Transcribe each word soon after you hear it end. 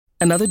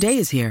Another day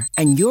is here,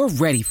 and you're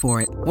ready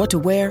for it. What to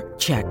wear?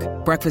 Check.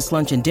 Breakfast,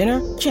 lunch, and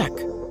dinner? Check.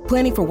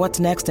 Planning for what's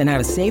next and how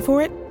to save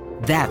for it?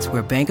 That's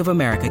where Bank of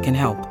America can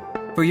help.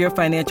 For your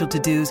financial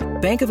to-dos,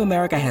 Bank of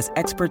America has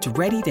experts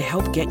ready to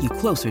help get you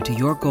closer to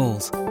your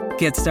goals.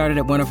 Get started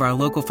at one of our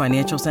local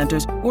financial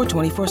centers or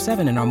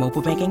 24/7 in our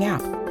mobile banking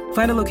app.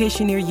 Find a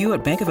location near you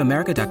at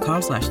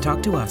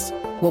bankofamerica.com/talktous.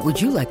 What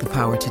would you like the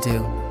power to do?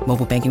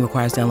 Mobile banking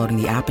requires downloading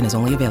the app and is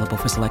only available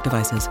for select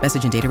devices.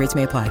 Message and data rates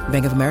may apply.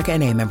 Bank of America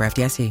N.A., member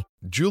FDIC.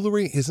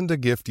 Jewelry isn't a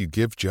gift you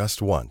give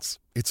just once.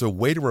 It's a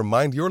way to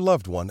remind your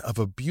loved one of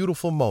a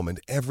beautiful moment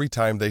every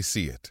time they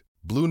see it.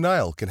 Blue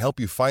Nile can help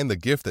you find the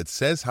gift that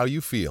says how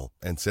you feel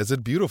and says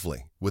it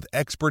beautifully, with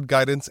expert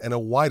guidance and a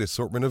wide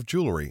assortment of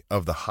jewelry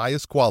of the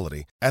highest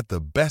quality at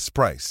the best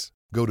price.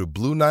 Go to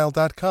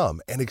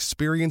BlueNile.com and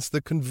experience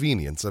the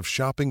convenience of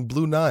shopping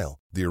Blue Nile,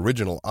 the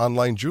original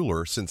online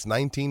jeweler since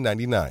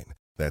 1999.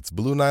 That's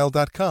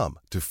BlueNile.com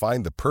to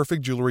find the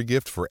perfect jewelry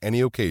gift for any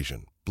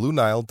occasion.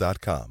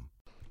 BlueNile.com.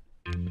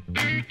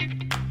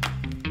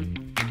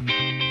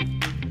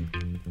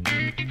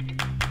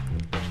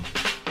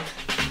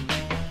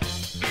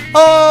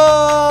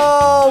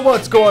 Oh,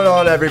 what's going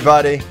on,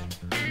 everybody?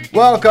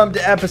 Welcome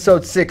to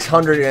episode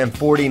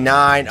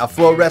 649 of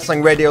Flow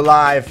Wrestling Radio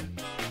Live.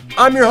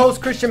 I'm your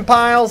host, Christian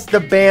Piles. The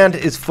band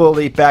is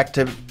fully back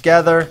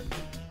together.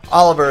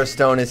 Oliver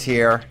Stone is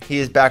here. He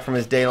is back from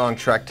his day-long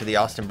trek to the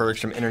Austin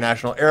Bergstrom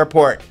International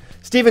Airport.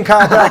 Stephen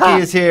Kopecky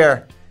is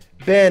here.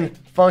 Ben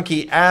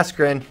Funky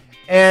Askren.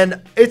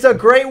 And it's a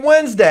great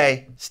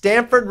Wednesday.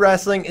 Stanford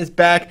Wrestling is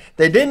back.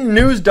 They didn't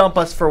news dump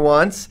us for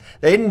once.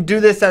 They didn't do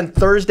this on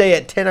Thursday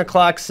at 10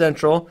 o'clock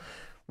Central.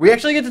 We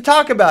actually get to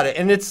talk about it.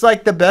 And it's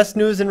like the best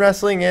news in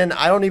wrestling in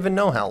I don't even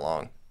know how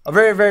long. A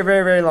very, very,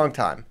 very, very long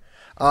time.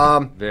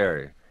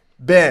 Very.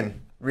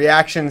 Ben,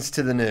 reactions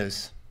to the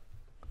news.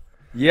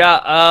 Yeah.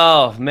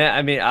 Oh man.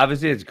 I mean,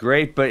 obviously it's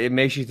great, but it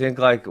makes you think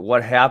like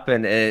what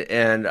happened.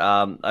 And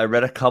I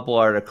read a couple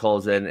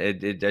articles, and I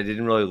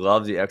didn't really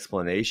love the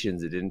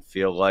explanations. It didn't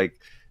feel like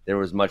there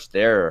was much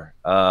there,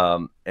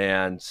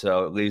 and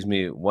so it leaves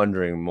me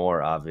wondering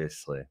more.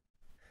 Obviously,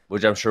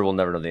 which I'm sure we'll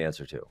never know the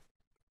answer to.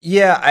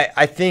 Yeah,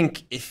 I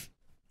think if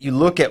you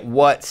look at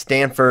what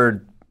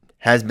Stanford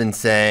has been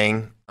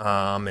saying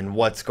and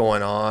what's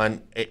going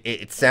on,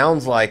 it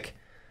sounds like.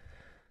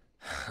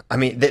 I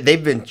mean,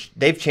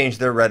 they've changed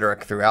their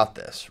rhetoric throughout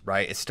this,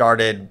 right? It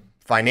started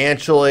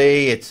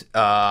financially. It's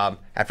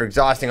after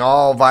exhausting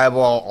all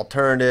viable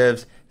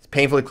alternatives, it's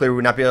painfully clear we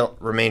would not be able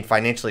to remain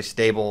financially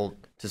stable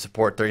to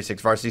support 36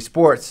 varsity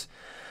sports.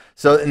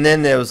 So, and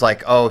then there was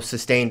like,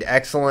 sustained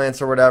excellence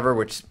or whatever,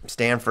 which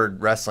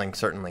Stanford Wrestling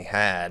certainly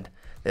had.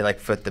 They like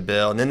fit the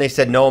bill. And then they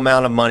said no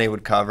amount of money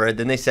would cover it.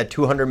 Then they said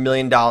 $200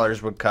 million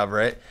would cover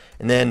it.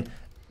 And then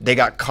they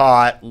got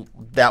caught.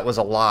 That was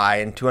a lie,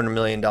 and $200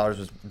 million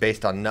was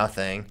based on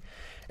nothing.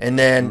 And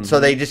then so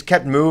they just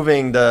kept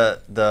moving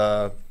the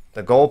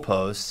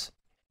goalposts.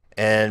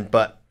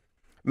 But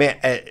man,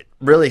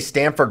 really,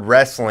 Stanford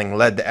Wrestling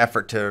led the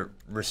effort to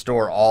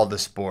restore all the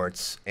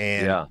sports.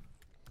 And Yeah.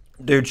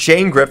 dude,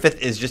 Shane Griffith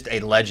is just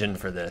a legend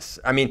for this.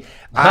 I mean,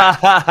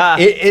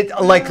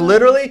 like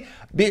literally,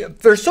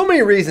 there's so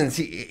many reasons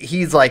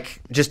he's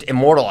like just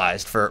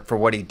immortalized for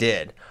what he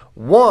did.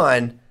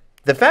 One,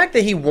 the fact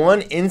that he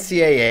won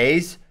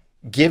NCAAs,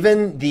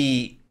 given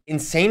the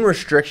insane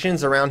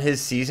restrictions around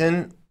his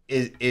season,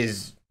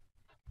 is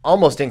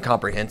almost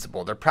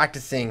incomprehensible. They're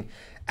practicing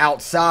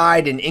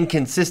outside and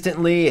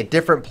inconsistently at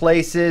different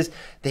places.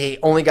 They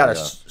only got a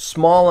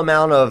small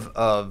amount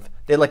of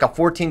they had like a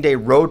 14-day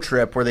road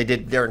trip where they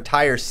did their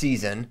entire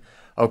season.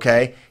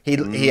 Okay,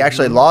 he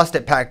actually lost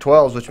at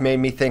Pac-12s, which made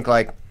me think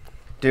like,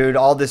 dude,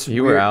 all this.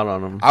 You were out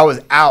on him. I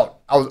was out.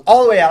 I was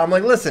all the way out. I'm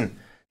like, listen.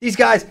 These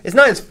guys, it's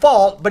not his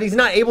fault, but he's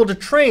not able to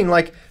train.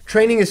 Like,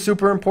 training is a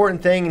super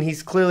important thing, and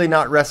he's clearly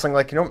not wrestling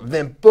like,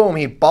 then boom,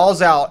 he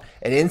balls out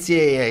at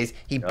NCAAs.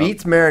 He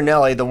beats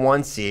Marinelli, the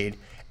 1 seed,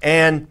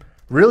 and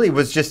really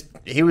was just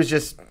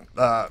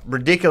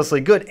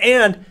ridiculously good.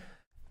 And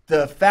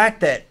the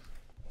fact that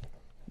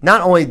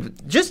not only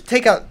just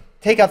take out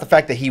the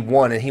fact that he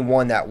won, and he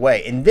won that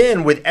way, and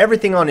then with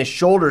everything on his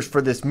shoulders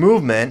for this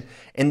movement,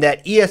 and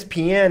that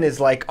ESPN is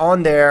like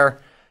on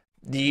there.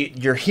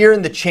 You're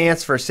hearing the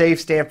chants for Save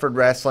Stanford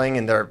Wrestling,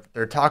 and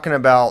they're talking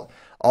about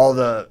all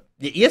the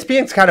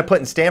ESPN's kind of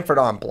putting Stanford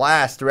on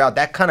blast throughout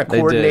that kind of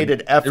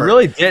coordinated effort. It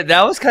really did.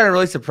 That was kind of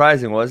really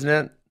surprising, wasn't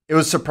it? It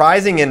was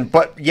surprising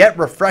but yet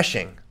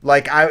refreshing.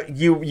 Like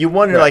you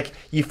wonder, like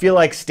you feel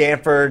like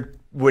Stanford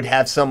would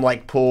have some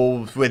like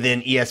pull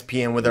within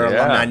ESPN with their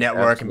alumni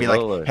network and be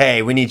like,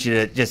 hey, we need you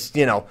to just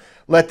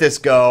let this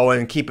go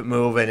and keep it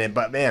moving.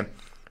 But man,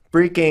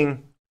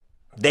 freaking.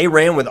 They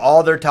ran with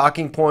all their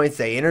talking points.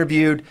 They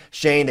interviewed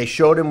Shane. They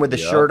showed him with the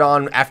shirt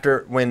on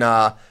after when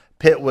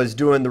Pitt was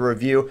doing the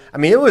review. I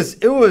mean, it was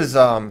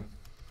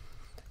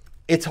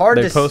it's hard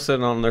to. They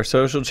posted on their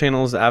social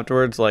channels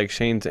afterwards, like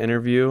Shane's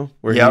interview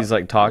where he's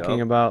like talking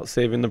about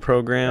saving the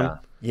program.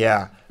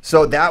 Yeah.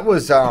 So that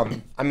was, I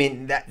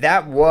mean,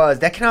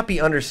 that cannot be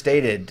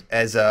understated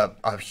as a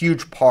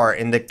huge part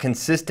in the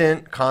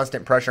consistent,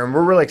 constant pressure. And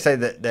we're really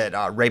excited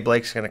that Ray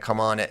Blake's going to come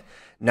on at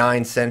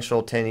 9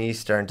 Central, 10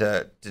 Eastern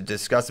to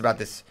discuss about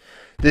this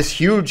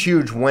huge,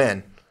 huge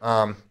win.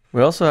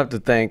 We also have to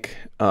thank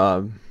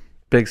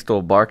Big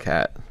Stool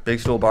Barcat. Big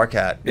Stool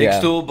Barcat. Big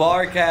Stool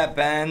Barcat,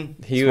 Ben.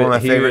 He one of my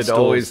would favorite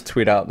always stools.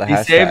 tweet out the He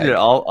hashtag. saved it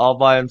all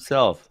by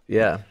himself.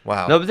 Yeah.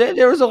 Wow. No, but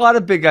there was a lot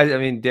of big guys. I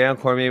mean, Dan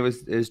Cormier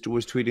was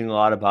tweeting a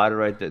lot about it,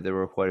 right? That there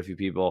were quite a few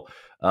people.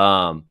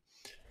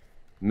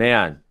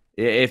 Man,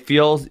 it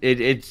feels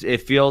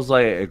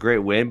like a great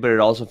win, but it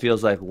also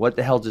feels like what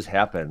the hell just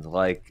happened?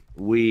 Like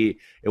it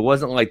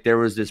wasn't like there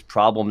was this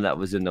problem that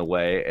was in the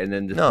way, and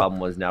then this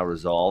problem was now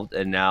resolved,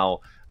 and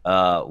now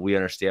we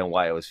understand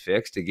why it was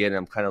fixed. Again,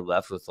 I'm kind of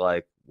left with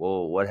like,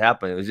 well, what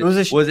happened?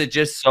 Was it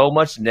just so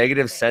much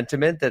negative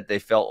sentiment that they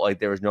felt like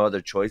there was no other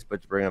choice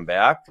but to bring him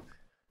back?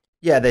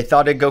 Yeah, they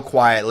thought it'd go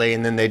quietly,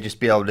 and then they'd just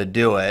be able to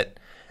do it.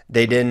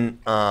 They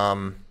didn't.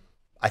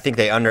 I think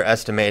they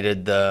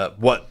underestimated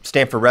what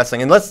Stanford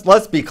Wrestling. And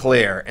let's be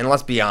clear and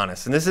let's be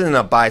honest. And this isn't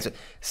a bias.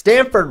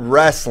 Stanford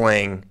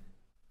Wrestling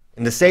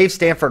and the Save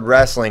Stanford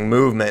Wrestling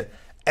movement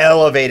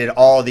elevated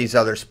all these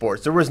other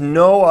sports. There was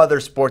no other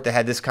sport that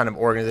had this kind of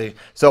organization.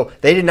 So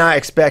they did not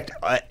expect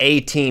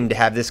a team to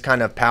have this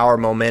kind of power,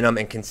 momentum,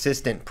 and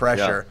consistent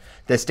pressure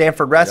that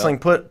Stanford Wrestling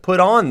put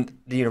on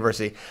the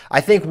university.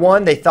 I think,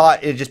 one, they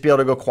thought it'd just be able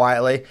to go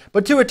quietly,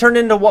 but two, it turned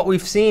into what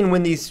we've seen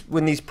when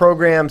these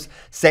programs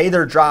say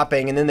they're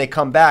dropping and then they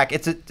come back.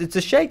 It's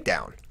a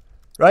shakedown,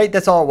 right?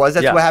 That's all it was.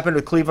 That's what happened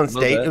with Cleveland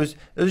State. It was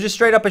just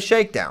straight up a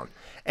shakedown.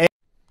 And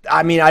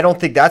I mean, I don't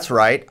think that's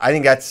right. I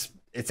think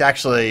it's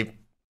actually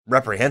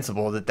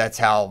reprehensible that's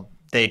how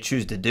they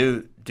choose to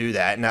do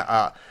that.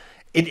 And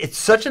it's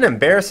such an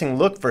embarrassing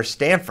look for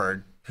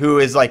Stanford, who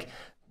is like,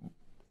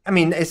 I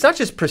mean, it's not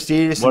just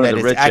prestigious. One of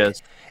the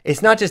richest.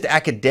 It's not just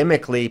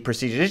academically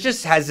prestigious. It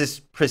just has this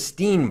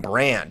pristine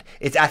brand.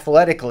 It's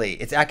athletically,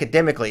 it's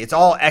academically, it's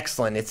all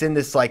excellent. It's in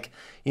this like,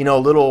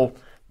 little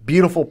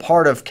beautiful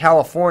part of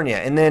California.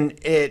 And then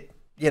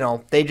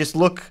they just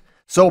look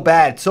so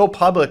bad, so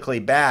publicly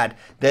bad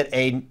that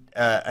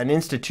an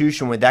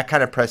institution with that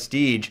kind of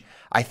prestige,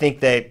 I think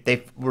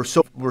they were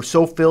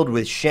so filled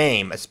with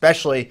shame,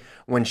 especially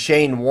when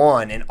Shane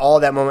won and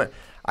all that moment.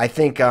 I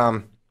think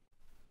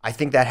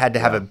that had to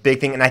have a big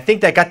thing, and I think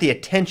that got the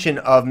attention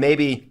of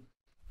maybe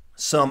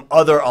some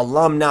other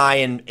alumni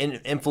and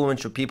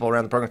influential people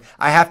around the program.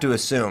 I have to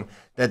assume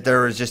that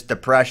there was just the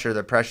pressure, and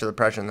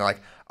they're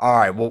like, all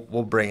right,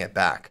 we'll bring it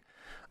back.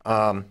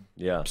 So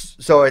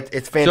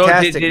it's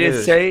fantastic. So did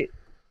it say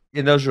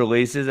in those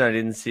releases, and I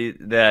didn't see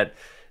that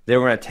they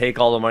were going to take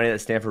all the money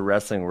that Stanford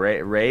Wrestling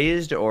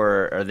raised,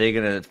 or are they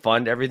going to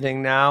fund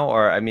everything now?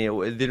 Or, I mean,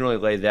 it didn't really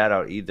lay that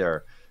out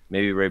either.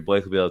 Maybe Ray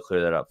Blake will be able to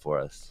clear that up for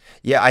us.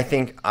 Yeah, I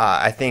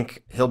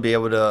think he'll be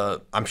able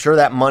to. I'm sure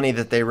that money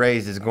that they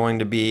raised is going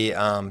to be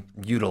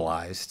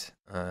utilized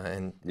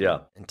and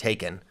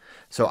taken.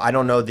 So I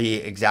don't know the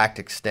exact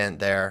extent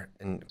there,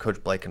 and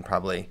Coach Blake can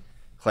probably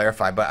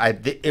clarify.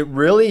 But it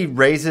really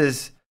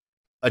raises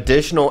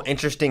additional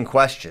interesting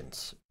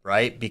questions,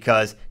 right?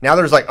 Because now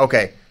there's like,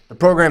 okay, the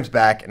program's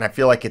back, and I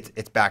feel like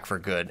it's back for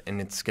good, and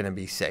it's going to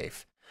be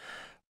safe.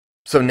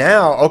 So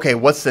now, okay,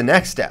 what's the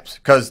next steps?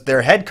 Because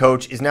their head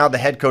coach is now the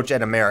head coach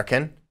at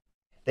American.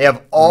 They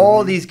have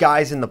all these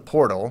guys in the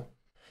portal.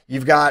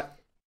 You've got,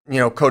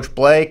 Coach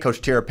Blake,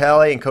 Coach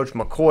Tirapelli, and Coach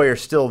McCoy are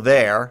still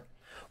there.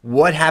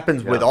 What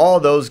happens with all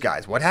those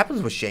guys? What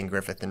happens with Shane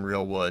Griffith and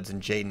Real Woods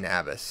and Jaden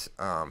Abbas?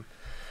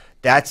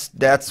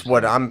 That's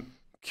what I'm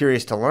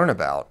curious to learn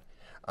about.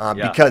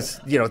 Because,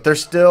 they're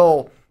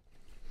still...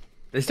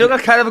 They still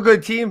got kind of a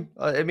good team.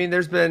 I mean,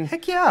 there's been...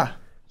 Heck yeah.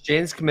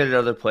 Shane's committed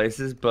other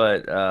places,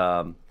 but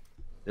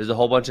there's a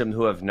whole bunch of them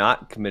who have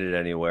not committed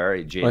anywhere.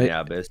 Jaden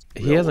Abbas.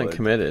 He hasn't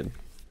committed.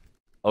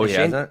 Oh, he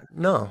hasn't?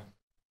 No.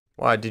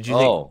 Why? Did you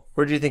think?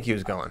 Where do you think he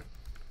was going?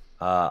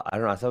 I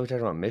don't know. I thought we were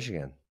talking about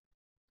Michigan.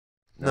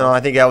 No, I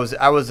think I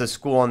was a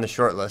school on the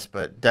short list,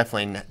 but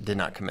definitely did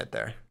not commit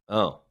there.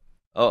 Oh,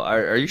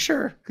 are you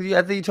sure? Because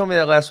I think you told me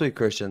that last week,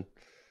 Christian.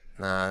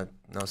 No,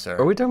 sir.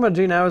 Are we talking about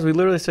Gene Abbas? We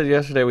literally said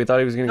yesterday we thought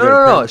he was going to go.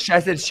 No. I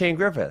said Shane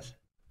Griffith.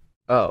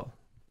 Oh.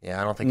 Yeah,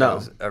 I don't think that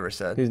was ever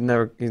said. He's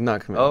not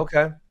committed. Oh,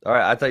 okay. All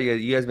right. I thought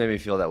you guys made me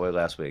feel that way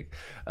last week.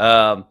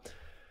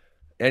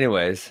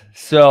 Anyways,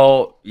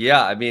 so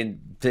yeah, I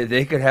mean,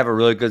 they could have a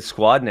really good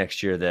squad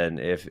next year then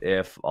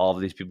if all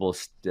of these people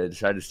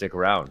decide to stick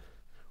around.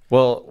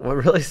 Well, what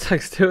really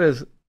sucks too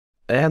is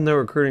they have no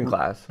recruiting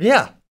class.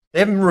 Yeah, they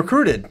haven't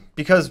recruited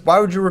because why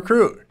would you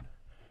recruit?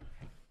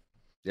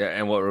 Yeah,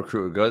 and what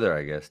recruit would go there,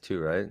 I guess, too,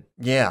 right?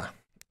 Yeah.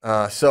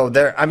 So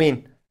there, I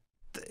mean,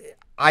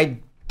 I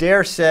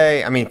dare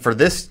say, I mean, for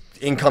this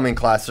incoming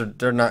class,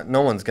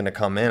 no one's going to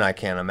come in, I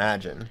can't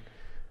imagine.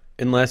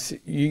 Unless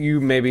you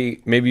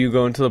maybe you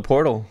go into the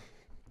portal.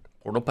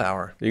 Portal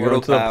power. You go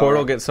into the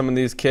portal, get some of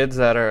these kids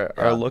that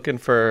are looking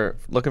for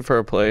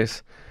a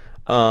place.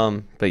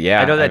 But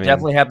yeah, I know that mean,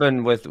 definitely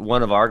happened with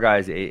one of our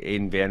guys,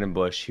 Aiden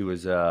Vandenbush. He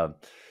was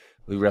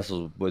we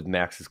wrestled with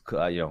Max's,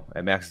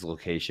 at Max's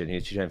location. He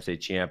was 2-time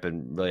state champ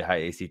and really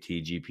high ACT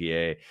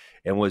GPA,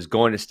 and was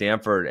going to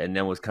Stanford, and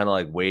then was kind of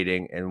like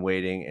waiting, and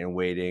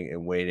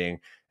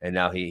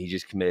now he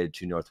just committed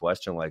to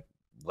Northwestern like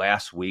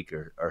last week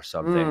or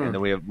something. And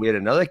then we had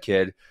another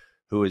kid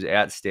who was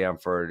at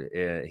Stanford.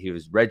 And he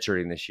was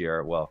redshirting this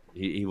year. Well,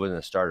 he wasn't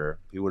a starter.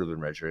 He would have been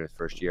redshirting his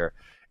first year,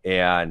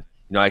 and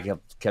I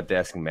kept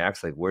asking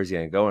Max, like, where's he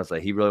going to go? And it's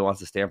like, he really wants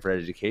the Stanford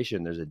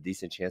education. There's a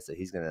decent chance that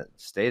he's going to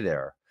stay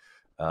there.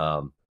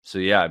 So,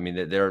 yeah, I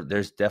mean,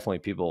 there's definitely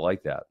people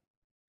like that.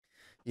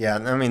 Yeah,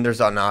 I mean,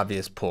 there's an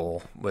obvious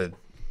pull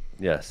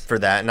Yes. for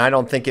that. And I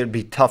don't think it would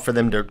be tough for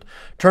them to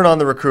turn on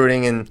the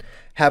recruiting and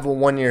have a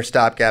 1-year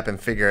stopgap and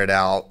figure it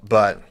out.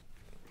 But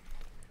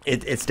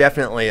it's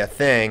definitely a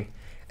thing.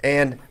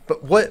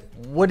 But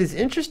what is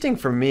interesting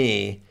for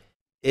me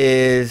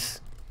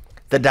is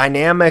the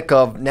dynamic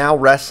of now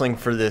wrestling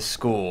for this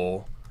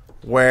school,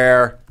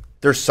 where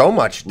there was so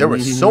much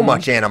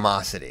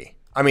animosity.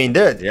 I mean,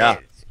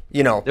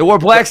 They wore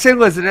black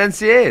singlets at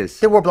NCAAs.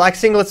 They wore black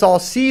singlets all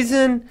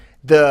season.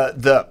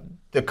 The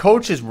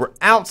coaches were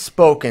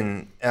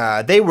outspoken.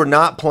 They were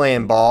not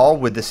playing ball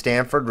with the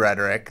Stanford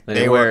rhetoric. They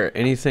didn't wear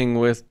anything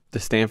with the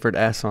Stanford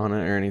S on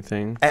it or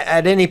anything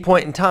at any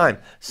point in time.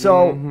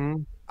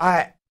 So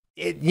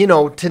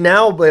to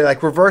now be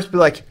like reverse, be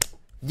like,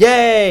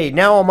 yay,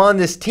 now I'm on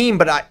this team,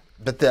 but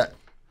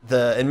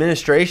the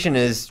administration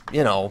is,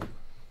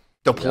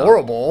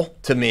 deplorable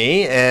to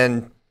me,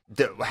 and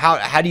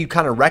how do you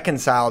kind of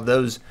reconcile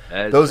those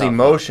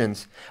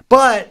emotions?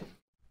 But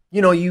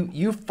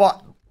you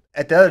fought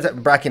at the other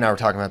time. Bracky and I were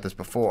talking about this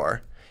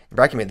before.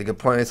 Bracky made the good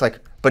point. It's like,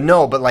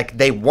 but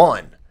they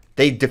won.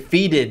 They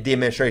defeated the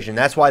administration.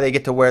 That's why they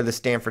get to wear the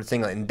Stanford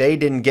singlet, and they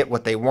didn't get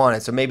what they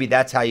wanted. So maybe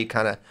that's how you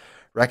kind of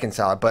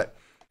reconcile it. But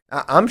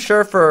I'm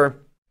sure for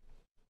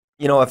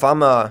if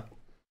I'm a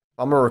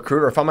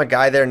recruiter, if I'm a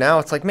guy there now,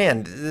 it's like,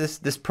 man,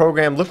 this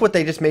program, look what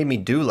they just made me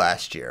do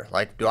last year.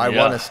 Like, do I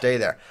want to stay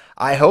there?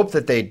 I hope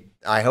that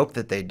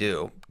they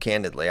do.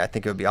 Candidly, I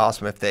think it would be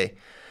awesome if they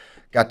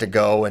got to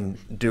go and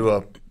do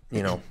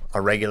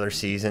a regular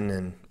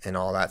season and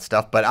all that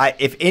stuff. But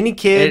if any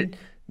kid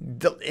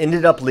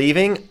ended up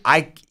leaving,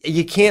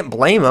 you can't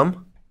blame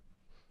them.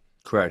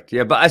 Correct.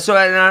 Yeah, but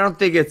I don't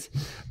think it's.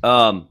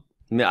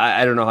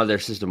 I don't know how their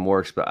system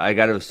works, but I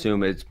got to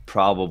assume it's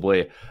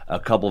probably a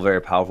couple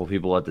very powerful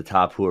people at the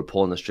top who are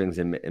pulling the strings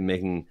and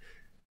making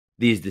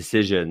these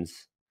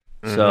decisions.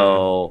 Mm-hmm.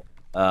 So,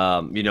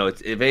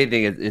 if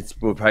anything, it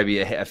would probably be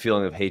a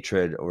feeling of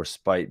hatred or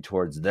spite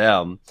towards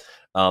them.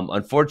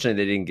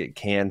 Unfortunately, they didn't get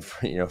canned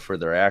for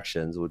their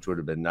actions, which would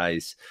have been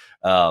nice.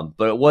 But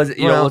it wasn't,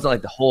 it wasn't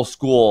like the whole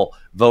school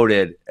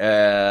voted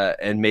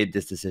and made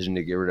this decision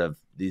to get rid of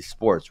these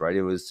sports, right?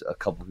 It was a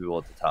couple people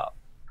at the top.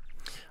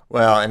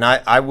 Well, and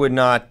I would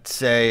not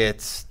say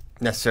it's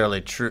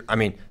necessarily true. I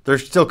mean, there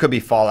still could be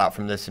fallout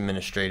from this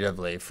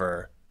administratively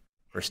for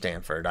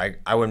Stanford.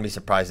 I wouldn't be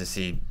surprised to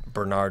see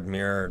Bernard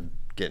Muir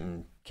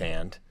getting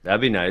canned. That'd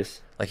be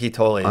nice. Like, he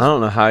totally. I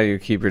don't know how you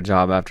keep your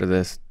job after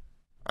this.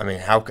 I mean,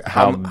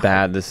 how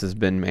bad this has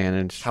been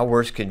managed. How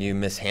worse could you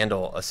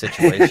mishandle a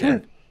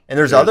situation? And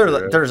there's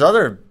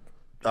other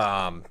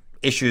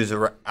issues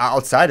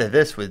outside of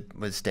this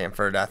with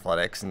Stanford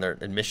athletics and their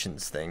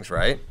admissions things,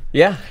 right?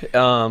 Yeah.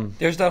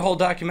 There's that whole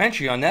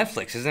documentary on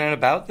Netflix. Isn't it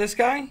about this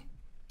guy?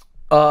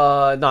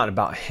 Not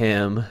about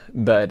him,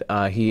 but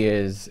he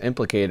is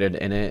implicated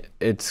in it.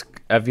 It's,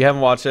 if you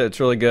haven't watched it, it's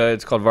really good.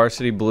 It's called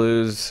Varsity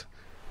Blues,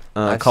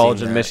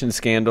 College Admission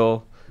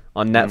Scandal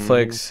on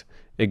Netflix.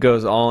 It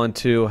goes all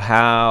into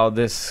how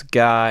this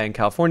guy in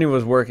California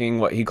was working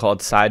what he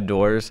called side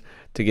doors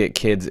to get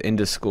kids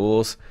into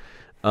schools.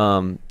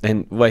 And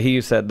what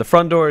he said, the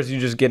front door is you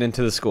just get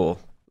into the school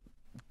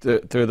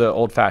through the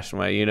old-fashioned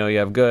way. You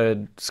have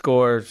good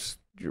scores,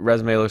 your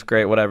resume looks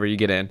great, whatever, you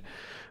get in.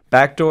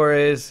 Back door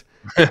is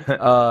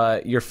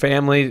your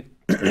family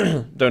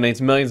donates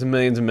millions and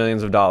millions and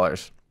millions of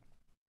dollars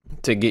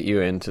to get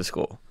you into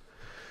school.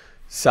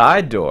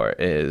 Side door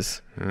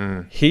is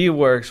he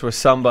works with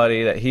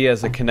somebody that he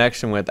has a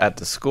connection with at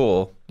the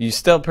school. You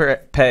still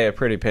pay a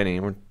pretty penny,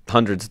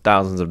 hundreds of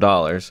thousands of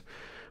dollars,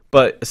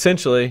 but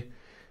essentially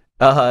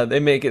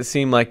they make it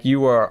seem like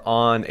you are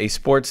on a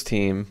sports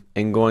team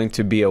and going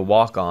to be a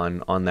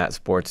walk-on that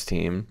sports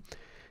team,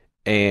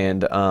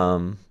 and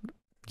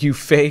you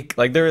fake,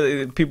 like,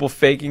 there are people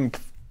faking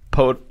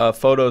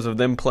photos of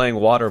them playing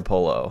water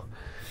polo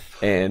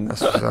and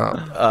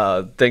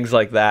things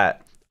like that.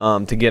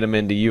 To get them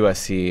into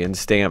USC and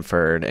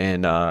Stanford,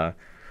 and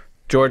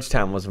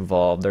Georgetown was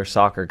involved. Their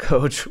soccer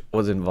coach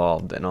was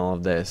involved in all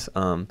of this.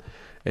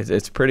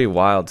 It's pretty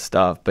wild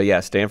stuff. But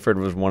yeah, Stanford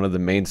was one of the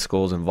main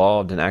schools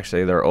involved, and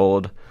actually their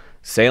old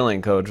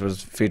sailing coach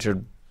was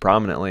featured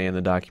prominently in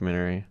the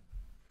documentary.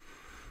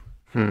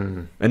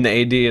 And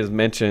the AD is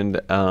mentioned.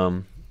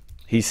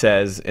 He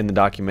says in the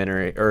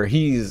documentary, or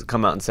he's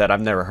come out and said, I've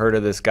never heard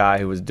of this guy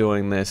who was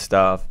doing this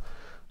stuff.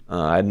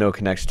 I had no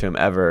connection to him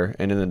ever.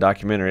 And in the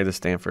documentary, the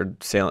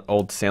Stanford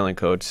old sailing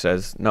coach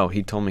says, no,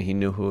 he told me he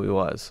knew who he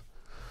was.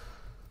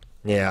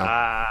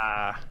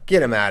 Yeah.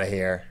 Get him out of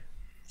here.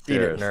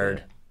 Beat it,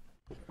 nerd.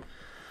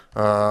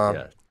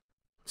 Yeah.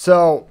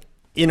 So,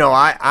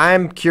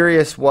 I'm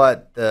curious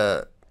what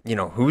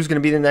who's going to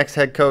be the next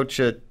head coach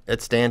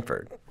at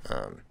Stanford.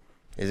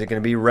 Is it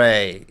going to be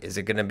Ray? Is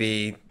it going to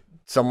be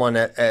someone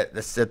at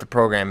the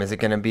program? Is it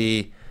going to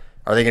be?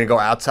 Are they going to go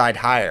outside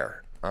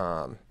hire?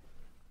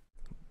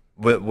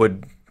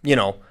 Would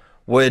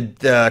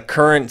the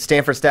current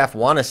Stanford staff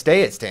want to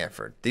stay at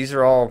Stanford? These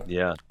are all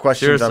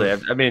questions.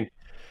 Seriously, I mean,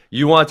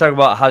 you want to talk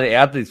about how the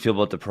athletes feel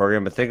about the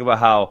program, but think about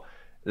how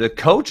the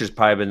coach has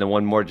probably been the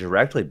one more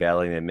directly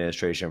battling the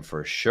administration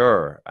for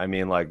sure. I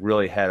mean, like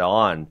really head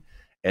on,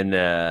 and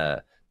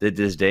the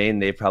disdain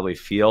they probably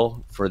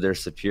feel for their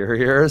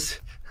superiors.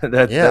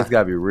 That's got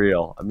to be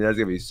real. I mean, that's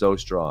gonna be so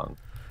strong.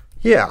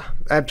 Yeah,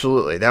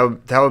 absolutely. That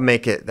would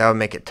make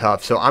it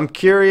tough. So I'm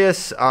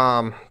curious.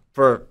 The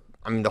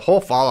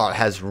whole fallout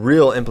has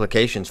real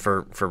implications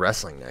for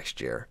wrestling next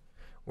year,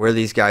 where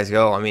these guys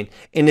go. I mean,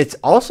 and it's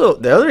also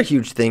the other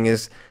huge thing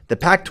is the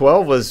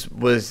Pac-12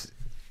 was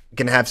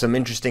going to have some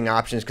interesting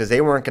options because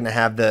they weren't going to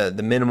have the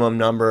minimum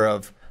number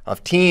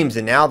of teams,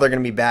 and now they're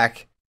going to be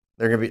back.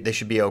 They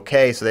should be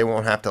okay, so they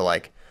won't have to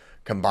like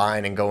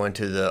combine and go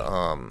into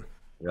the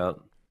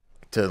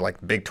to like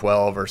Big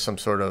 12 or some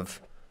sort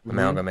of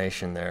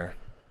amalgamation there.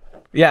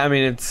 Yeah, I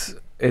mean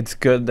it's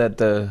good that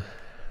the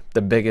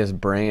biggest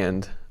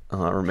brand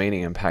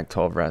remaining in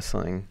Pac-12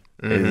 wrestling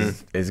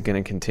is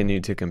going to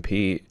continue to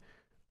compete.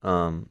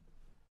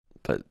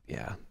 But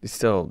yeah,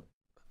 still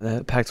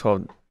the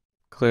Pac-12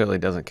 clearly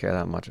doesn't care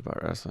that much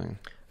about wrestling.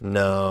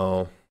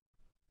 No,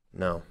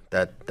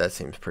 that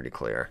seems pretty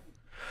clear.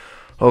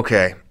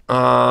 Okay,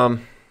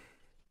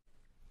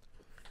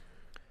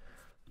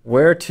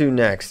 where to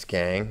next,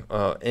 gang?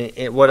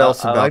 What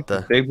else about like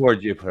the big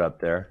board you put up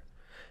there?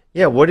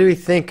 Yeah, what do we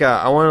think?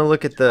 I want to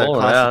look at the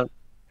class.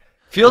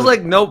 Feels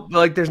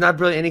like there's not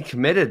really any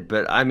committed,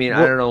 but I mean,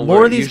 I don't know.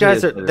 More of these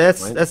guys are.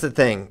 That's the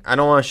thing. I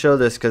don't want to show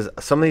this because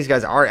some of these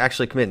guys are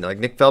actually committed. Like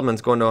Nick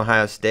Feldman's going to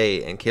Ohio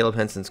State, and Caleb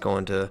Henson's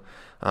going to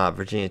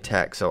Virginia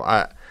Tech. So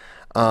I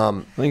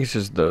think it's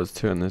just those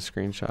two in this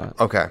screenshot.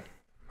 Okay,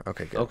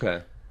 good.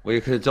 Okay. Well,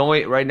 because it's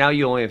only right now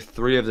you only have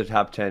 3 of the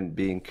top 10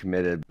 being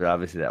committed, but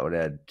obviously that would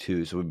add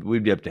 2, so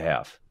we'd be up to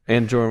half.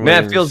 And Jordan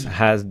Williams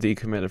has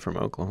decommitted from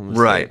Oklahoma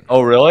State. Right.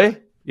 Oh, really?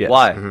 Yes.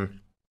 Why? Mm-hmm.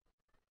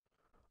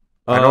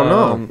 I don't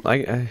know.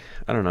 I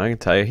don't know. I can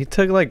tell you. He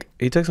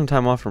took some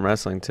time off from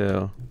wrestling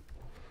too.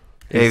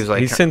 Yeah,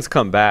 he's since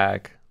come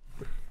back,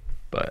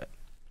 but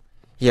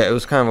yeah, it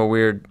was kind of a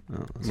weird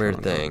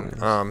thing.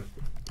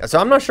 So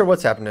I'm not sure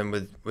what's happening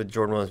with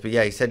Jordan Williams, but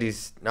yeah, he said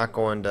he's not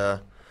going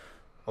to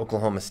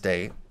Oklahoma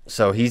State.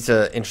 So he's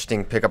an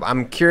interesting pickup.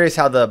 I'm curious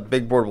how the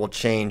big board will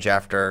change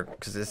after,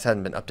 because this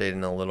hadn't been updated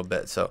in a little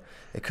bit. So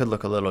it could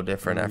look a little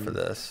different after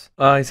this.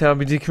 He said, I'll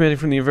be decommitting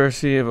from the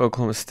University of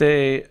Oklahoma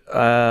State.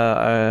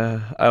 I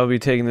will be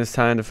taking this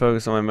time to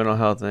focus on my mental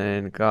health,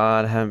 and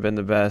God, I haven't been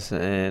the best,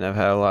 and I've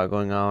had a lot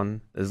going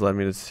on. This has led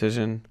me to this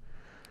decision.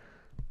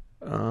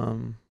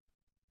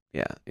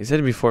 Yeah, he said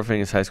he'd be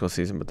forfeiting his high school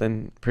season, but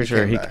then pretty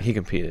sure he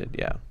competed.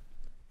 Yeah,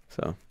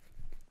 so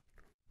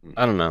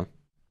I don't know.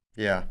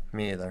 Yeah,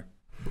 me either.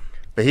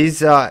 But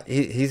he's a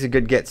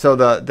good get. So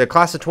the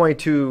class of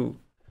 22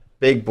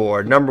 big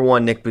board, number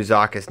 1 Nick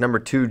Bouzakis, number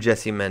 2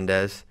 Jesse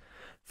Mendez,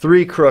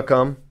 3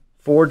 Crookham,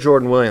 4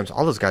 Jordan Williams.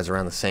 All those guys are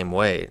around the same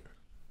weight.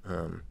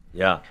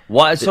 Yeah.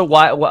 Why? So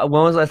why? When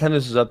was the last time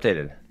this was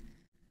updated?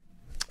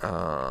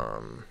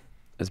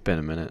 It's been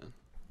a minute.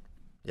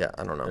 Yeah,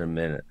 I don't know. In a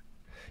minute.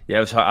 Yeah,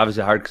 it was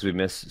obviously hard because we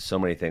missed so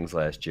many things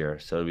last year.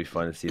 So it'll be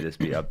fun to see this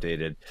be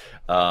updated.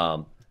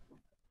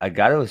 I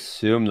got to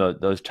assume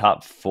those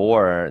top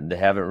 4, they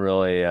haven't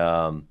really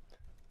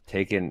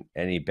taken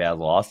any bad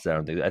losses.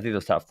 I think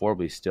those top 4 will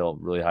be still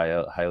really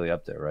highly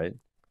up there, right?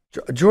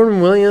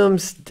 Jordan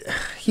Williams,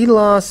 he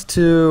lost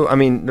to. I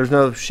mean, there's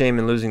no shame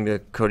in losing to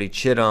Cody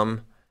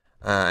Chittum,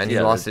 and he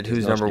lost it.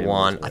 Who's number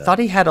 1? I thought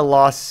he had a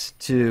loss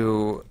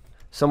to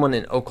someone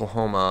in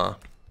Oklahoma,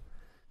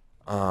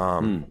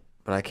 but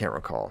I can't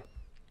recall.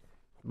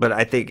 But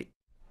I think,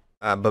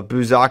 but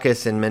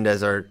Bouzakis and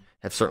Mendez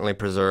have certainly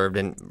preserved,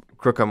 and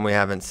Crookham we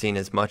haven't seen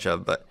as much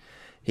of, but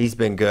he's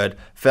been good.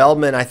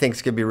 Feldman, I think,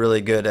 is going to be really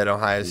good at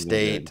Ohio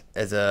State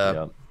as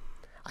I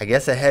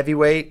guess a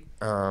heavyweight.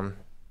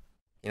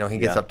 He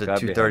gets up to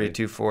 230,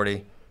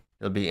 240.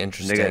 It'll be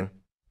interesting.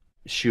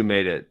 Shoe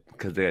made it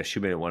because they got Shoe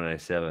made it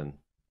 197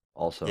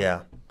 also.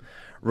 Yeah.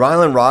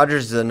 Rylan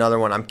Rogers is another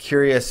one. I'm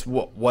curious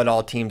what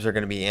all teams are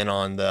going to be in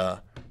on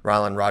the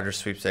Rylan Rogers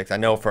sweepstakes. I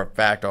know for a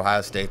fact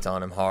Ohio State's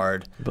on him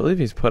hard. I believe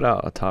he's put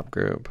out a top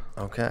group.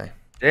 Okay.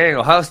 Dang,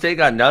 Ohio State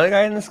got another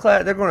guy in this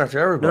class? They're going after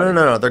everybody.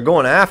 No. They're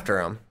going after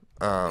him.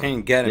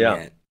 Ain't get him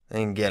yet. They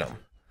didn't get him.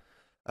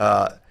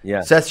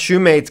 Yeah. Seth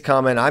Shoemate's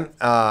coming.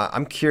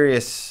 I'm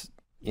curious,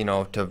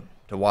 to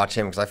to watch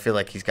him because I feel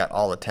like he's got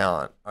all the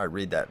talent. I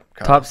read that.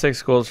 Top 6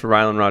 schools for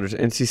Rylan Rogers: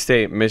 NC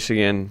State,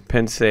 Michigan,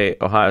 Penn State,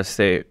 Ohio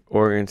State,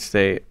 Oregon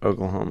State,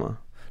 Oklahoma.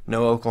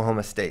 No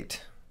Oklahoma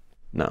State.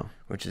 No.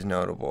 Which is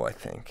notable, I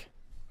think,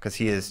 because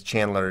he is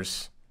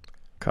Chandler's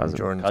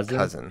Jordan's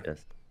cousin.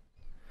 Yes.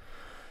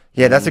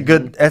 Yeah, that's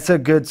a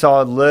good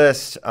solid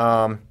list.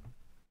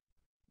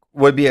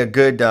 Would be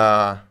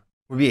a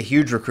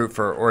huge recruit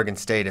for Oregon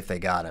State if they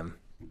got him.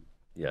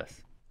 Yes.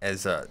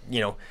 As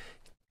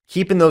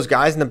keeping those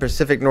guys in the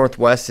Pacific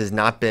Northwest has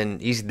not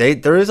been easy.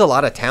 There is a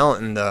lot of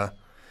talent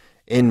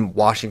in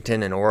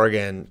Washington and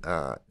Oregon.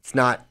 It's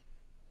not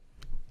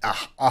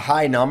a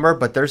high number,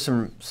 but there's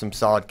some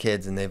solid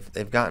kids, and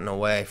they've gotten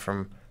away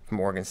from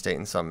Oregon State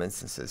in some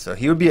instances. So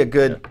he would be a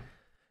good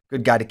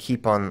guy to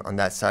keep on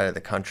that side of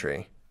the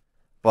country.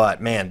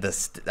 But man,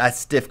 that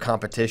stiff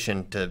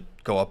competition to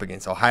go up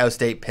against Ohio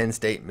State, Penn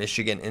State,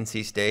 Michigan,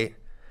 NC State.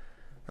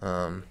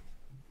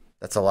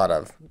 That's a lot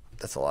of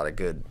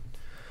good.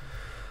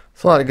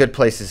 It's a lot of good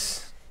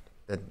places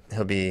that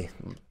he'll be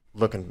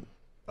looking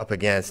up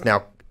against.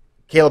 Now,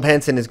 Caleb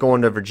Henson is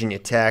going to Virginia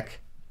Tech.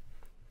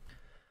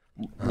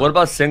 What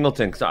about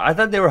Singleton? So I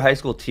thought they were high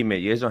school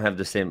teammates. You guys don't have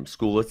the same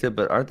school listed,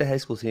 but aren't they high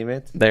school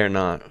teammates? They're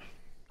not.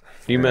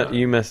 You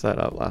messed that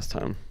up last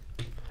time.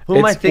 Who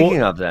am I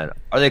thinking of then?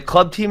 Are they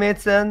club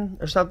teammates then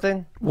or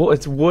something? Well,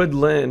 it's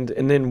Woodland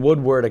and then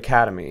Woodward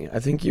Academy. I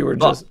think you were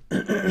just...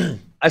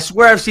 I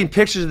swear I've seen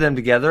pictures of them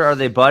together. Are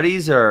they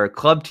buddies or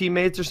club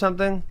teammates or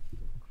something?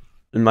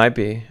 It might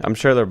be. I'm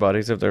sure they're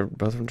buddies if they're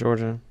both from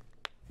Georgia.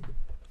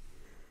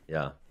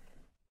 Yeah.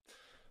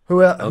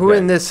 Who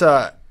in this...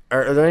 Are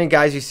there any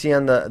guys you see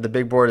on the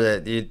big board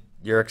that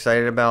you're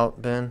excited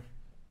about, Ben?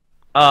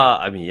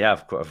 I mean, yeah,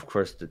 of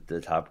course,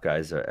 the top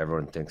guys,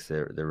 everyone thinks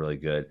they're really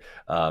good.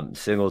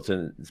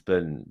 Singleton's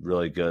been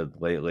really good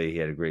lately. He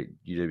had a great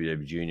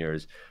UWW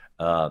juniors.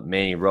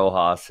 Manny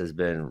Rojas has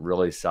been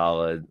really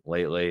solid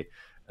lately.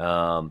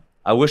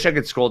 I wish I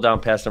could scroll down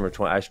past number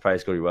 20. I should probably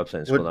just go to your website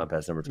and scroll down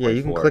past number 24. Yeah,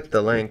 you can click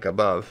the link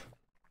above.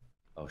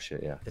 Oh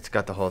shit, yeah. It's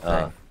got the whole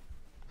thing.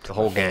 The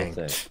whole gang.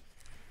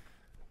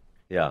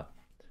 Yeah.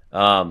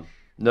 Yeah,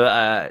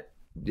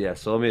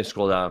 so let me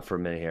scroll down for a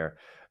minute here.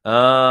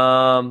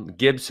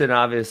 Gibson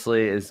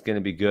obviously is going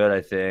to be good,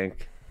 I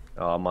think.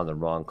 Oh, I'm on the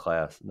wrong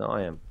class. No,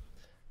 I am.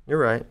 You're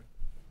right.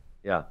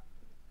 Yeah.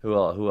 Who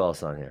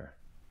else on here?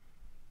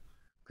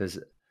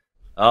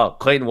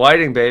 Clayton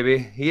Whiting, baby.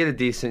 He had a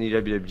decent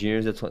UWW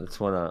juniors. That's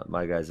one of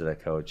my guys that I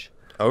coach.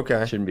 Okay.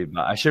 I shouldn't be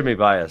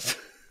biased.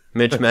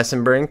 Mitch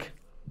Messenbrink.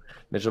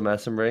 Mitchell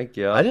Messenbrink,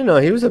 yeah. I didn't know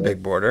he was a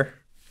big boarder.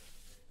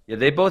 Yeah,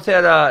 they both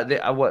had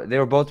they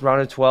were both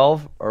around a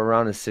 12 or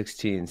around a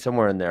 16,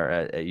 somewhere in there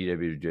at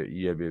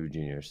UWW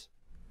juniors.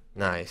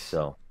 Nice.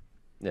 So,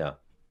 yeah.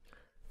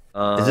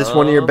 Is this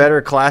one of your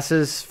better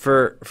classes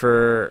for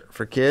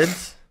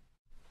kids?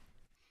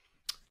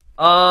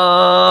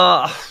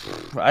 I'd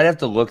have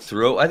to look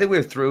through. I think we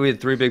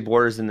had three big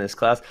boarders in this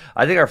class.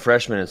 I think our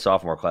freshman and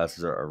sophomore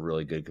classes are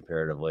really good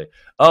comparatively.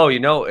 Oh,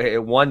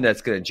 one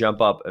that's going to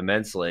jump up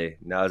immensely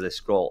now as I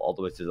scroll all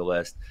the way through the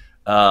list.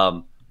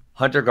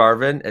 Hunter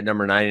Garvin at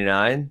number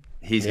 99.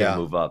 He's going to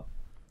move up.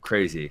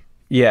 Crazy.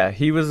 Yeah,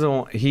 he was the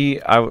one.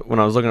 When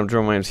I was looking up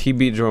Jerome Williams, he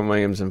beat Jerome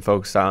Williams in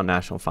folk style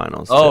national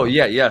finals. Oh,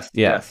 yeah, yes,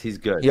 he's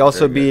good. He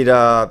also beat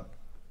Martin.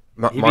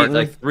 He beat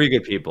like three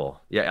good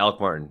people. Yeah, Alec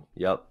Martin.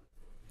 Yep.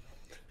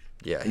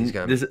 Yeah, he's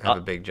going to have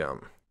a big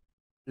jump.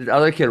 The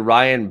other kid,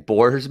 Ryan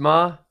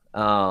Boersma,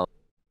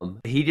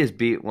 he just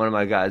beat one of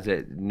my guys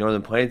at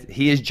Northern Plains.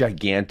 He is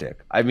gigantic.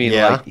 I mean,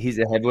 like he's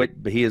a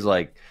heavyweight, but he is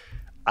like,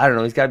 I don't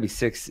know, he's got to be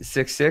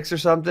 6'6" or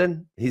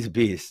something. He's a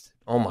beast.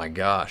 Oh my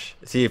gosh!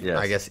 Is he? Yes.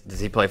 I guess does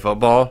he play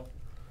football?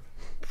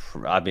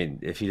 I mean,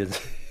 if he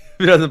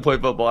doesn't play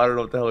football, I don't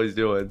know what the hell he's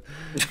doing.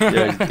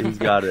 Yeah, he's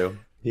got to.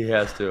 He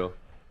has to.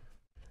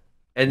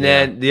 And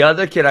then the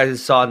other kid I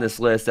just saw on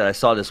this list that I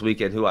saw this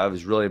weekend, who I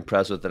was really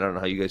impressed with, and I don't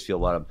know how you guys feel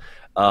about him.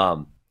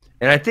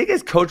 And I think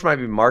his coach might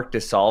be Mark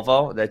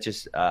DeSalvo. That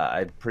just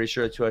I'm pretty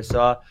sure that's who I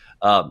saw.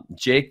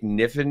 Jake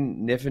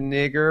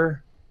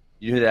Niffenegger.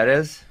 You know who that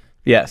is?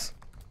 Yes.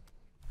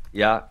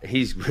 Yeah,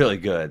 he's really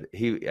good.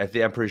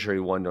 I'm pretty sure he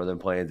won Northern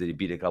Plains and he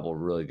beat a couple of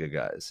really good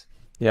guys.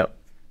 Yep.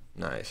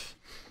 Nice.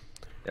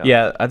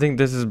 Yeah, I think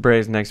this is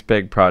Bray's next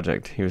big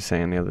project, he was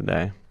saying the other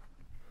day.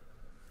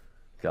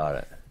 Got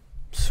it.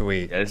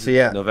 Sweet.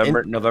 Yeah,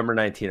 November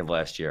 19th of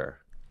last year.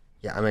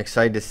 Yeah, I'm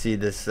excited to see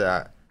this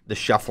the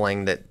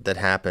shuffling that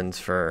happens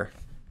for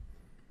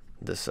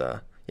this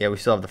we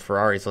still have the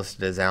Ferraris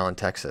listed as Allen,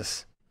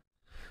 Texas.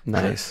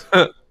 Nice.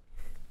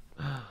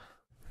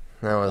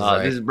 That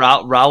was this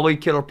Rowley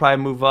kid will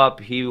probably move up.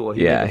 He will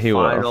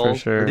for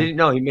sure.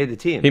 He made the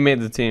team. He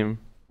made the team.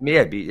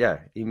 Yeah,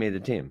 he made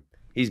the team.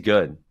 He's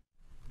good.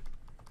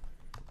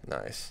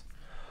 Nice.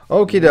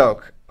 Okie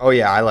doke. Oh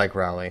yeah, I like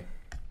Rowley.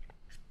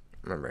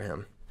 Remember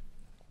him.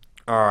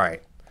 All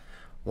right.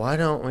 Why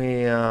don't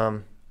we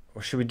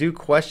should we do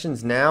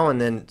questions now and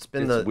then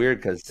spin It's weird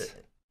because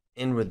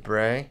in with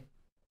Bray?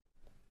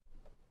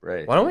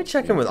 Right. Why don't we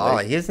check in with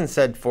Ollie? He hasn't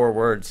said 4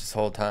 words this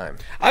whole time.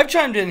 I've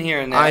chimed in here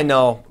and there. I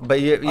know,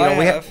 but you know,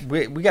 I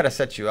we got to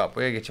set you up.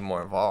 We got to get you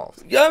more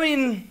involved. I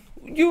mean,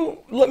 you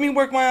let me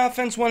work my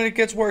offense when it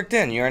gets worked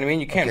in. You know what I mean?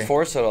 You can't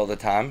force it all the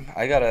time.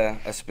 I got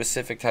a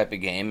specific type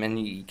of game, and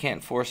you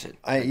can't force it.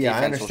 I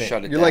understand.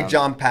 Shut it You're down. like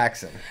John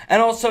Paxson.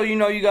 And also, you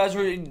know, you guys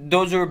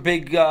those are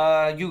big,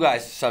 you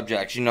guys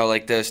subjects. You know,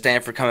 like the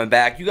Stanford coming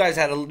back. You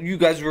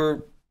guys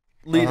were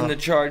leading the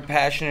charge,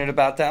 passionate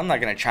about that. I'm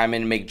not gonna chime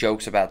in and make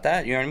jokes about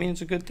that. You know what I mean?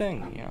 It's a good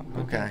thing. You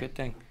know, good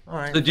thing. All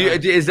right. So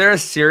is there a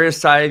serious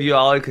side of you,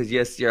 Ollie? Because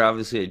yes, you're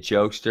obviously a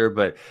jokester,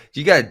 but do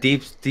you got a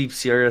deep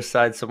serious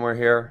side somewhere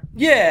here?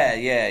 Yeah.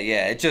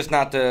 It's just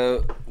not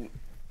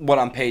what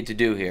I'm paid to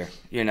do here,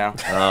 you know?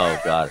 Oh,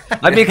 God.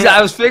 I mean, cause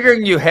I was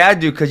figuring you had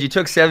to because you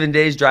took 7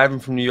 days driving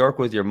from New York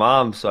with your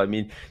mom. So, I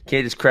mean, you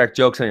can't just crack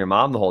jokes on your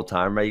mom the whole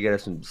time, right? You got to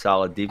have some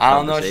solid, deep I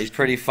don't know. She's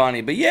pretty funny.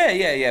 But yeah.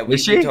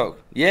 Is she? We talk.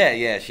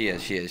 Yeah, she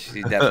is.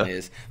 She definitely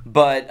is.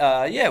 But,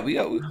 yeah,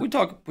 we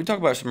talk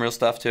about some real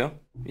stuff, too.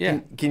 Yeah.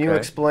 Can you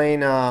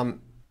explain,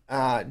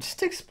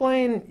 just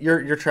explain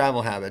your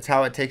travel habits,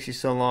 how it takes you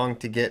so long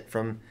to get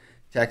from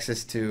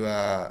Texas to,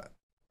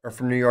 or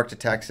from New York to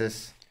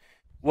Texas?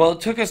 Well,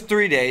 it took us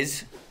 3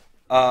 days.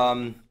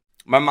 My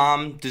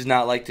mom does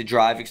not like to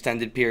drive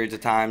extended periods of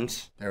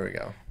times. There we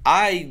go.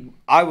 I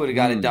would have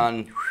got it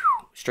done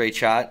straight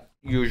shot,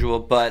 usual,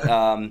 but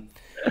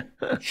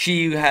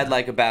she had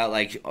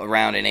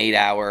around an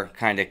 8-hour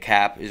kind of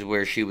cap is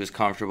where she was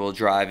comfortable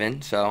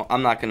driving. So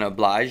I'm not gonna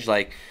oblige.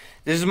 Like,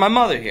 this is my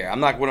mother here.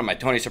 I'm not. What am I,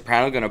 Tony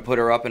Soprano, gonna put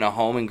her up in a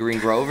home in Green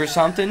Grove or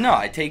something? No,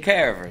 I take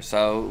care of her.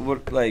 So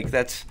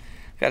that's.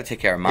 Got to take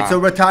care of mom. It's a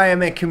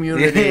retirement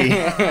community.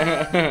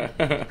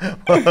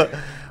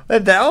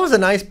 That was a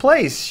nice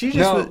place. She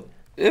just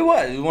it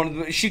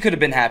was she could have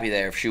been happy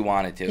there if she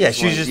wanted to. Yeah,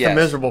 she's just a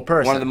miserable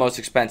person. One of the most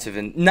expensive,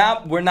 and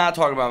we're not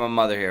talking about my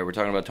mother here. We're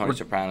talking about Tony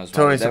Soprano's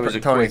mom. That was a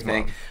quick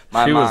thing.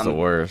 She was the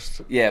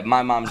worst. Yeah,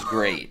 my mom's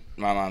great.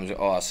 My mom's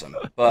awesome.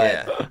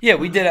 But yeah,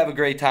 we did have a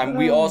great time.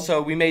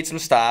 We made some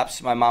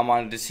stops. My mom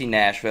wanted to see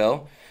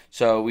Nashville.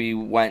 So we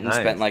went and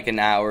spent like an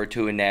hour or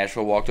two in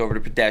Nashville, walked over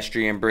to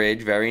Pedestrian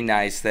Bridge. Very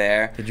nice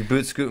there. Did you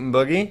boot, scoot, and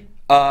boogie?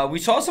 We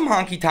saw some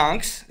honky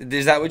tonks.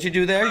 Is that what you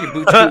do there? You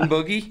boot, scoot, and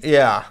boogie?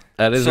 Yeah.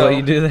 That is what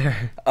you do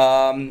there.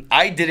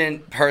 I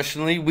didn't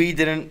personally. We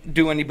didn't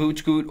do any boot,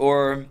 scoot,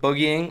 or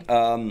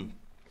boogieing.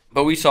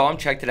 But we saw them,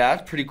 checked it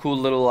out. Pretty cool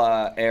little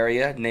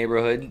area,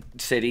 neighborhood,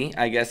 city,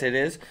 I guess it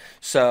is.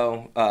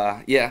 So,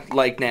 yeah,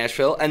 like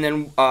Nashville. And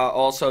then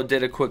also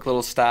did a quick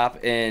little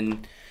stop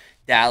in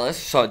Dallas,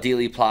 saw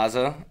Dealey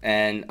Plaza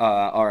and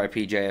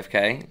RIP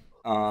JFK.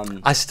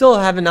 I still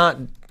have not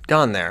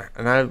gone there,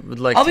 and I would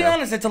like I'll to. be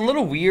honest, it's a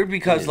little weird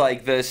because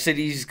like the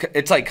city's,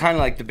 it's like kind of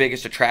like the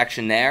biggest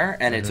attraction there,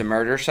 and it's a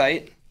murder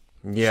site.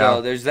 Yeah.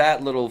 So there's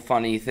that little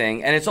funny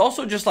thing, and it's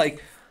also just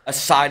like a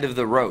side of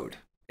the road.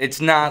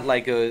 It's not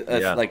like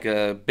like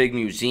a big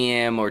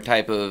museum or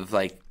type of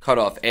like cut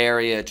off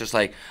area. It's just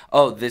like,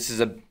 oh, this is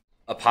a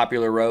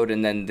popular road,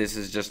 and then this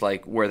is just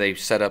like where they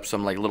set up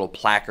some like little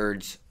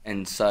placards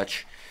and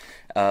such.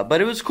 But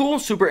it was cool,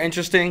 super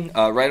interesting.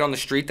 Right on the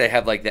street, they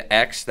have like the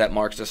X that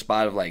marks the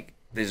spot of like,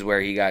 this is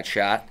where he got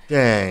shot.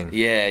 Dang.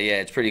 Yeah,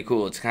 it's pretty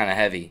cool. It's kind of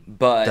heavy.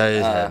 But that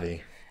is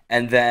heavy.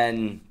 And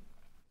then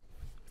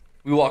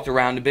we walked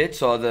around a bit,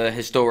 saw the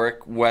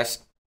historic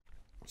West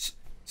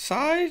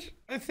Side,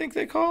 I think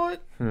they call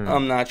it.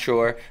 I'm not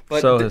sure.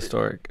 But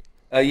historic.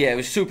 Yeah, it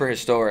was super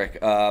historic.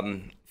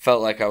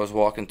 Felt like I was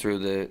walking through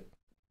the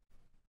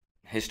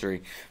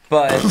history,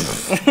 but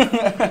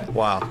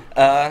wow.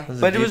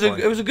 But it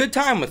was a good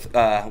time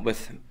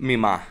with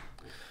Mima.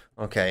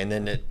 Okay,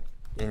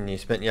 and you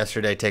spent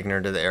yesterday taking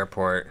her to the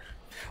airport.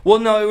 Well,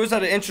 no, it was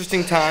at an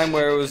interesting time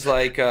where it was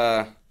like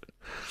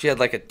she had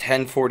like a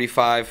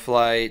 10:45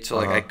 flight, so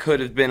like I could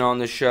have been on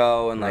the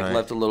show and like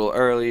left a little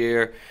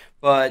earlier,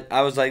 but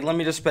I was like, let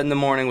me just spend the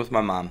morning with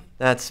my mom.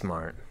 That's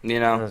smart. You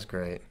know, that's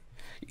great.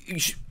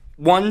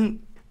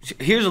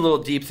 Here's a little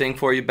deep thing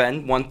for you,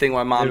 Ben. One thing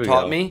my mom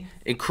taught me,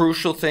 a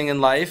crucial thing in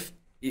life,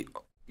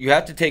 you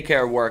have to take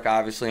care of work,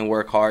 obviously, and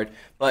work hard,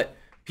 but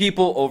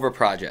people over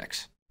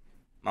projects.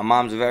 My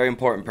mom's a very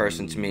important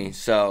person to me,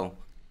 so,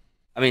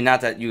 I mean, not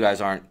that you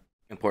guys aren't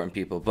important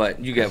people, but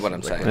you get what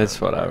I'm saying.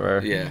 It's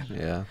whatever.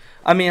 Yeah.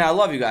 I mean, I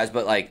love you guys,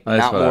 but, like,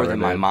 not more than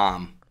my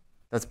mom.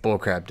 That's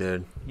bullcrap,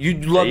 dude. You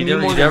love me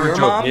more than your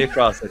mom? Me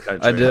across the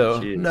country. I do.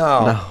 Jeez.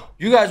 No.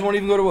 You guys won't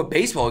even go to a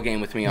baseball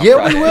game with me on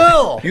Friday. Yeah, we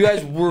will. You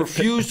guys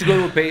refuse to go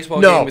to a baseball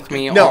game with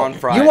me on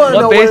Friday. You want to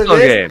know what baseball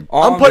it is? game?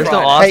 I'm putting no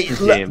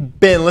Austin game.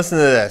 Ben, listen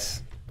to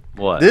this.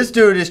 What? This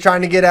dude is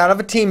trying to get out of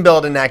a team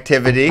building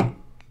activity.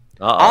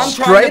 I'm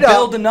trying to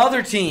build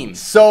another team.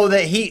 So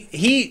that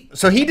he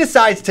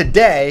decides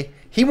today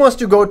he wants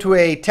to go to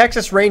a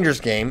Texas Rangers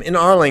game in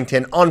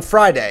Arlington on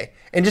Friday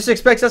and just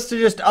expects us to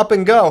just up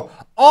and go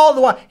all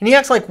the while. And he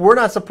acts like we're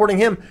not supporting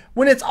him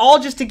when it's all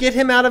just to get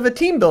him out of a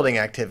team building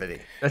activity.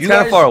 That's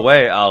kind of far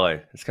away,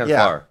 Ollie. It's kind of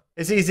far.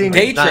 It's easy.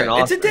 Day trip.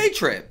 It's a day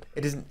trip.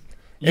 It isn't.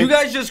 You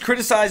guys just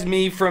criticized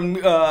me from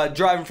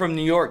driving from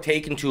New York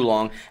taking too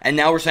long, and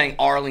now we're saying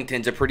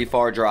Arlington's a pretty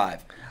far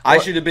drive. I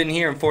should have been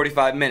here in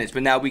 45 minutes,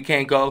 but now we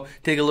can't go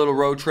take a little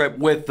road trip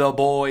with the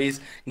boys,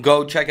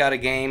 go check out a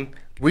game.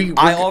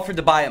 I offered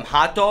to buy them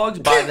hot dogs,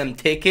 buy them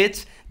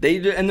tickets,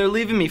 and they're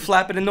leaving me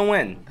flapping in the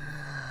wind.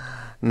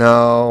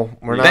 No,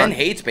 we're not. Ben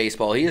hates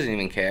baseball. He doesn't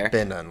even care.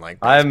 Ben doesn't like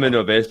baseball. I haven't been to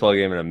a baseball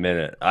game in a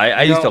minute.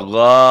 I used to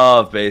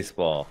love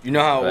baseball. You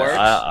know how it works?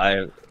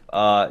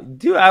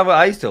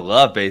 I used to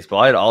love baseball.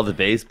 I had all the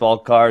baseball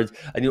cards.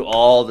 I knew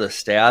all the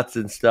stats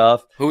and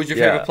stuff. Who was your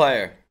favorite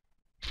player?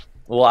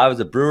 Well, I was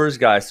a Brewers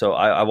guy, so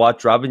I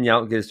watched Robin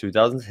Yount get his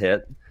 2000s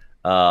hit.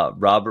 Paul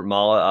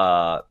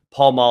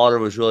Molitor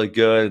was really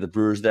good at the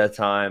Brewers at that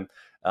time.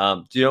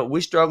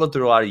 We struggled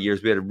through a lot of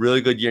years. We had a really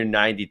good year in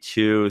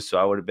 '92, so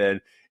I would have been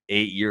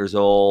 8 years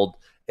old.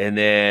 And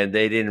then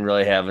they didn't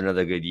really have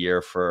another good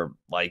year for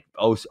like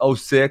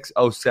 06,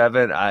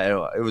 07.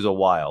 It was a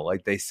while.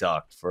 Like they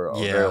sucked for a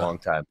very long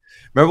time.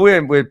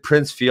 Remember we had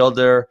Prince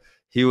Fielder.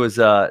 He was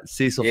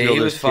Cecil Fielder's he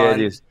was kid. fun.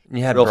 He was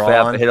You had real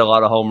Braun. fat, hit a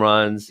lot of home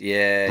runs.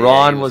 Yeah.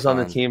 Braun he was on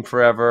the fun. team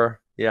forever.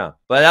 Yeah.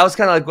 But that was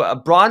kind of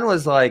like Braun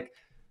was like,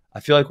 I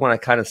feel like when I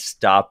kind of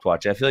stopped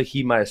watching, I feel like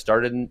he might have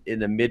started in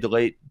the mid to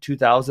late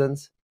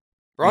 2000s.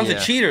 Braun's a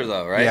cheater,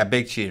 though, right? Yeah,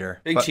 big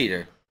cheater. Big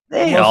cheater.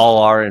 They all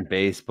are in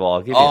baseball.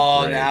 Give me a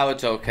break. Now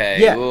it's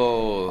okay. Yeah.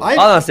 Whoa. I'm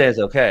not saying it's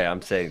okay.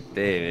 I'm saying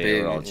they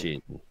were all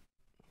cheating.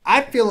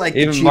 I feel like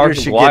Even the cheaters Mark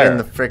should McGwire. get in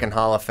the freaking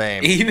Hall of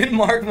Fame. Even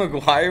Mark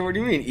McGwire? What do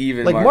you mean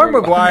even Like Mark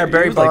McGwire, He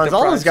Barry was like Bonds, the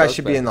all prime those guys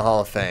should be suspect. in the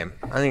Hall of Fame.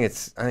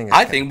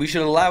 I think we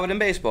should allow it in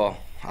baseball.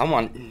 I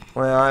want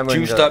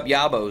juiced up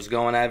Yabos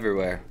going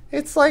everywhere.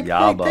 It's like they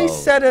Yabo.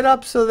 set it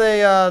up so they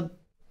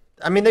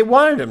they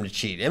wanted him to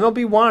cheat.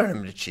 MLB wanted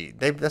him to cheat.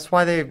 That's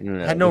why they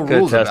had no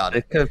rules about They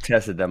it. could have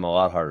tested them a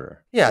lot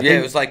harder. Yeah, Yeah,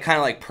 it was like kind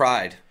of like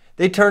Pride.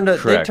 they turned a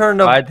Correct. they turned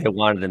a Why they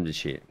wanted them to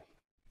cheat.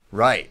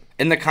 right.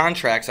 In the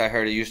contracts, I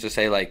heard it used to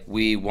say like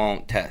we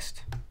won't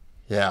test.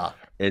 Yeah.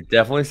 It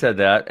definitely said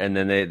that, and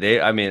then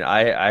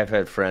I've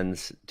had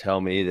friends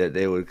tell me that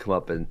they would come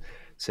up and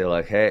say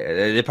like,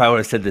 "Hey," they probably would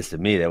have said this to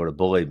me. They would have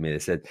bullied me. They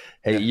said,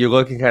 "Hey, you're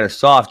looking kind of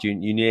soft. You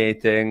need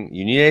anything?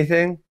 You need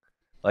anything?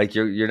 Like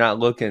you're not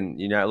looking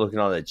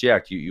all that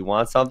jacked. You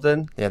want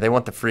something?" Yeah, they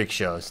want the freak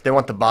shows. They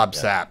want the Bob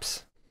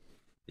Saps.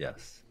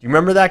 Yes. You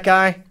remember that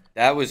guy?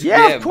 That was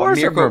of course.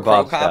 I Mirko remember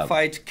Bob Krokop Sapp.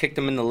 fights, kicked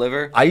him in the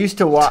liver. I used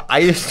to watch.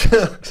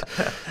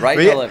 Right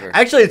in the liver.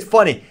 Actually, it's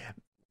funny.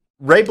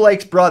 Ray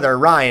Blake's brother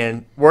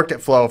Ryan worked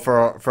at Flow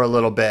for a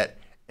little bit,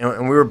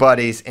 and we were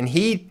buddies. And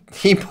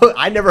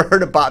I never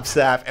heard of Bob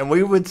Sapp, and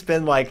we would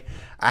spend like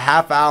a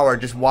half hour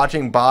just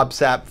watching Bob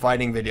Sapp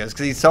fighting videos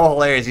because he's so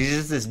hilarious. He's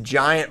just this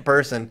giant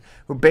person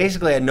who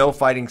basically had no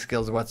fighting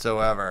skills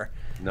whatsoever.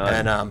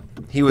 None. And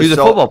he was He's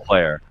a football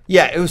player.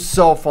 Yeah, it was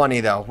so funny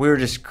though. We were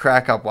just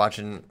crack up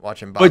watching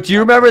Bob. But do you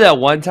Sapp. remember that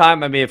one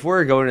time? I mean, if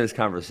we're going to this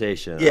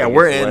conversation, Yeah, I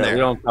we're guess in there. We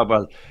don't talk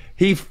about.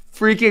 He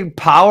freaking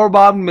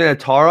powerbombed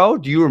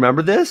Minotauro. Do you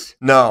remember this?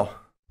 No.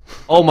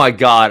 Oh my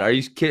God! Are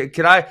you kidding?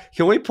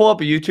 Can we pull up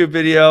a YouTube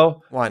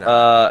video? Why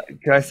not?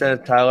 Can I send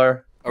it to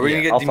Tyler? Are we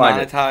gonna get I'll find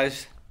it.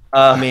 demonetized?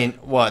 I mean,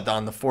 what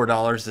on the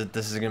 $4 that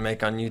this is gonna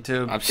make on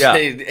YouTube? I'm Yeah.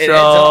 saying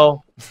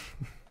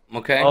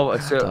okay. Hold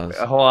on.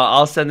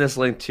 I'll send this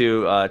link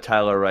to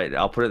Tyler right.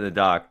 I'll put it in the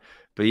doc.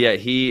 But yeah,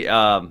 he.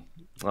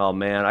 Oh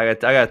man, I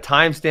got to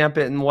timestamp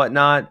it and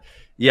whatnot.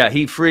 Yeah,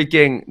 he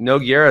freaking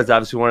Nogueira is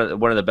obviously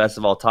one of the best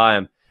of all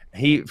time.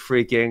 He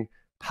freaking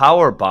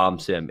power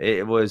bombs him.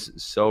 It was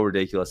so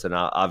ridiculous, and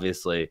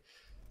obviously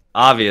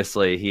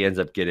he ends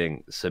up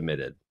getting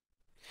submitted.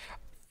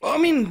 Well, I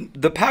mean,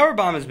 the power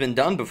bomb has been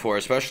done before,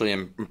 especially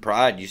in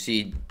Pride. You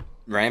see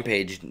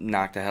Rampage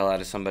knock the hell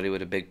out of somebody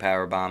with a big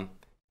power bomb.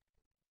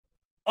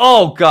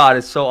 Oh God,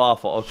 it's so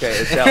awful. Okay,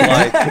 it's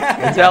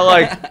at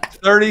like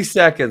 30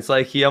 seconds.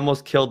 Like he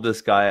almost killed this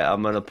guy.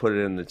 I'm gonna put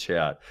it in the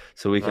chat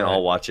so we can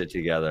all watch it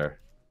together.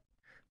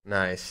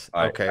 Nice.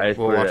 All right, Okay, I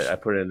we'll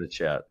put it in the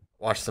chat.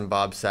 watch some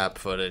Bob Sapp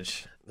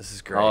footage. This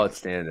is great. Oh,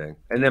 outstanding.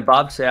 And then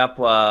Bob Sapp,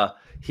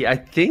 I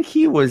think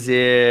he was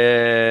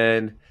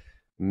in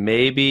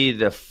maybe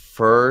the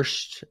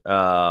first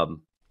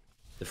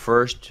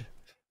 1FC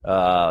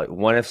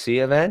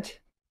event.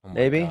 Oh my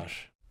maybe?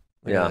 gosh.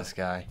 Look Yeah. at this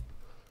guy.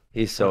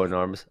 He's so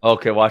enormous.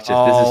 Okay, watch this.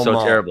 This is so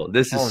my- terrible.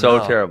 This is oh, so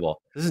no.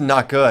 terrible. This is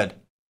not good.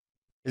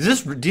 Is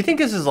this? Do you think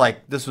this is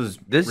like this was?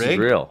 This is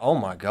rigged? real. Oh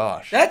my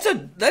gosh. That's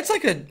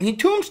like he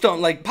tombstone,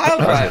 like pile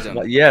drives him.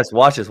 Yes,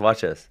 watch this.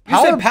 Watch this. You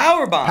said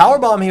power bomb. Power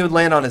bomb. He would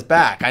land on his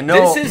back. I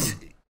know. This is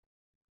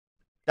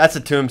That's a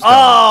tombstone.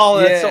 Oh,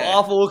 that's so Yeah.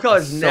 awful. Look how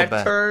his That's so neck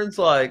bad. turns.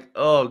 Like,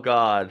 oh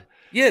God.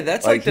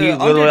 that's Like like the he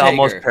literally Undertaker.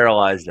 almost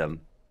paralyzed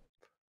him.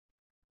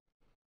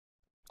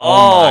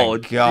 Oh, my Oh,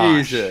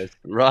 gosh. Jesus!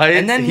 Right?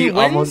 And then he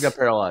almost wins? got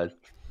paralyzed.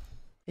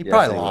 He Yes,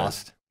 probably he was.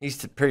 lost.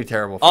 He's pretty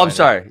terrible. Oh, I'm fighter.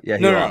 sorry. Yeah,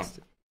 he No, no, lost.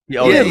 He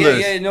Oh, owed Yeah, didn't it. lose.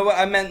 yeah. No,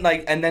 I meant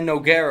like, and then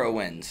Nogueira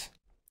wins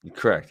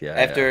Correct. Yeah.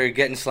 after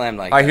getting slammed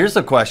like All right. that. Here's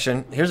a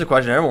question. Here's a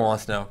question everyone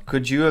wants to know.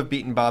 Could you have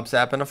beaten Bob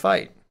Sapp in a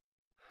fight?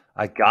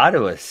 I got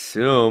to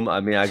assume.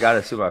 I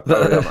probably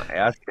got my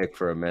ass kicked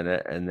for a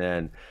minute, and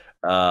then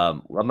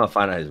I'm gonna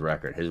find out his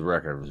record. His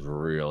record was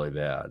really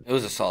bad. It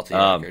was a salty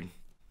record.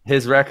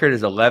 His record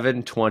is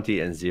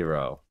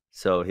 11-20-0,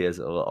 so he has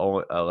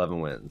 11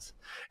 wins.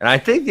 And I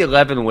think the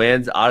 11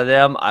 wins out of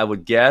them, I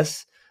would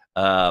guess,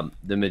 the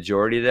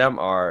majority of them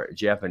are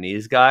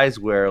Japanese guys.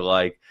 Where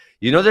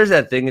there's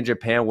that thing in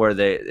Japan where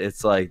they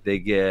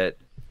get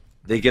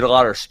a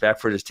lot of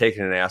respect for just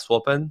taking an ass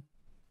whooping.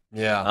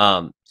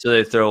 Yeah. So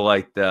they throw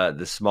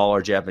the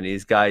smaller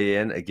Japanese guy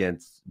in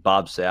against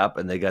Bob Sapp,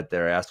 and they got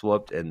their ass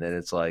whooped, and then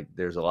it's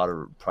there's a lot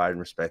of pride and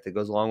respect that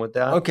goes along with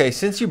that. Okay,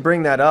 since you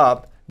bring that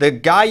up, the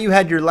guy you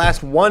had your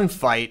last one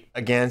fight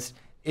against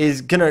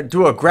is gonna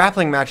do a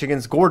grappling match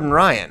against Gordon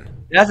Ryan.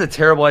 That's a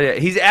terrible idea.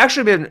 He's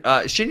actually been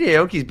Shinya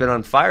Aoki's been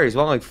on fire. He's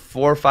won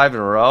 4 or 5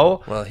 in a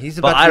row. Well, he's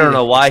about to I don't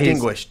know why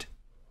extinguished.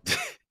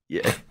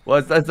 Yeah.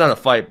 Well, that's not a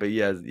fight, but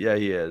he is.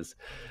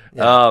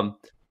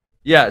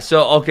 Yeah.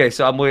 So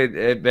I'm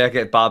looking back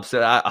at Bob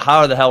Sapp.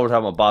 How the hell we're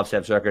talking about Bob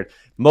Sapp's record?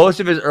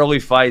 Most of his early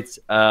fights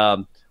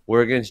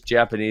were against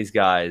Japanese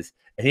guys,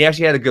 and he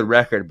actually had a good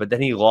record. But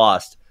then he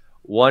lost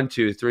 1,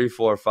 2, 3,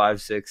 4,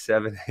 5, 6,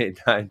 7, 8,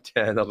 9,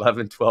 10,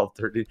 11, 12,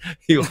 13.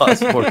 He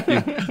lost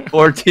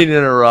 14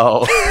 in a row.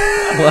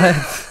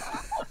 What?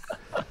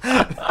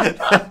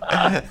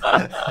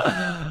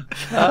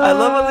 I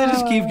love how they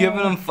just keep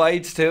giving him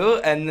fights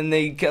too, and then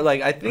they kept,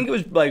 I think it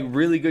was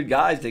really good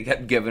guys. They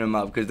kept giving him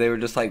up because they were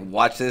just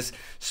watch this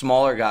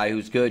smaller guy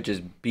who's good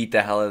just beat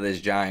the hell out of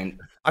this giant.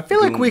 I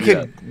feel like we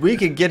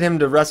could get him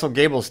to wrestle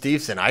Gable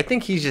Steveson. I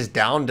think he's just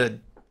down to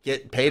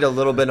get paid a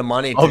little bit of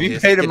money. If you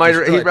paid him,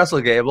 he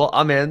wrestled Gable.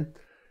 I'm in.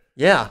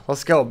 Yeah,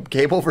 let's go.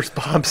 Gable versus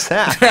Bob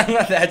Sapp.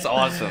 That's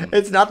awesome.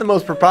 It's not the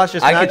most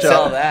preposterous matchup. I could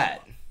sell that.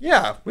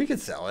 Yeah, we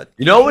could sell it.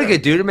 You know what we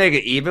could do to make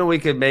it even? We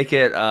could make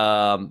it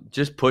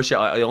just push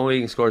out. The only way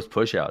you can score is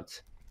push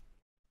outs.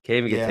 Can't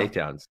even get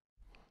takedowns.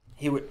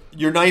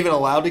 You're not even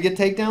allowed to get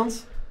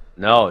takedowns?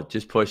 No,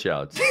 just push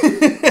outs.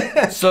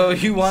 So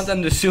you want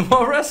them to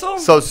sumo wrestle?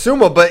 So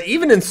sumo, but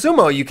even in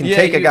sumo, you can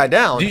take a guy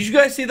down. Did you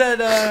guys see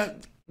that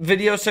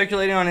video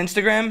circulating on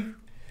Instagram?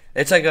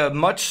 It's a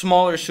much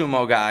smaller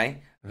sumo guy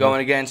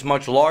going against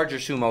much larger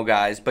sumo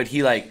guys, but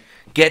he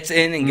gets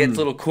in and gets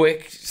little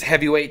quick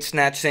heavyweight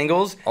snatch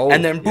singles,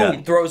 and then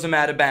boom, throws him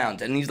out of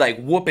bounds, and he's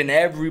whooping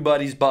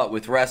everybody's butt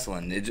with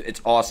wrestling.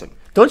 It's awesome.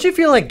 Don't you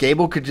feel like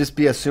Gable could just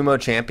be a sumo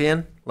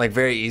champion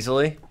very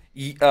easily?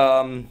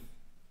 Yeah,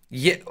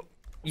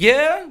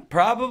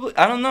 probably.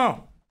 I don't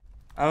know.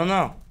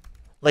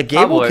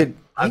 Gable could.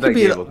 He could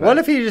be. What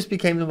if he just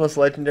became the most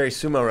legendary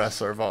sumo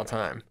wrestler of all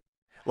time?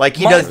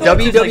 He does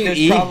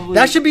WWE.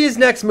 That should be his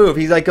next move.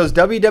 He's goes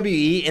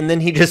WWE and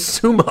then he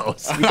just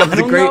sumos. He becomes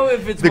the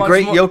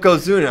great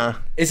Yokozuna.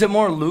 Is it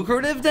more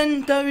lucrative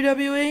than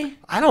WWE?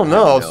 I don't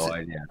know. I have no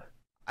idea.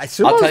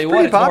 I'll tell you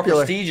what, it's popular.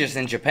 more prestigious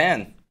in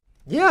Japan.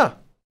 Yeah.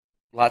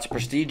 Lots of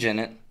prestige in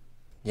it.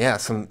 Yeah,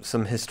 some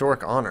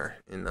historic honor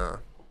in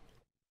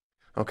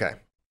Okay.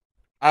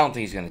 I don't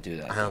think he's gonna do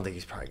that. I don't think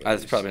he's probably gonna.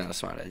 That's probably not a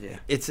smart idea.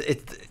 It's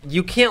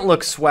you can't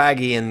look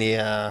swaggy in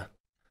the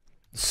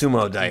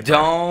sumo diaper.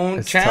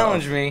 Don't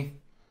challenge me.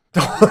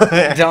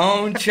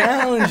 Don't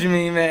challenge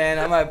me, man.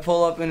 I might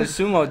pull up in a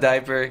sumo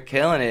diaper,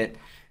 killing it.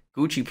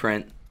 Gucci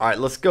print. All right,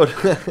 let's go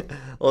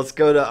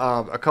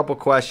to a couple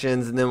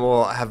questions, and then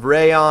we'll have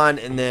Ray on,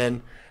 and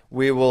then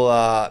we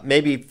will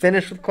maybe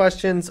finish with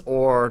questions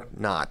or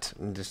not,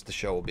 and just the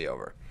show will be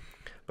over.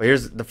 But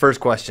here's the first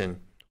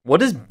question.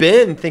 What does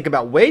Ben think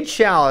about Wade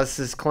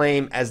Chalice's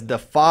claim as the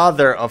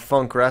father of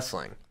funk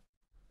wrestling?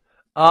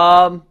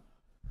 I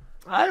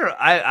don't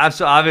know.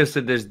 So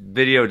obviously this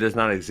video does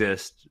not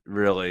exist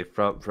really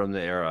from the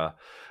era.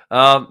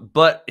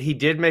 But he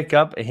did make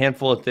up a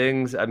handful of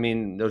things. I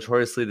mean,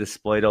 notoriously the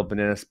Splayed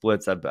banana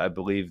splits, I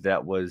believe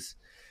that was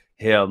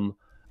him.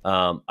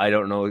 I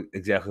don't know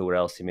exactly what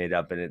else he made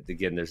up. And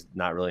again, there's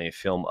not really any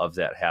film of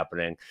that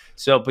happening.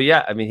 So, but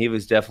yeah, I mean, he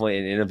was definitely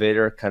an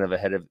innovator, kind of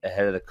ahead of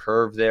the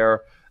curve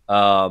there.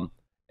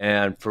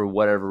 And for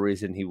whatever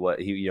reason, he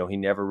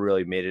never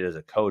really made it as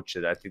a coach.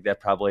 And I think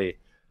that probably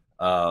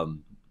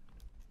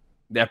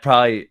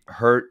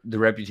hurt the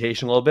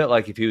reputation a little bit.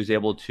 If he was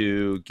able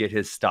to get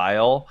his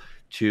style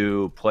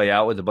to play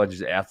out with a bunch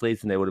of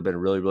athletes, and they would have been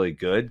really, really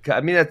good. I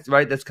mean, that's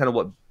right. That's kind of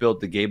what built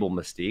the Gable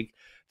mystique.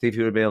 I think if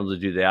he would have been able to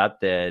do that,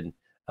 then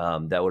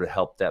that would have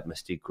helped that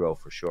mystique grow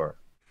for sure.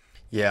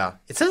 Yeah.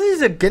 It says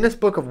he's a Guinness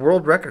Book of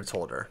World Records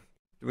holder.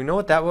 Do we know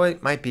what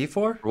that might be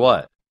for? For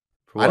what?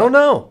 I don't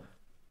know.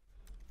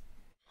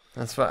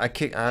 That's why I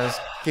was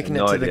kicking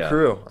it to the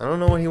crew. I don't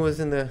know what he was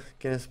in the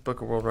Guinness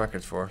Book of World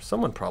Records for.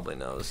 Someone probably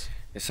knows.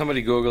 Is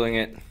somebody Googling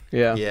it?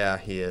 Yeah. Yeah,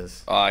 he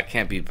is. Oh, I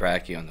can't beat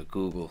Bracky on the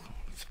Google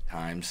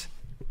times.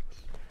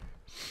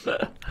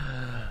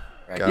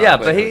 Yeah,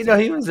 but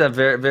he was a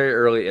very, very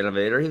early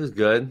innovator. He was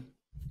good.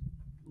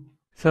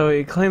 So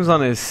he claims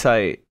on his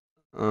site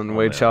on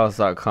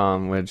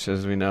WadeChalice.com, which,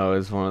 as we know,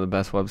 is one of the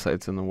best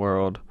websites in the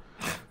world.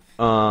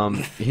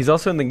 He's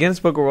also in the Guinness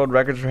Book of World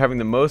Records for having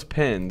the most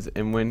pins,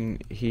 and when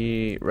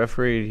he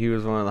refereed, he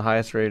was one of the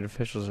highest rated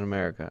officials in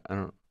America. I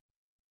don't.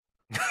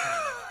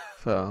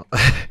 So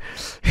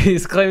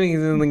he's claiming he's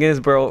in the Guinness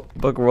Book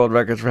of World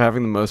Records for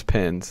having the most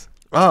pins.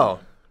 Oh,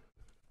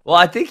 well,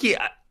 I think he.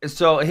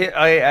 So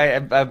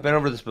I've been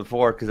over this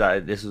before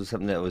because this was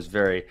something that was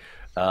very,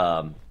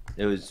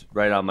 it was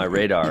right on my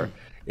radar.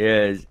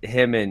 Is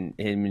him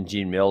and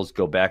Gene Mills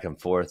go back and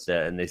forth,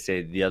 and they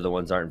say the other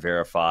ones aren't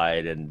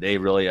verified, and they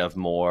really have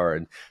more.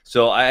 And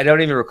so I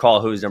don't even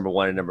recall who's number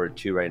 1 and number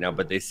 2 right now.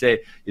 But they say,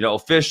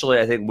 officially,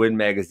 I think Win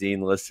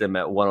Magazine lists them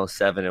at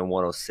 107 and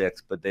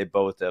 106, but they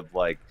both have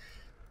like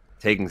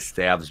taken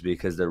stabs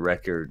because the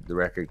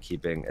record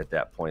keeping at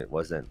that point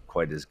wasn't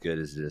quite as good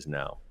as it is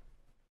now.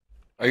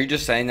 Are you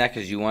just saying that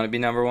because you want to be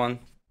number 1?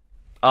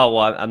 Oh,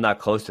 well, I'm not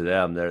close to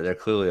them. They're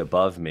clearly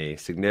above me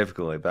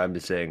significantly, but I'm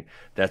just saying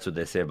that's what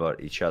they say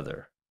about each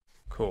other.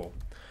 Cool.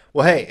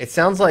 Well, hey, it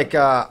sounds like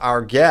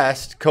our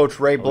guest, Coach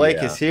Ray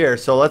Blake, is here,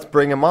 so let's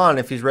bring him on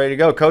if he's ready to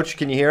go. Coach,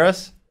 can you hear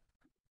us?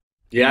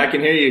 Yeah, I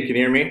can hear you. Can you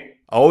hear me?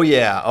 Oh,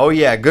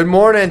 yeah. Good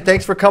morning.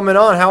 Thanks for coming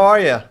on. How are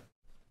you?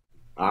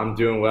 I'm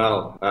doing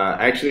well.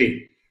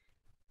 Actually,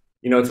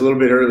 it's a little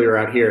bit earlier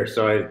out here,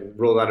 so I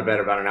rolled out of bed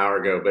about an hour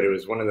ago, but it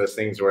was one of those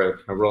things where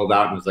I rolled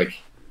out and was like,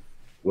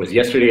 was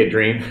yesterday a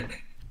dream?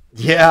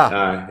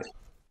 Yeah.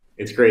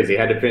 It's crazy.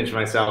 I had to pinch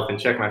myself and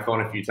check my phone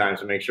a few times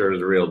to make sure it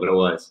was real, but it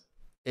was.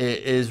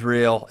 It is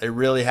real. It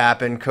really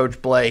happened. Coach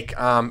Blake,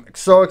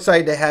 so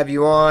excited to have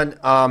you on.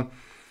 I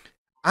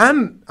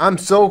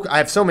have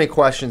so many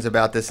questions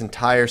about this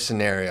entire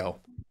scenario.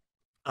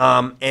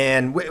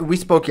 And we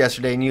spoke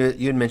yesterday, and you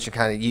had mentioned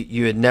kind of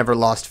you had never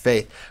lost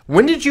faith. At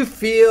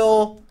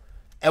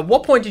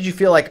what point did you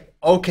feel like,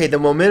 okay, the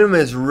momentum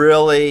is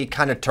really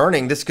kind of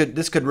turning. This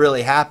could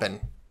really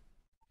happen?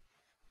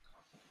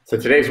 So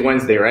today's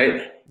Wednesday,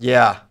 right?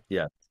 Yeah.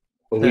 A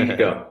week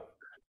ago.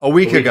 A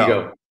week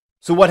ago.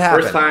 So what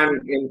happened? First time.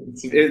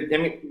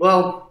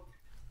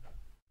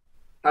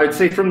 I would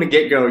say from the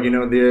get-go,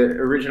 the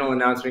original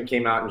announcement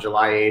came out in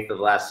July 8th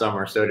of last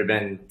summer, so it had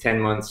been 10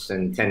 months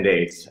and 10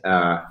 days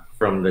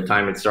from the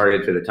time it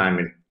started to the time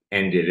it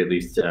ended, at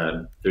least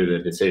through the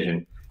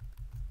decision.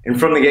 And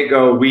from the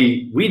get-go,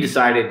 we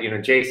decided,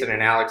 Jason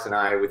and Alex and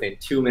I, within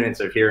 2 minutes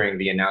of hearing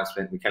the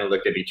announcement, we kind of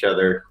looked at each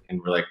other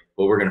and we're like,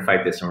 well, we're going to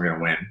fight this and we're going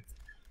to win.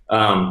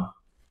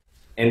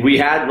 And we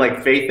had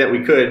faith that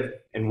we could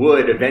and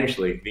would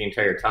eventually the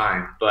entire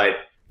time, but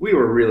we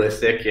were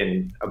realistic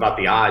and about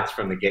the odds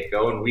from the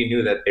get-go, and we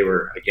knew that they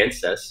were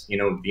against us,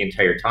 the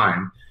entire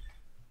time.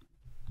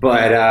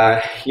 But,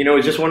 it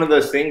was just one of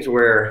those things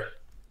where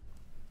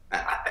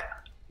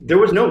there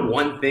was no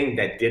one thing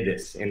that did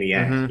this in the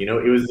end.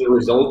 Mm-hmm. It was the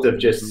result of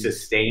just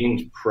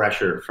sustained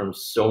pressure from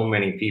so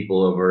many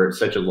people over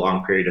such a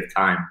long period of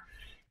time.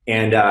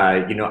 And,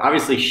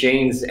 obviously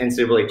Shane's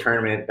NCAA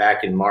tournament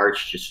back in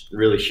March just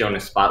really shone a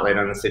spotlight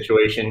on the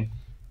situation.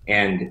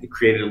 And it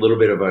created a little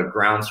bit of a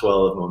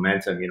groundswell of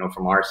momentum,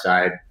 from our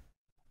side.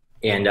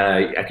 And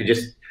I could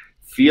just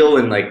feel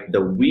in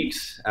the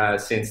weeks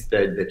since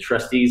the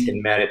trustees had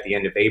met at the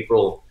end of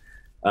April,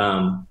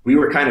 we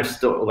were kind of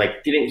still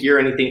didn't hear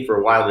anything for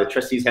a while. The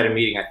trustees had a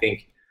meeting, I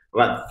think,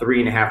 about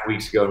 3.5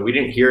 weeks ago, and we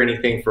didn't hear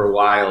anything for a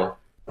while.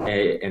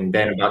 And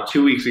then about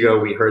 2 weeks ago,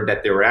 we heard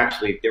that they were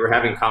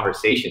having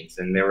conversations,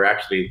 and they were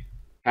actually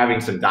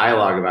having some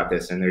dialogue about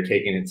this, and they're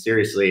taking it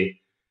seriously.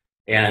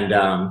 And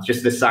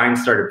just the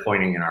signs started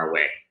pointing in our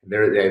way.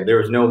 There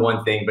was no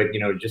one thing, but,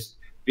 just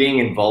being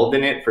involved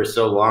in it for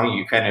so long,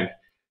 you kind of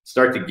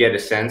start to get a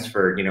sense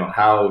for,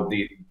 how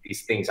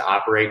these things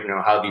operate,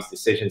 how these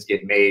decisions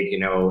get made,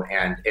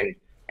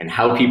 and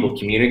how people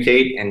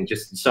communicate, and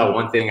just saw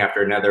one thing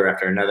after another,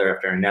 after another,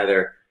 after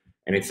another.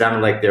 And it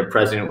sounded like their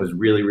president was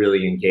really,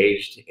 really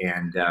engaged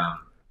and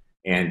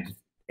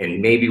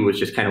maybe was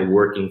just kind of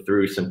working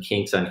through some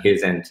kinks on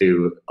his end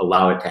to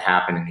allow it to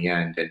happen in the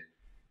end.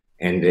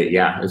 And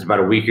it was about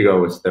a week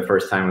ago was the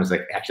first time I was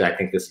like, actually, I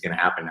think this is going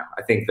to happen now.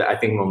 I think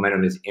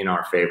momentum is in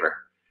our favor.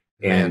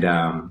 And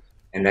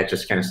that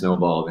just kind of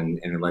snowballed and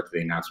it led to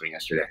the announcement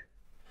yesterday.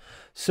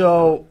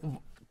 So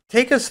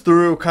take us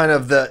through kind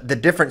of the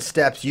different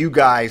steps you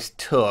guys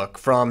took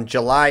from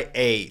July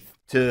 8th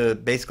to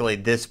basically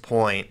this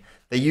point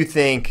that you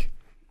think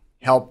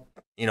help,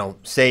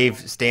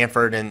 save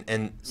Stanford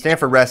and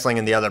Stanford wrestling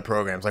and the other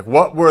programs.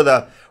 What were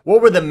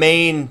the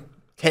main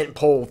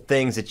tentpole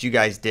things that you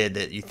guys did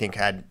that you think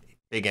had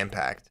big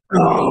impact?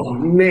 Oh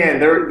man,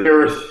 there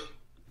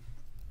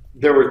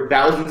were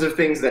thousands of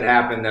things that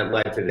happened that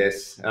led to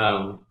this.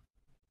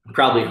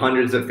 Probably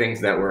hundreds of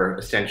things that were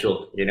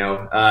essential,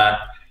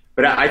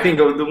 But I think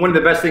one of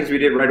the best things we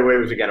did right away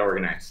was we got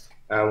organized.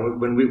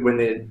 When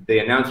the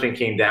announcement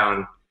came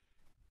down,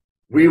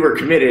 we were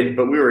committed,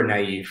 but we were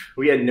naive.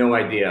 We had no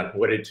idea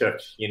what it took,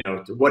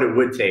 what it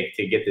would take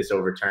to get this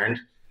overturned.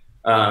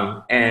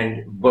 But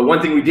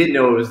one thing we did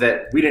know was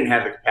that we didn't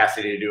have the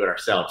capacity to do it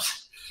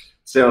ourselves.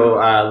 So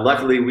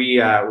luckily we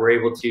were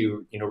able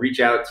to, reach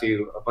out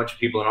to a bunch of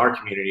people in our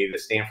community, the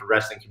Stanford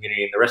wrestling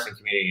community and the wrestling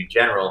community in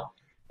general,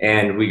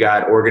 and we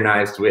got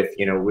organized with,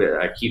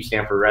 Keep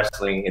Stanford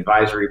Wrestling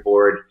Advisory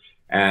Board,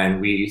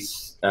 and we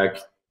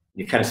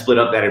kind of split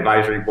up that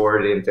advisory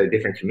board into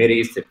different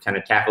committees to kind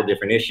of tackle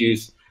different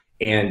issues.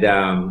 And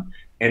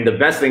the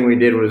best thing we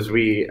did was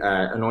we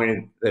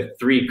anointed the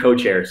 3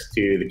 co-chairs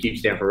to the Keep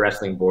Stanford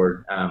Wrestling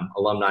Board,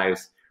 alumni,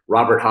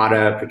 Robert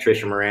Hata,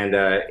 Patricia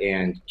Miranda,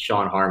 and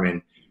Sean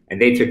Harmon.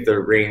 And they took the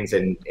reins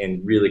and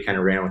really kind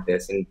of ran with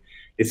this. And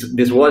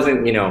this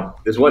wasn't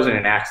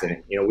an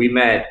accident. We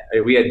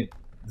had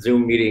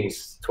Zoom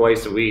meetings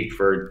twice a week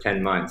for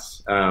 10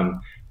 months,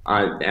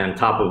 on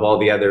top of all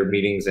the other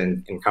meetings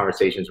and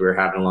conversations we were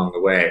having along the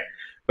way.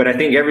 But I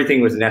think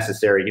everything was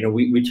necessary.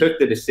 We took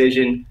the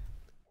decision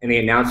and the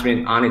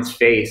announcement on its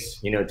face,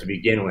 to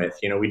begin with.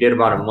 We did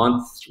about a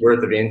month's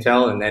worth of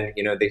intel, and then,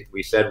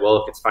 we said,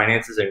 well, if it's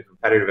finances and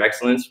competitive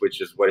excellence, which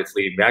is what it's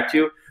leading back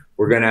to,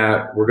 we're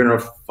gonna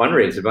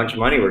fundraise a bunch of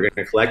money. We're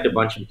gonna collect a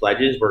bunch of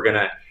pledges. We're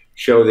gonna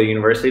show the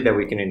university that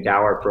we can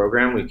endow our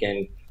program. We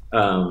can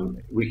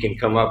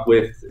come up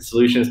with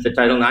solutions to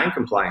Title IX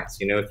compliance,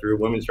 through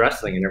women's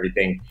wrestling and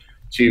everything,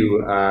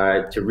 to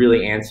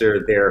really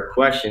answer their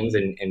questions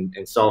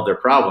and solve their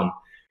problem.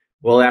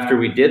 Well, after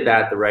we did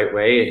that the right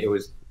way, it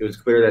was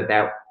clear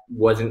that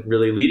wasn't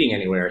really leading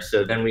anywhere.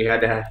 So then we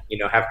had to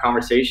have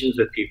conversations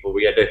with people.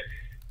 We had to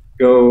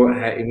go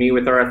meet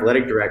with our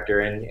athletic director,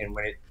 and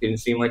when it didn't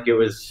seem like it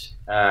was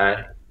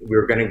we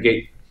were going to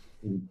get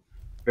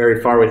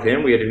very far with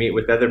him, we had to meet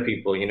with other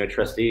people,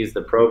 trustees,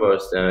 the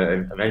provost,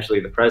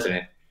 eventually the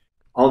president.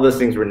 All those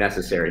things were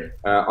necessary.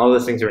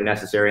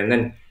 And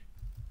then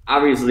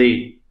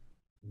obviously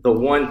the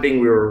one thing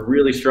we were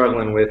really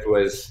struggling with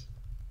was,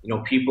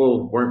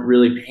 people weren't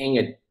really paying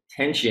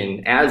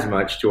attention as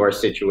much to our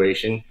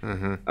situation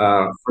for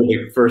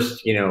the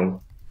first,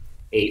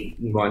 8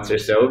 months or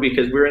so,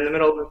 because we were in the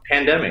middle of a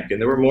pandemic and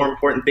there were more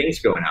important things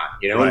going on,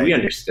 right. And we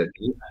understood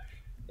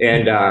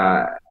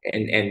that.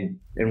 And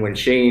when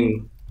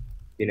Shane,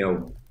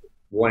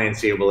 won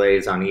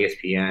NCAAs on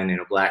ESPN in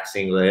a black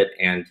singlet,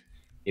 and,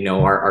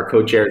 our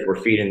co-chairs were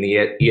feeding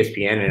the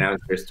ESPN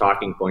announcers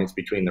talking points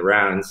between the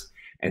rounds,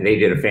 and they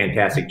did a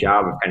fantastic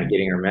job of kind of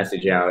getting our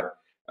message out.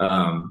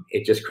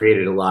 It just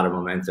created a lot of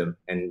momentum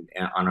and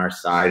on our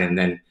side.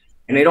 And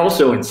it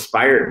also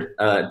inspired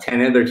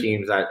 10 other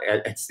teams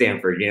at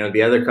Stanford,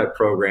 the other cut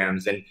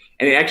programs, and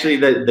actually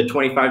the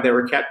 25 that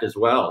were kept as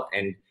well.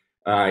 And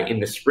in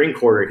the spring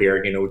quarter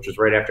here, which was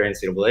right after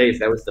NCAAs,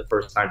 that was the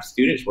first time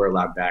students were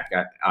allowed back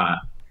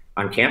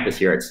on campus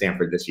here at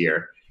Stanford this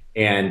year.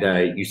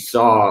 And you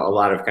saw a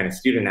lot of kind of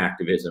student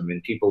activism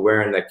and people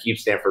wearing the Keep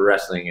Stanford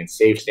Wrestling and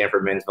Save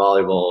Stanford Men's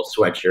Volleyball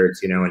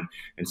sweatshirts,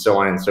 and so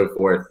on and so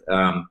forth.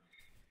 And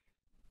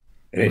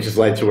it just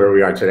led to where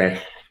we are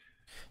today.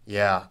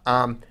 Yeah.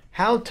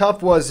 How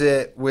tough was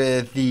it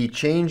with the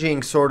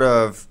changing sort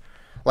of,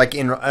 like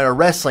in a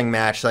wrestling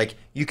match, like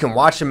you can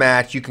watch a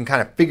match, you can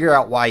kind of figure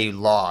out why you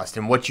lost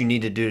and what you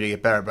need to do to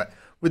get better. But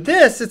with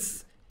this,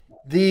 it's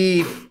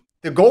the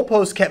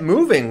goalposts kept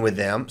moving with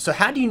them. So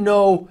how do you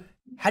know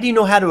how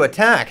to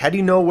attack? How do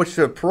you know which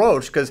to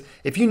approach? Because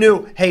if you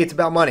knew, hey, it's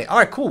about money, all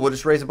right, cool, we'll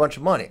just raise a bunch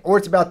of money. Or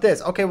it's about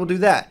this, okay, we'll do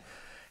that.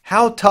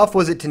 How tough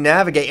was it to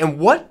navigate? And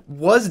what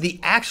was the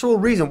actual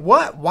reason?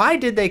 Why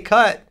did they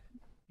cut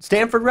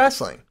Stanford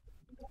Wrestling?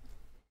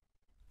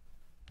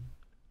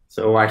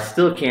 So I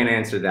still can't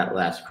answer that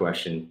last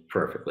question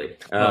perfectly.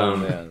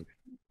 Man.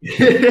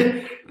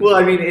 Well,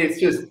 I mean, it's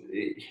just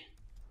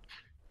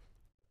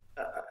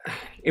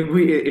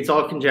it's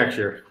all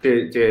conjecture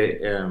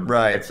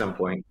right at some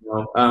point.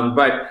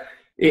 But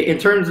in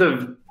terms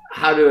of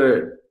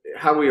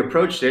how we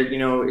approached it,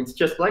 it's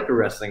just like a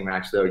wrestling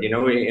match, though. In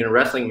a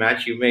wrestling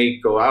match, you may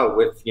go out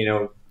with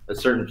a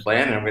certain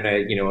plan, and I'm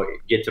going to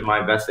get to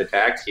my best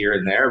attacks here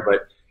and there,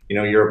 but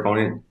your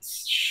opponent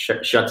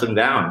shuts them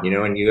down,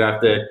 and you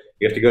have to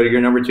go to your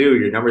number 2,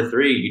 your number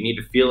 3. You need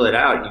to feel it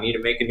out. You need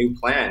to make a new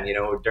plan,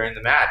 during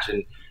the match.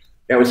 And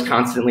that was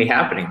constantly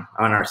happening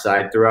on our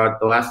side throughout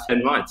the last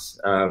 10 months.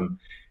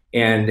 We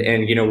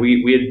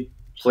had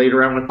played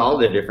around with all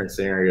the different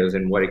scenarios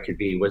and what it could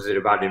be. Was it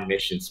about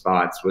admission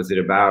spots? Was it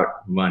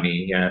about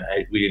money?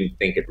 We didn't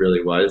think it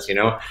really was,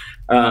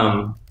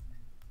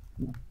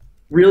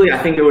 Really, I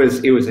think it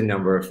was a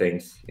number of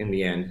things in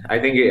the end. I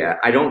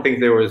don't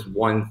think there was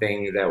one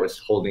thing that was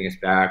holding us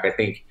back. I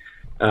think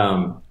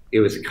it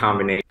was a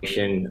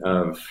combination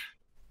of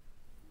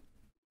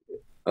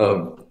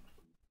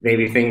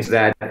maybe things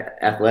that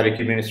athletic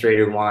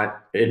administration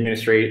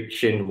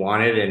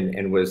wanted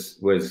and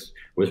was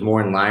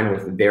more in line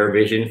with their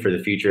vision for the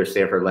future of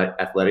Stanford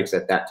athletics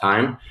at that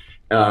time,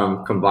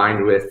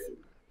 combined with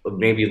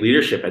maybe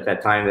leadership at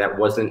that time that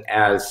wasn't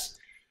as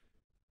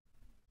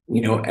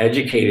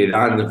educated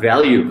on the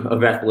value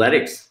of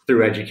athletics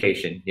through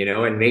education,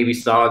 and maybe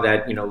saw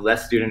that,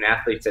 less student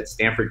athletes at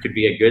Stanford could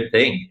be a good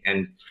thing.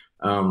 And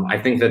I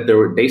think that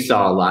they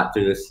saw a lot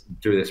through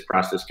this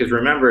process. Because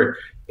remember,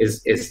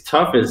 as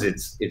tough as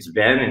it's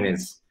been and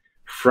as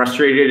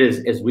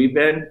frustrated as we've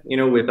been,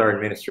 with our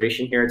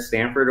administration here at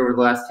Stanford over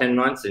the last 10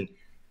 months, and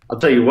I'll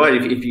tell you what,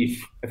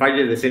 if I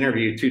did this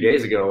interview 2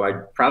 days ago,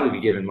 I'd probably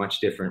be given much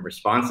different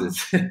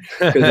responses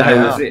because I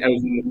was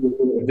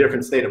in a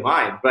different state of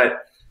mind.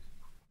 But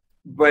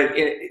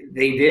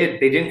they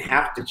didn't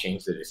have to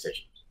change the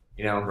decision,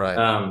 you know.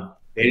 Right.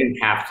 They didn't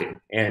have to,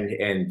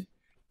 and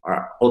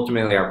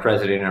ultimately our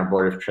president and our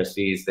board of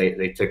trustees,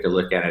 they took a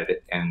look at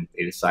it and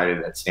they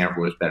decided that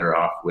Stanford was better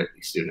off with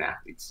the student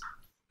athletes.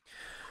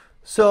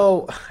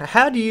 So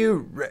how do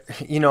you,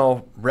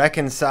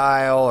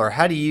 reconcile, or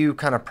how do you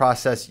kind of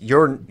process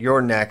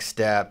your next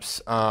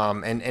steps,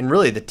 and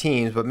really the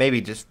teams, but maybe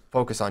just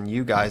focus on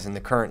you guys and the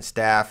current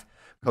staff,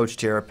 Coach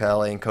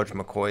Tirapelli and Coach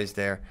McCoy's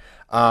there.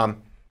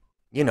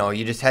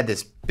 You just had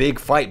this big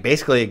fight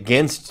basically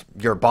against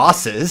your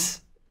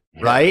bosses,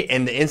 right?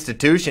 And the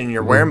institution, and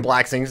you're wearing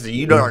black things.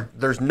 So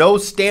there's no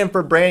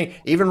Stanford branding.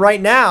 Even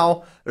right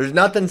now, there's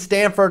nothing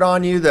Stanford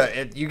on you.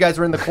 You guys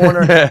were in the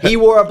corner. He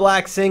wore a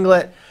black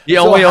singlet. He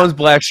only owns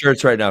black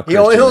shirts right now,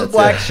 Christian. He only owns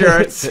black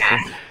shirts.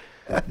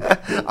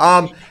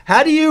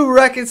 How do you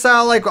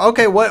reconcile, like,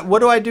 okay, what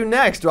do I do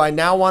next? Do I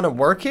now want to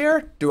work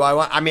here?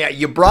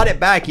 You brought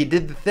it back, you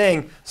did the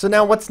thing. So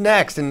now what's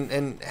next?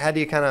 And how do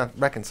you kind of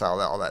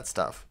reconcile all that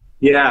stuff?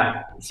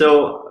 Yeah.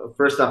 So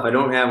first off, I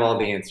don't have all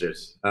the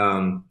answers.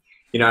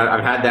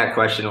 I've had that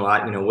question a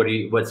lot.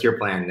 What's your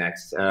plan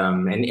next?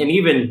 And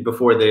even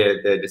before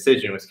the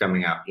decision was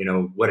coming out,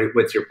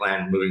 what's your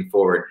plan moving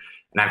forward?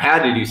 And I've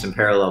had to do some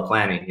parallel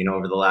planning,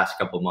 over the last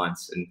couple of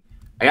months. And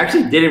I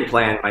actually didn't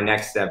plan my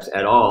next steps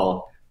at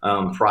all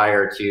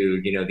prior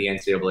to, the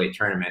NCAA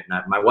tournament.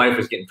 And my wife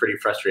was getting pretty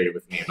frustrated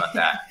with me about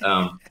that.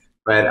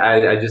 But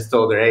I just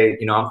told her, hey,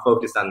 I'm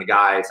focused on the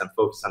guys. I'm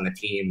focused on the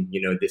team,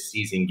 this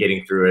season,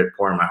 getting through it,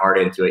 pouring my heart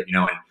into it, and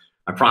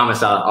I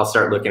promise I'll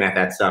start looking at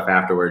that stuff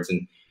afterwards.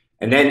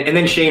 And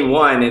then Shane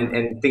won,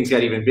 and things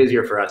got even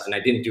busier for us. And I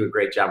didn't do a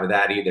great job of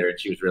that either. And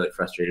she was really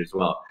frustrated as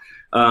well.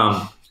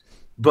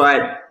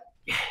 But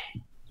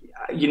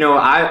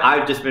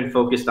I've just been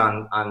focused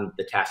on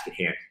the task at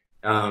hand.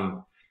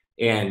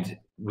 And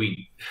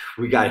we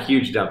got a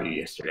huge W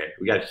yesterday.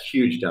 We got a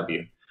huge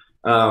W.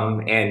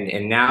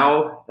 And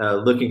now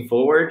looking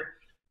forward,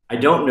 I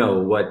don't know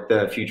what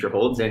the future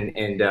holds.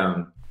 And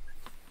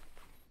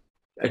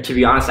to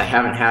be honest, I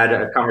haven't had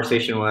a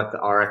conversation with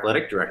our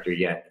athletic director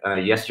yet.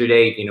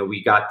 Yesterday,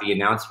 we got the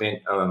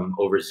announcement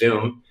over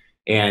Zoom,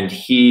 and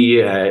he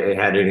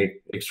had an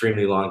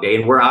extremely long day.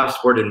 And we're out of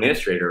sport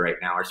administrator right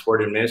now. Our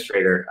sport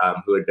administrator,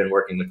 who had been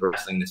working with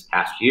wrestling this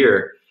past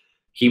year,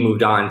 he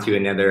moved on to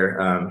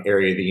another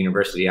area of the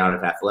university out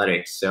of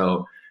athletics.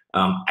 So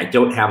I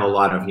don't have a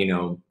lot of,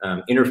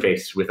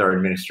 interface with our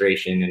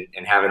administration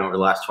and haven't over the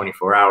last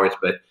 24 hours.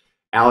 But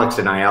Alex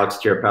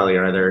Tirapelli,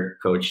 our other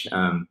coach,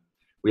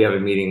 we have a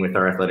meeting with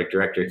our athletic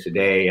director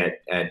today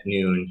at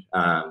noon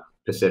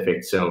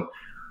Pacific. So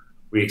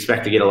we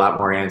expect to get a lot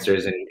more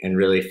answers and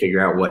really figure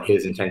out what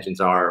his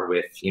intentions are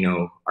with,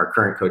 our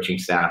current coaching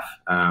staff.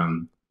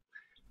 And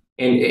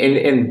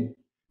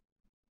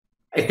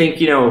I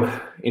think,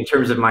 in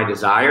terms of my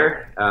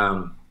desire,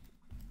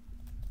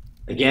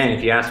 again,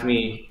 if you asked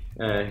me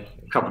a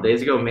couple of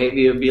days ago,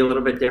 maybe it would be a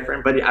little bit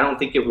different, but I don't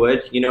think it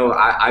would.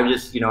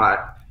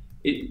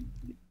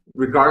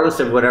 Regardless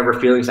of whatever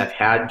feelings I've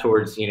had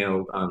towards,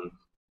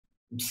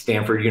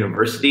 Stanford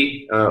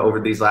University over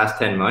these last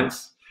 10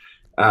 months,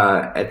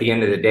 at the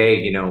end of the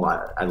day,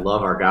 I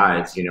love our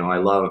guys, I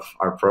love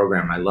our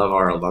program. I love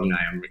our alumni.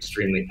 I'm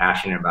extremely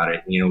passionate about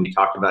it. We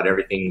talked about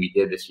everything we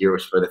did this year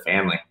was for the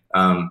family.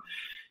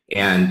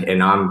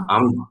 And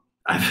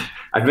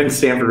I've been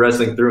Stanford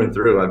wrestling through and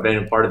through. I've been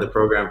a part of the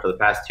program for the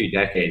past 2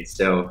 decades.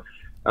 So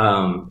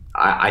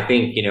I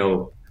think,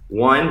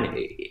 one,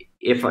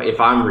 if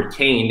I'm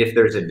retained, if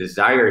there's a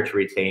desire to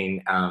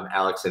retain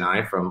Alex and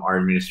I from our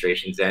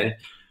administration's end,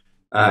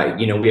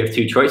 we have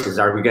 2 choices.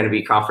 Are we going to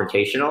be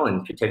confrontational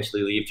and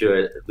potentially lead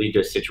to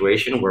a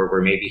situation where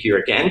we're maybe here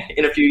again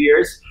in a few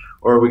years,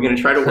 or are we going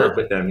to try to work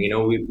with them?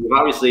 We've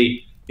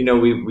obviously,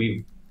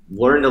 we've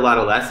learned a lot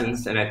of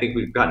lessons, and I think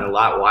we've gotten a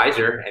lot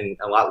wiser and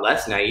a lot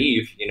less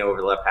naive,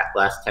 over the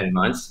last 10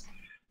 months.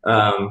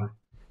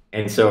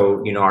 And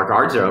so, our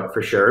guards are up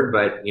for sure.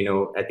 But,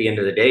 at the end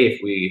of the day,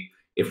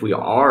 if we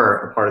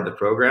are a part of the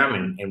program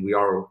and we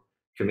are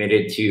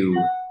committed to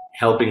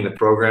helping the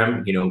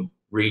program,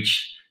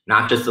 reach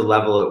not just the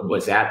level it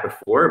was at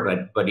before,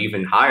 but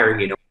even higher,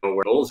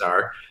 where goals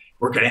are,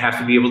 we're going to have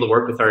to be able to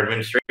work with our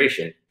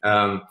administration.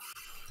 And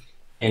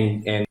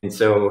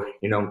so,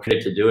 I'm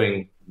committed to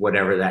doing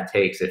whatever that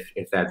takes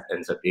if that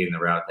ends up being the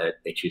route that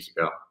they choose to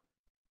go.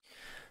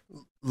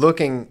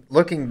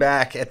 Looking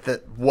back at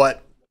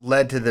what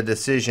led to the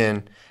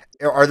decision,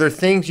 are there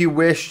things you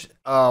wish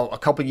a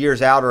couple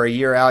years out or a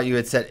year out you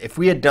had said, if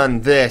we had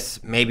done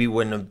this, maybe we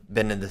wouldn't have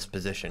been in this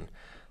position?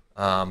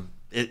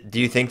 Do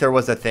you think there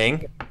was a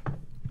thing?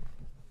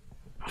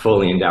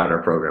 Fully endowed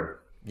our program.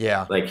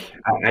 Yeah. Like,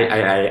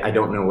 I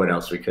don't know what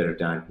else we could have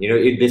done.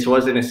 This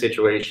wasn't a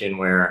situation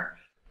where,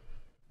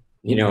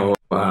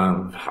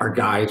 our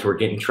guys were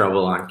getting in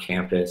trouble on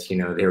campus, you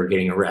know, they were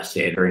getting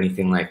arrested or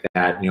anything like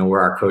that, you know,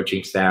 where our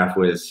coaching staff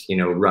was, you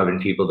know, rubbing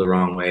people the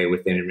wrong way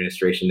within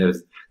administration.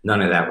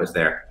 None of that was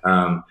there.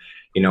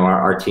 You know,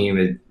 our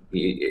team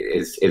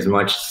is as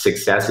much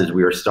success as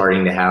we were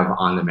starting to have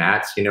on the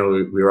mats. You know,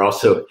 we were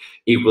also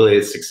equally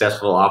as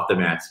successful off the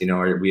mats. You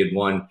know, we had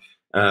won,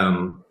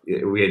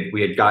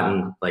 we had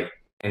gotten like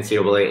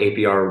NCAA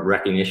APR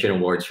recognition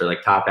awards for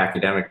like top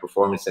academic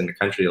performance in the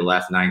country the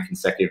last 9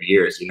 consecutive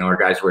years. You know, our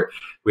guys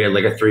we had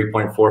like a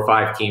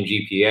 3.45 team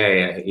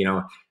GPA. You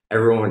know, we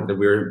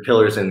were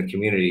pillars in the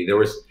community. There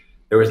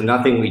was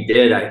nothing we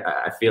did.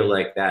 I feel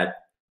like that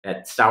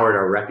soured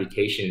our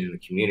reputation in the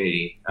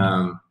community.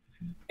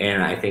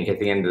 And I think at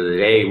the end of the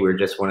day, we're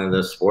just one of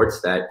those sports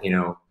that, you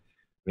know,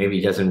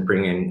 maybe doesn't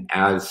bring in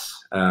as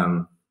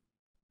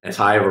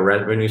high of a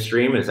revenue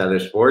stream as other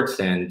sports.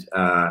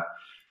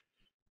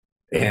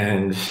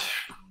 And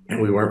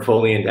we weren't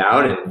fully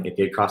endowed, and it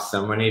did cost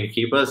some money to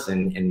keep us.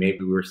 And maybe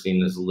we were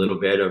seen as a little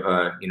bit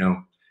of you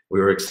know, we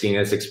were seen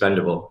as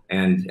expendable.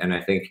 And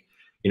I think,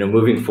 you know,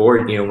 moving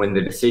forward, you know, when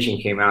the decision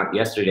came out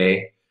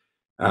yesterday,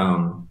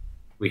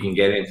 we can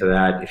get into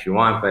that if you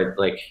want, but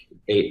like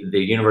the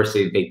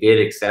university, they did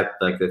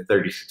accept like the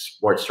 36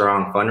 Sport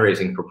Strong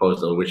fundraising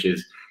proposal, which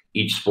is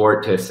each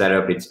sport to set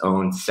up its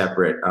own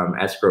separate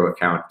escrow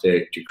account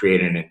to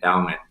create an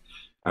endowment.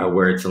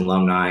 Where its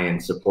alumni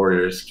and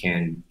supporters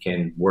can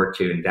work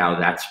to endow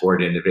that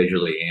sport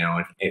individually. You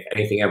know, if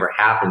anything ever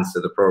happens to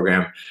the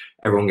program,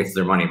 everyone gets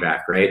their money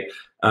back, right?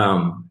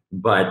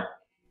 But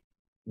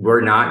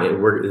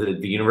the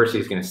university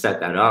is going to set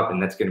that up,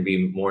 and that's going to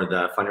be more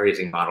the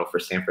fundraising model for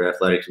Stanford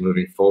Athletics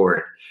moving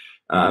forward.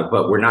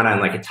 But we're not on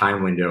like a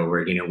time window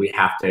where, you know, we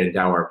have to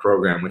endow our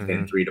program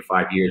within 3 to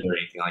 5 years or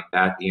anything like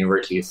that. The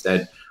university has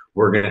said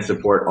we're going to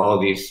support all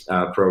these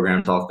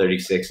programs, all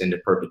 36, into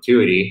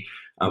perpetuity.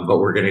 But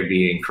we're going to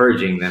be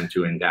encouraging them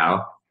to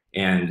endow.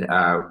 And,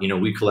 you know,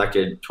 we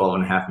collected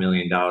 $12.5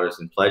 million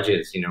in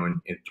pledges, you know,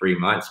 in 3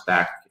 months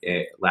back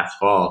last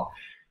fall.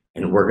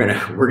 And we're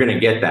going to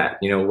get that.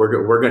 You know,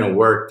 we're going to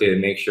work to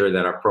make sure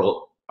that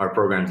our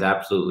program's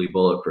absolutely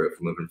bulletproof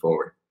moving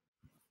forward.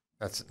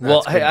 That's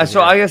well, hey,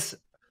 so I guess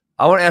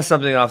I want to ask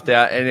something off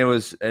that,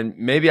 and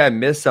maybe I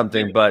missed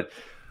something, but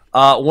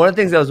one of the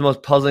things that was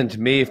most puzzling to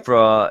me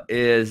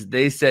is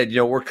they said, you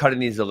know, we're cutting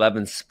these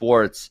 11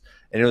 sports.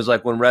 And it was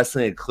like when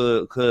wrestling had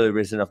clearly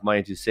raised enough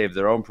money to save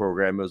their own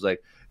program, it was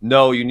like,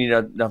 no, you need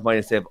enough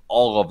money to save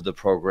all of the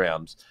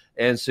programs.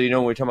 And so, you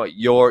know, when we're talking about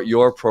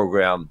your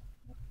program,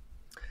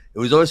 it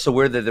was always so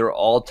weird that they were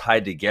all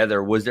tied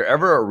together. Was there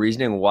ever a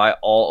reasoning why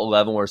all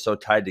 11 were so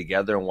tied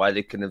together and why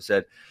they couldn't have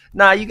said,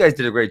 nah, you guys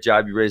did a great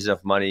job. You raised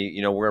enough money.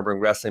 You know, we're going to bring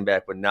wrestling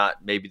back, but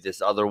not maybe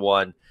this other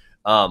one.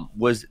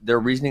 Was there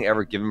reasoning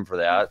ever given for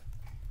that?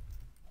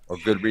 Or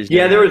good reason?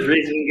 Yeah, there was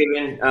reasoning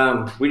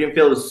given. We didn't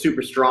feel it was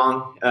super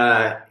strong.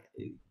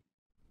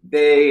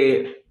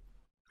 They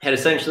had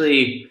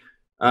essentially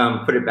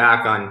put it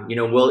back on, you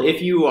know, well,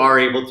 if you are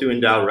able to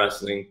endow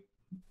wrestling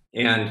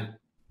and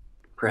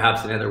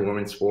perhaps another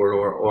women's sport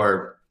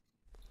or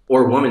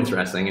women's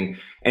wrestling,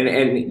 and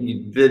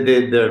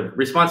the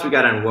response we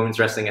got on women's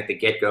wrestling at the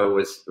get-go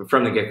was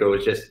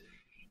just,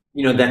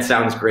 you know, that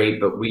sounds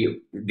great, but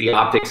the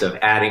optics of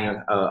adding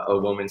a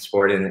women's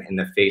sport in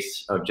the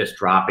face of just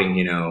dropping,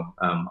 you know,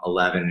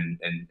 11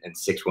 and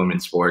 6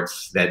 women's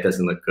sports, that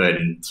doesn't look good.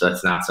 And so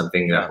that's not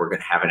something that we're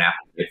going to have an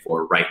appetite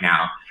for right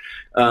now.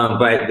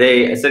 But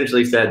they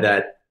essentially said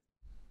that,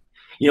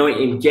 you know,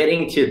 in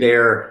getting to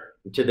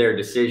their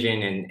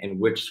decision and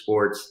which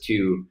sports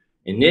to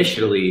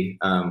initially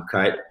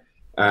cut,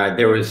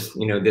 there was,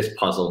 you know, this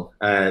puzzle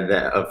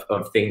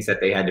of things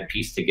that they had to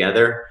piece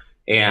together.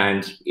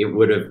 And it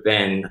would have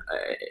been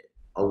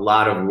a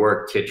lot of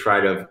work to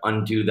try to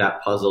undo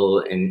that puzzle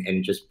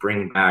and just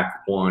bring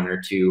back 1 or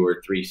 2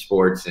 or 3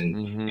 sports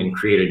and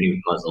create a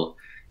new puzzle.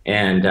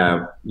 And,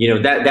 you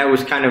know, that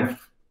was kind of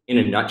in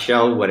a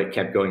nutshell what it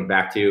kept going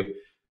back to.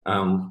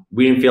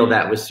 We didn't feel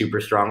that was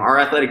super strong. Our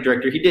athletic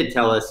director, he did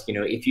tell us, you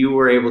know, if you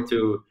were able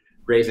to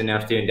raise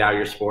enough to endow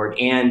your sport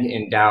and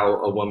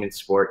endow a women's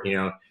sport, you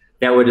know,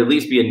 that would at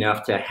least be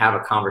enough to have a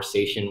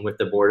conversation with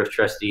the board of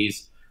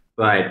trustees.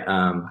 But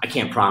I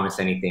can't promise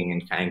anything,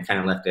 and kind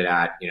of left it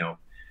at, you know,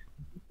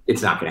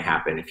 it's not going to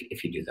happen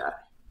if you do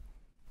that.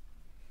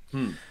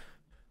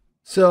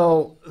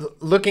 So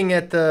looking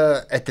at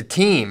the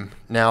team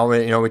now,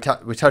 you know, we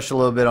touched a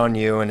little bit on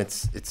you, and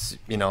it's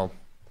you know,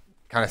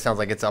 kind of sounds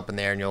like it's up in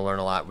the air, and you'll learn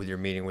a lot with your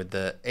meeting with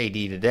the AD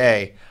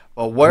today.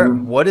 But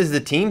what is the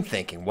team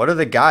thinking? What are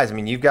the guys? I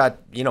mean, you've got,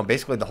 you know,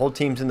 basically the whole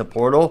team's in the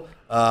portal.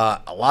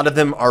 A lot of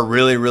them are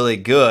really, really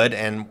good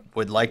and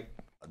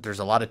there's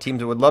a lot of teams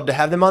that would love to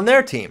have them on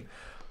their team.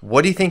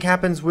 What do you think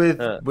happens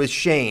with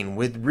Shane,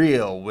 with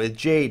Real, with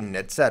Jaden,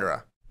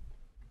 etc.?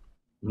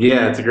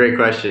 Yeah, it's a great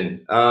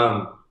question.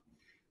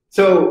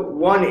 So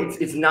one,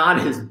 it's not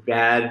as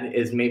bad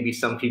as maybe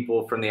some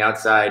people from the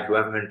outside who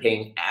haven't been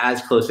paying as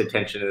close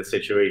attention to the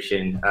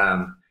situation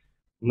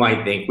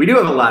might think. We do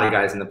have a lot of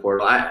guys in the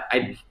portal.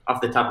 I off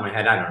the top of my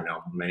head, I don't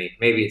know how many.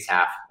 Maybe it's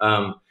half.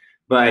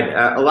 But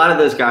a lot of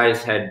those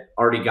guys had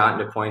already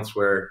gotten to points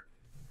where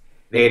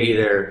they had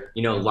either,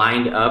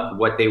 lined up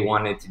what they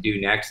wanted to do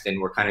next and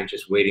were kind of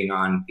just waiting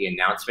on the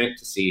announcement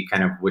to see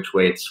kind of which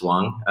way it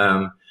swung,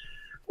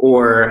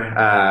 or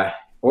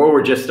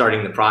we're just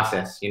starting the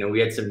process. We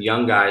had some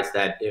young guys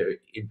that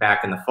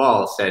back in the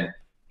fall said,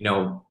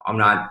 I'm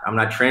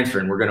not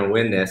transferring. We're going to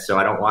win this, so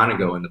I don't want to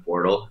go in the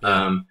portal.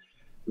 And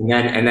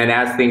then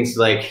as things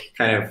like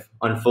kind of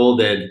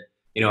unfolded,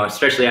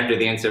 especially after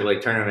the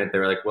NCAA tournament, they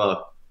were like,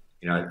 well,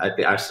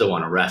 I still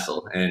want to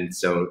wrestle, and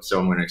so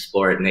I'm going to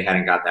explore it. And they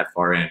hadn't got that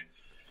far in.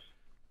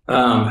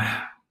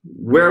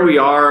 Where we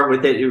are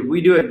with it,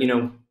 we do it.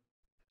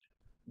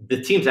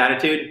 The team's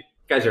attitude.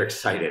 Guys are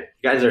excited.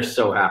 Guys are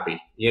so happy.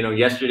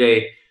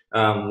 Yesterday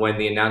when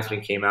the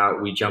announcement came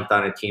out, we jumped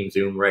on a team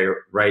Zoom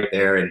right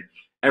there, and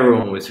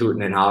everyone was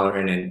hooting and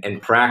hollering.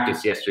 And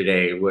practice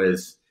yesterday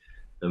was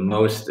the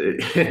most.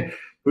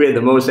 We had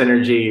the most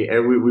energy.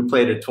 We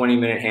played a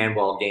 20-minute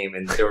handball game,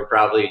 and there were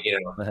probably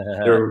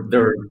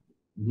there were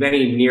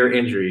many near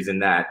injuries in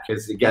that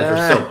because the guys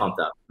were so pumped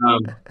up.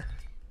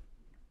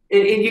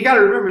 And you got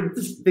to remember,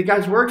 the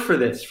guys worked for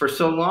this for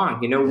so long. I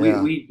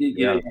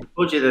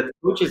told you that the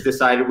coaches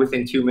decided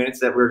within 2 minutes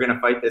that we were going to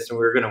fight this and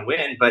we were going to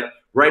win. But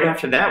right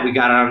after that, we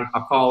got on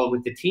a call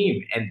with the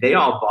team, and they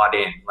all bought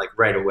in like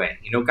right away.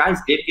 Guys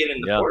did get in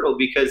the portal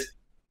because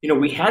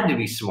we had to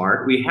be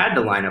smart. We had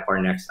to line up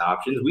our next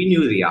options. We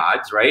knew the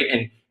odds, right?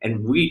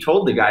 And we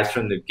told the guys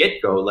from the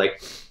get-go,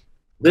 like,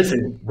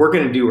 listen, we're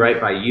going to do right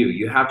by you.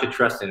 You have to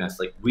trust in us.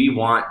 Like, we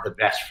want the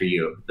best for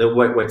you.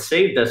 What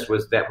saved us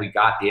was that we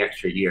got the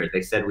extra year.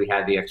 They said we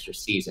had the extra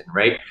season,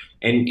 right?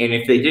 And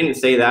if they didn't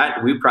say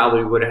that, we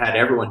probably would have had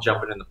everyone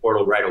jumping in the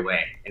portal right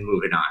away and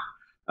moving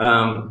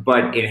on.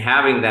 But in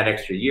having that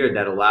extra year,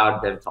 that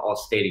allowed them to all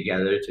stay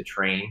together, to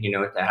train,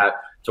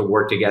 to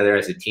work together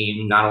as a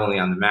team, not only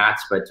on the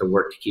mats, but to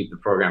work to keep the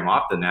program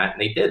off the mat.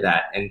 And they did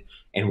that. And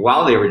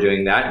while they were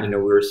doing that, we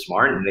were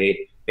smart, and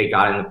they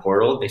got in the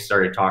portal. They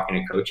started talking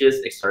to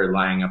coaches. They started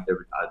lining up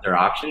their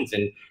options.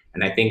 And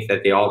I think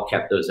that they all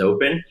kept those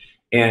open.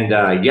 And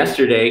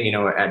yesterday,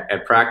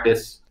 at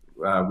practice,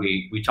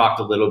 we talked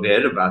a little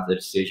bit about the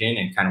decision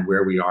and kind of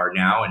where we are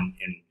now and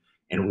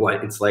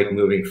what it's like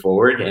moving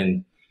forward.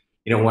 And,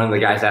 one of the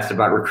guys asked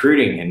about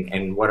recruiting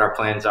and what our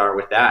plans are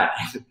with that.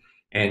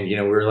 And,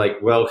 we were like,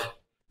 well,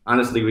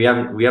 honestly, we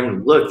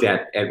haven't looked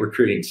at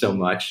recruiting so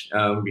much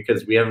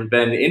because we haven't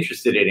been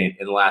interested in it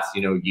in the last,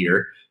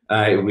 year.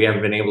 We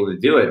haven't been able to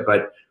do it,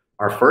 but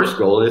our first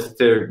goal is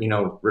to,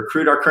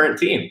 recruit our current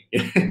team.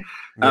 It's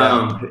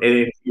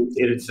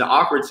an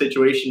awkward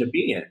situation to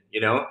be in,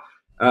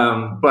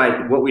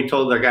 but what we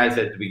told our guys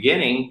at the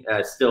beginning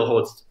still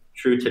holds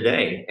true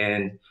today.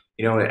 And,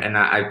 and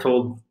I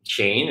told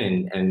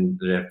Shane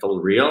and I've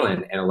told Real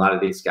and a lot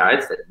of these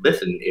guys that,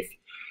 listen,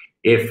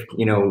 if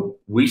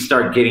we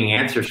start getting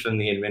answers from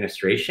the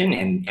administration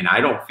and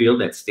I don't feel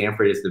that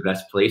Stanford is the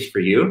best place for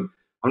you,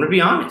 I'm going to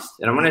be honest,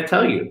 and I'm going to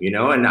tell you,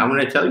 and I'm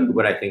going to tell you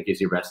what I think is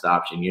your best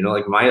option.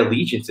 Like, my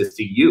allegiance is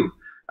to you,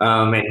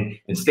 and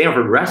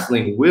Stanford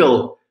wrestling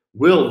will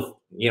it'll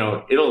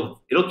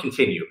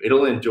continue,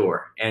 it'll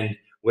endure, and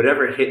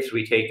whatever hits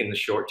we take in the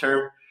short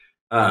term,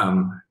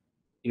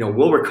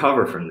 we'll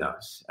recover from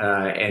those,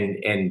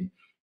 and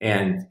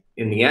in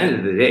the end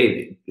of the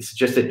day, it's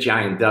just a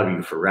giant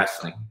W for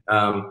wrestling.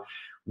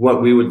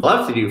 What we would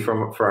love to do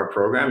for our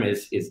program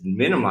is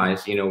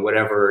minimize,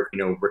 whatever,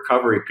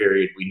 recovery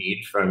period we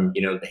need from,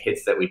 the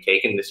hits that we've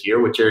taken this year,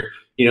 which are,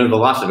 the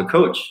loss of a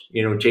coach.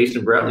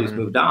 Jason Bradley's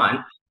moved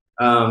on,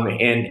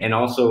 and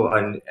also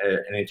an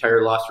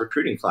entire lost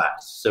recruiting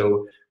class.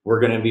 So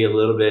we're going to be a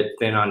little bit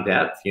thin on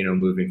depth,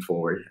 moving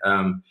forward.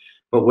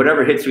 But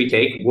whatever hits we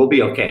take, we'll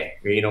be okay.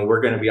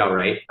 We're going to be all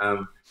right.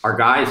 Our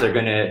guys we're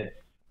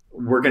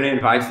going to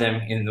advise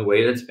them in the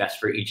way that's best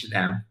for each of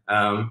them.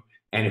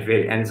 And if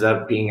it ends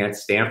up being at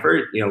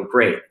Stanford,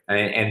 great.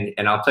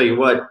 And I'll tell you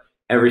what,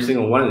 every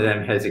single one of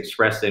them has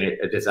expressed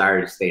a desire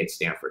to stay at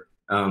Stanford.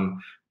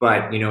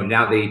 But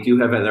now they do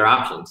have other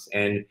options,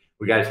 and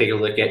we got to take a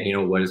look at,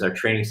 what does our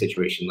training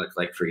situation look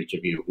like for each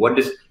of you? What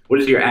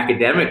does your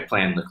academic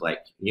plan look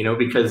like?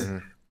 Because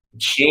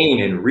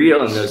Shane and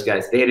Real and those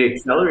guys, they had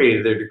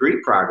accelerated their degree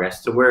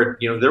progress to where,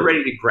 they're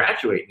ready to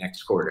graduate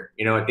next quarter,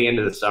 at the end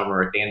of the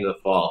summer, at the end of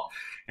the fall.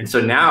 And so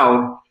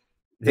now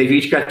they've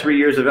each got 3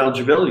 years of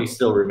eligibility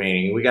still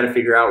remaining. We got to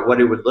figure out what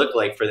it would look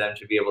like for them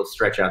to be able to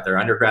stretch out their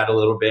undergrad a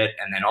little bit,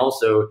 and then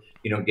also,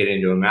 get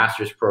into a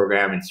master's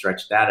program and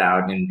stretch that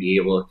out and be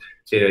able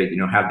to,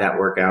 have that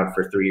work out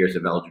for 3 years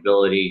of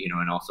eligibility,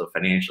 and also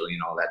financially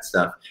and all that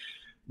stuff.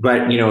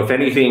 But, if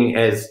anything,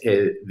 as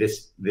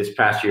this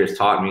past year has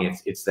taught me,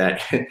 it's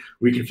that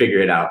we can figure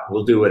it out.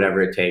 We'll do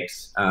whatever it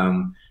takes.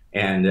 And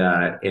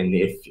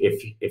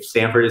if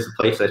Stanford is the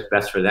place that's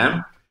best for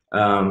them,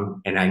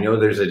 and I know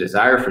there's a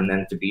desire from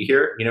them to be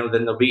here,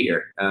 then they'll be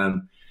here.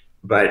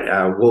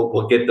 But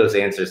we'll get those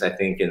answers, I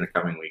think, in the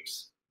coming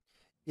weeks.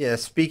 Yeah.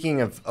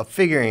 Speaking of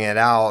figuring it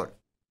out,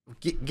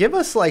 give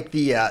us like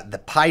the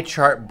pie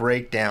chart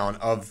breakdown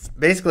of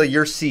basically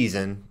your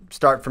season.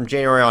 Start from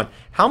January on.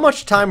 How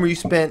much time were you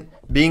spent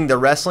being the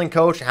wrestling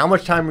coach? How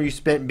much time were you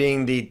spent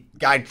being the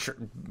guy,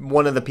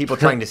 one of the people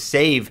trying to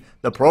save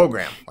the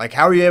program? Like,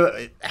 how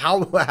did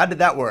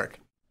that work?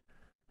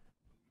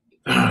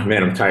 Oh,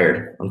 man, I'm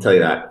tired. I'll tell you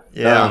that.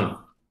 Yeah.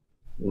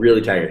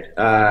 Really tired.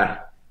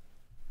 There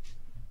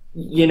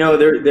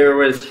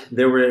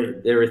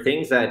were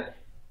things that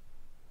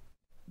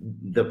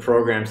the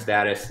program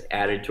status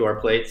added to our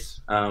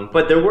plates.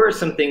 But there were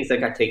some things that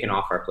got taken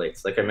off our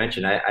plates. Like I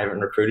mentioned, I haven't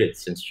recruited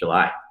since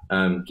July.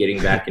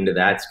 Getting back into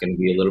that's going to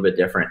be a little bit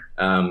different.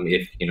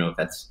 If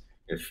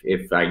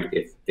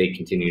they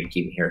continue to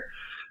keep me here.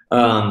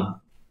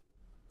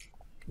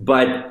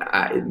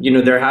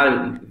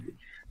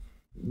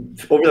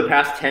 Over the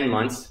past 10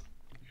 months,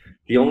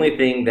 the only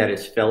thing that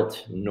has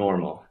felt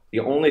normal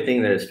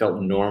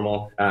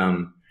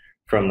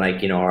from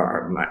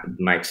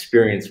my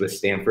experience with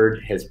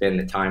Stanford has been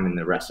the time in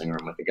the wrestling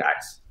room with the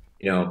guys.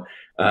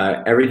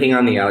 Everything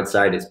on the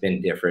outside has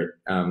been different.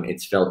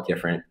 It's felt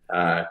different.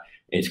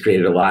 It's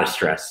created a lot of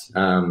stress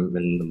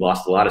and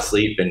lost a lot of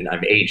sleep, and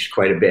I've aged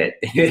quite a bit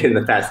in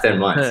the past 10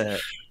 months.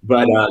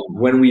 But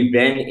when we've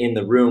been in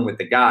the room with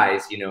the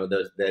guys,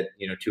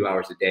 2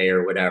 hours a day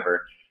or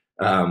whatever,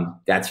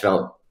 that's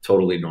felt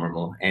totally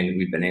normal, and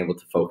we've been able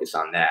to focus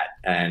on that.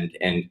 And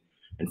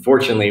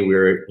unfortunately, we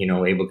were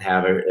able to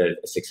have a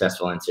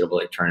successful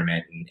NCAA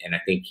tournament, and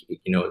I think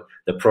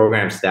the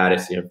program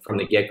status from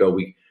the get-go,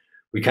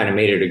 we kind of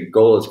made it a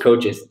goal as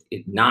coaches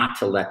not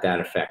to let that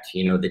affect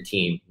the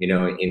team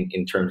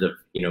in terms of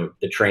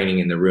the training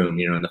in the room,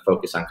 and the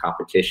focus on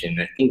competition.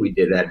 And I think we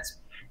did that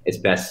as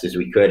best as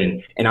we could,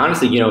 and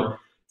honestly,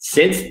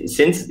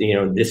 since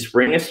this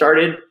spring has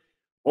started,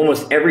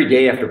 almost every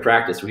day after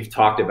practice, we've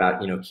talked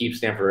about, keep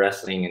Stanford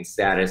wrestling and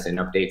status and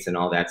updates and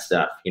all that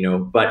stuff,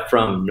 but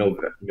from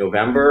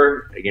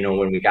November,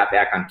 when we got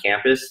back on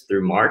campus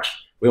through March,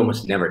 we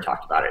almost never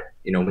talked about it,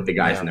 with the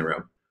guys in the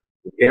room.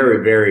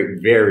 Very, very,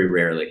 very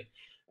rarely.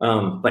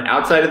 But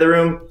outside of the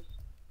room,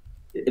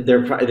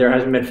 there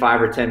hasn't been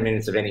 5 or 10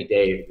 minutes of any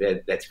day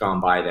that's gone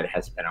by that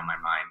hasn't been on my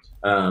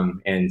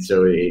mind. And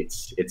so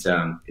it's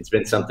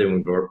been something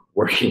we've been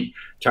working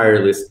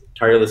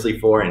tirelessly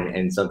for,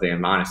 and something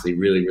I'm honestly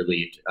really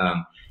relieved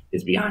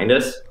is behind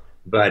us.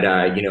 But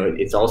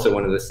it's also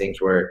one of those things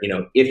where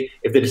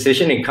if the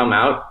decision had come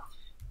out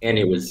and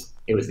it was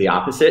the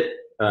opposite,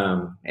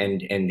 and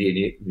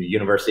the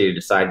university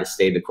decided to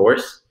stay the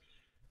course,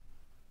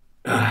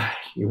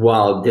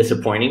 while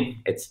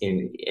disappointing,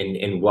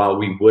 and while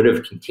we would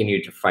have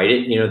continued to fight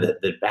it,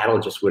 the battle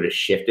just would have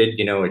shifted.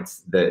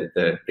 It's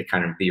the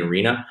kind of the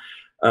arena.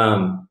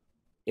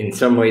 In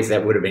some ways,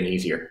 that would have been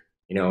easier.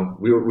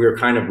 We were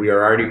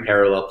already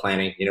parallel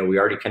planning. We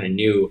already kind of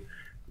knew,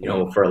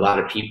 for a lot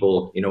of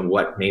people,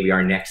 what maybe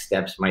our next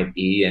steps might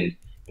be, and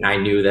I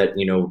knew that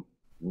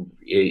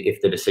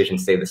if the decision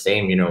stayed the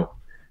same,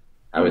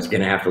 I was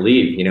going to have to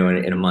leave,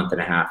 in a month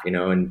and a half,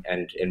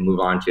 and move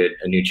on to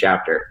a new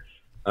chapter.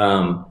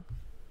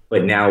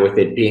 But now with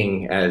it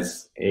being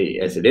as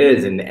it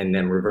is, and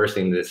then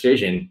reversing the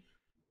decision,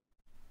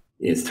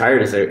 as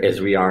tired as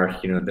we are,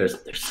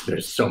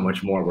 there's so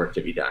much more work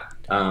to be done.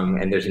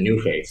 And there's a new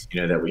phase,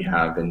 that we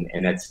have, and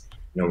that's,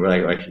 we're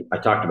like I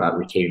talked about,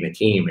 retaining the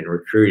team and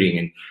recruiting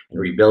and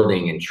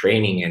rebuilding and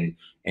training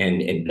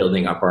and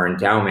building up our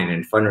endowment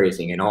and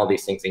fundraising and all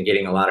these things, and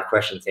getting a lot of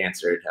questions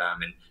answered,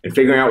 and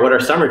figuring out what our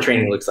summer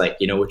training looks like,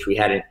 which we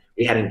hadn't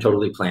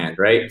totally planned,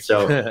 right?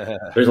 So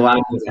there's a lot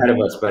of things ahead of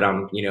us, but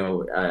I'm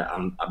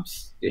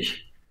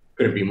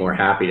couldn't be more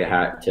happy to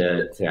have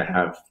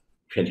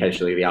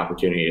potentially the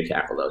opportunity to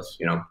tackle those.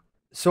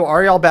 So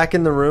are y'all back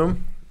in the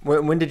room?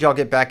 When did y'all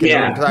get back in the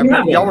room? 'Cause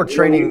y'all were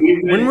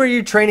training. When were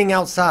you training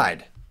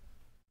outside?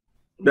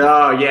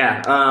 Oh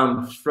yeah,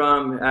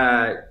 from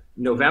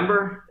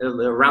November,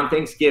 around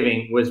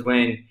Thanksgiving was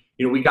when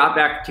we got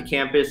back to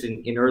campus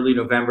in early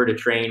November to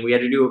train. We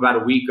had to do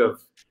about a week of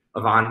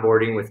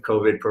onboarding with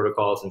COVID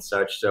protocols and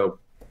such. So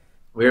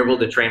we were able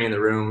to train in the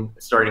room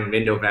starting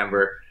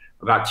mid-November.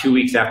 About 2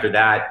 weeks after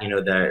that,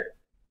 the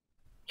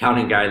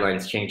counting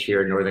guidelines changed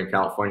here in Northern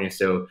California.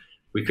 So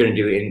we couldn't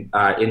do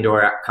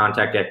indoor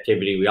contact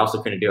activity. We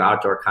also couldn't do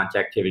outdoor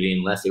contact activity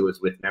unless it was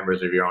with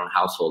members of your own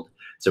household.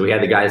 So we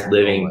had the guys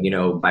living,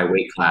 by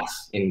weight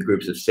class in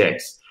groups of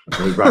 6.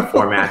 And we brought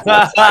 4 mats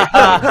outside.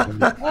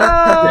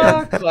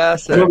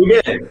 Classic. So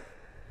we did.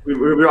 We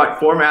brought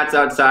 4 mats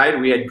outside.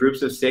 We had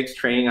groups of 6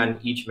 training on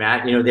each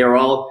mat. They were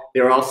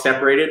all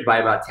separated by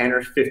about 10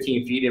 or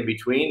 15 feet in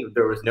between.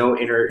 There was no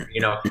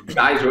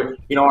guys were,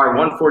 our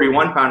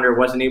 141 pounder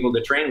wasn't able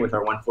to train with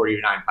our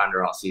 149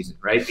 pounder all season,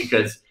 right?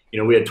 Because,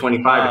 we had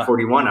 25 to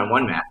 41 on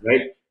one mat,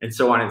 right? And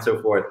so on and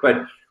so forth.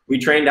 But we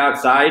trained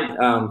outside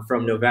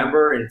from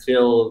November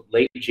until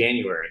late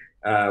January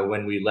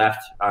when we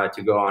left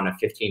to go on a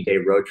 15-day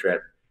road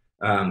trip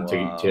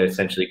to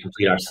essentially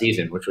complete our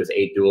season, which was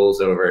 8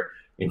 duels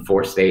in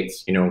 4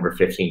 states, over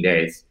 15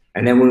 days.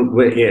 And then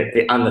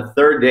on the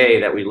 3rd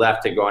day that we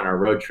left to go on our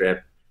road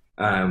trip,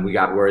 we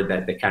got word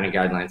that the county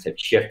guidelines had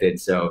shifted.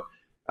 So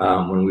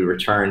when we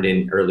returned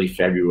in early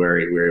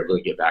February, we were able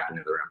to get back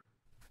into the room.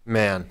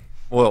 Man,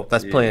 Well,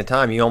 that's plenty of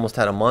time. You almost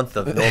had a month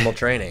of normal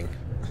training.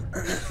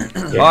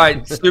 All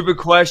right, stupid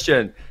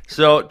question.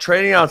 So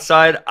training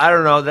outside, I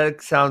don't know.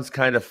 That sounds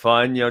kind of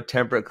fun.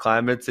 Temperate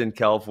climates in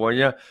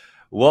California.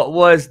 What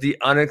was the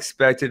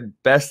unexpected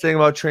best thing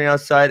about training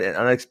outside and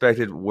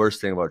unexpected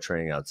worst thing about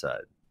training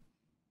outside?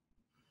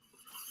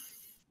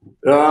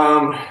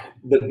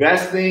 The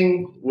best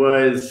thing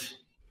was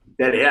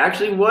that it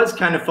actually was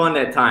kind of fun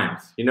at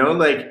times. We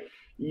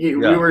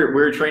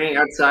were training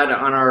outside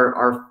on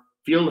our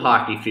field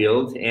hockey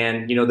field,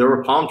 and there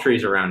were palm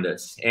trees around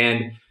us.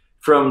 And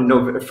from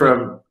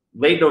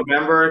late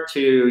November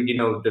to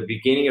the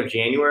beginning of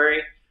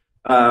January,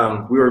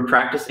 we were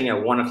practicing at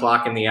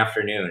 1:00 in the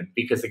afternoon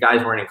because the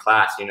guys weren't in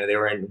class. They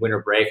were in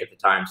winter break at the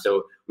time,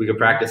 so we could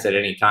practice at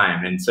any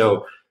time. And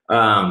so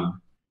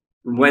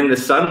when the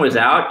sun was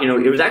out,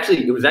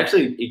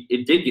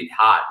 it did get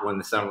hot when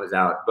the sun was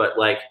out, but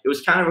it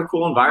was kind of a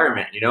cool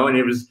environment, and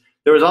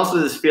there was also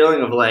this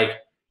feeling of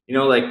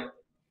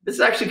this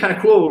is actually kind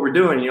of cool what we're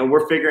doing.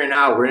 We're figuring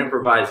out, we're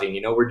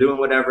improvising, we're doing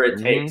whatever it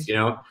takes,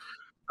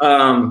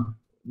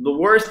 The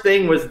worst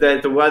thing was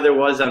that the weather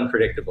was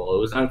unpredictable. It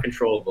was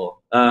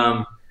uncontrollable.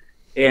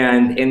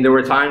 And there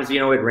were times,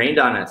 it rained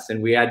on us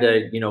and we had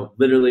to,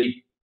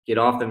 literally get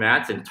off the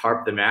mats and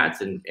tarp the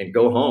mats and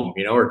go home,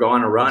 or go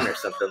on a run or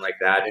something like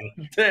that.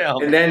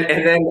 And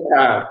then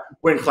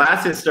when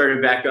classes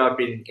started back up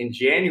in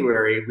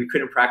January, we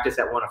couldn't practice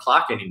at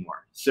 1:00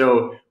 anymore.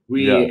 So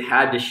we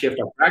had to shift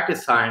our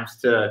practice times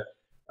to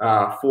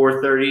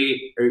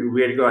 4:30.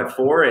 We had to go at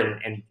 4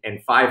 and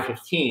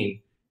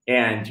 5:15.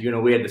 And,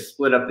 we had to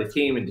split up the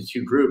team into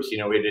two groups. We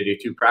had to do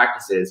two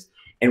practices.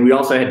 And we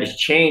also had to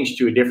change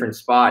to a different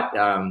spot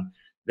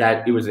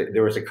that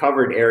there was a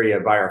covered area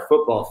by our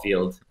football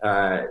field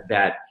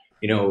that,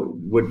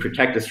 would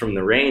protect us from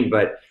the rain.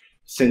 But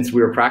since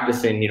we were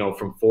practicing,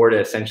 from 4 to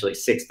essentially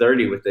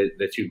 6:30 with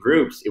the two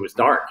groups, it was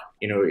dark.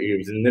 It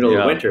was in the middle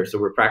of winter. So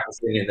we're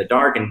practicing in the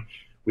dark, and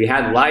we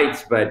had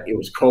lights, but it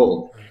was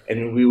cold.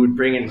 And we would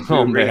bring in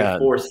 4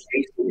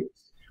 space heaters.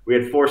 We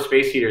had 4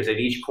 space heaters at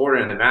each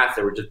corner of the mats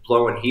that were just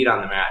blowing heat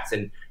on the mats.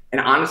 And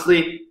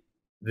honestly,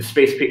 the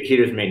space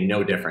heaters made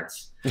no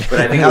difference. But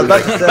I think it was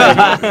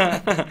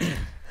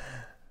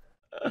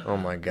oh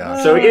my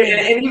God. So,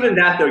 and even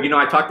that though,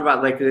 I talked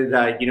about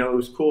it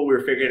was cool. We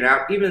were figuring it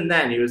out. Even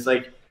then, it was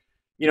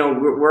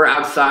we're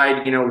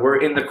outside,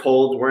 we're in the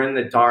cold, we're in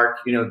the dark,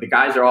 the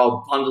guys are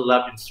all bundled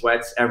up in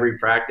sweats every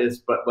practice,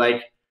 but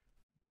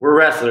we're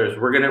wrestlers.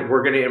 We're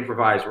gonna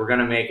improvise. We're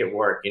gonna make it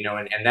work,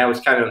 and that was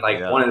kind of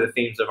one of the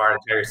themes of our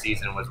entire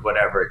season was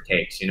whatever it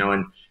takes,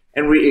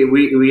 and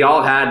we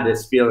all had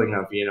this feeling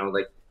of,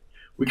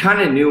 we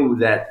kind of knew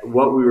that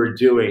what we were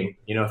doing,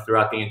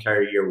 throughout the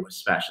entire year was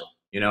special,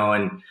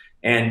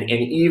 and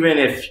even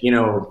if,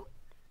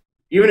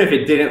 even if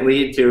it didn't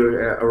lead to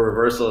a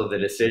reversal of the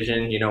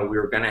decision, we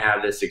were going to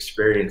have this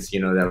experience,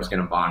 that was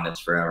going to bond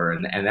us forever.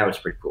 And that was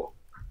pretty cool.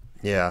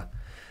 Yeah.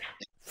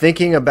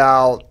 Thinking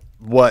about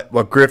what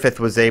Griffith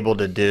was able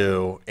to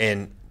do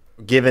and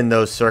given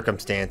those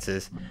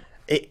circumstances,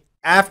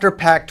 after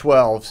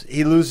Pac-12s,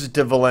 he loses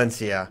to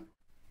Valencia.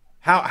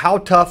 How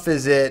tough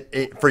is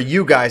it for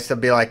you guys to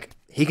be like,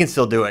 he can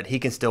still do it. He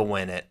can still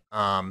win it.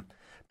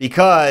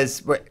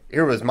 Because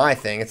here was my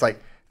thing. It's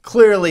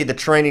clearly the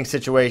training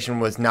situation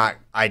was not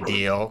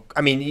ideal. I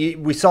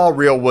mean, we saw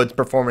Real Wood's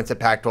performance at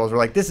Pac-12s. We're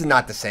like, this is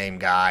not the same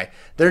guy.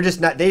 They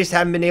just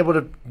haven't been able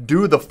to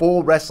do the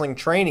full wrestling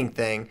training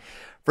thing.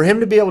 For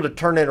him to be able to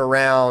turn it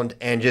around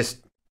and just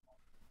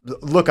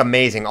look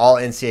amazing all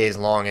NCAAs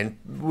long and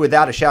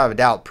without a shadow of a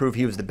doubt prove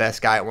he was the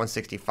best guy at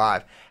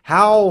 165.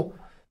 How,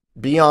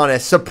 be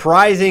honest,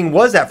 surprising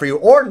was that for you?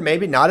 Or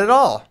maybe not at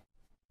all?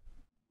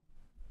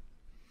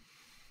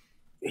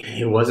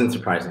 It wasn't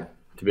surprising,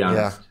 to be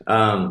honest.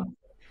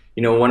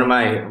 One of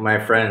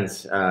my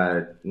friends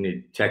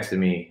texted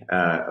me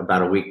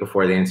about a week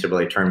before the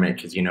NCAA tournament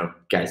because,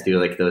 guys do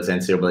those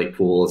NCAA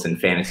pools and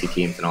fantasy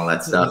teams and all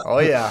that stuff. Oh,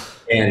 yeah.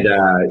 And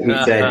he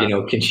said,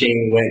 can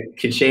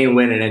Shane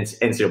win an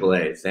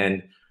NCAAs?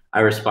 And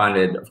I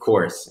responded, of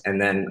course. And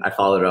then I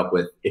followed up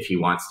with, if he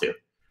wants to.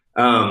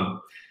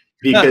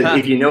 Because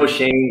if you know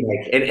Shane,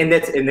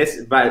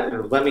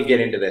 but let me get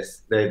into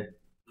this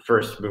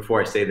first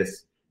before I say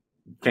this.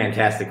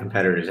 Fantastic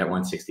competitors at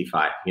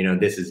 165.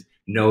 This is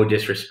no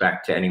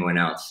disrespect to anyone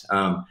else.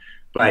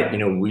 But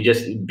we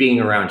just being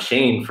around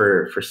Shane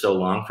for so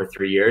long, for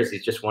 3 years,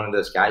 he's just one of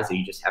those guys that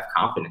you just have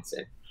confidence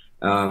in.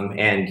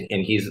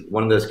 And he's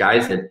one of those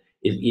guys that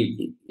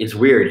it's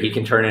weird. He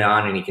can turn it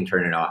on and he can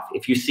turn it off.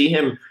 If you see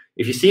him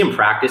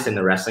practice in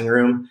the wrestling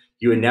room,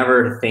 you would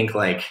never think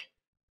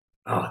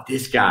oh,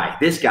 this guy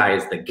is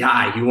the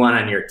guy you want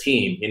on your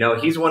team.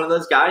 He's one of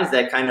those guys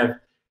that kind of,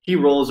 he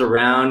rolls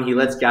around. He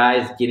lets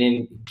guys get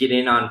in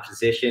on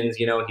positions.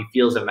 He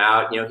feels them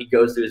out. He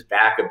goes to his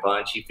back a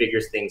bunch. He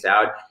figures things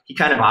out. He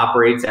kind of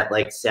operates at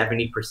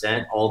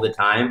 70% all the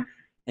time,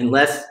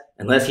 unless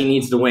he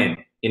needs to win.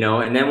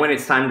 And then when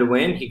it's time to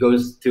win, he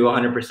goes to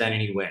 100%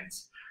 and he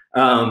wins.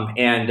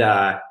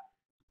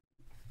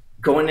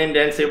 going into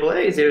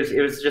NCAAs,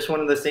 it was just one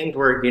of those things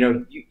where,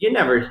 you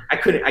never, I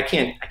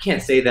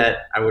can't say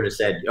that I would have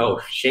said, oh,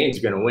 Shane's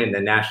going to win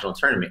the national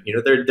tournament.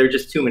 There are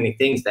just too many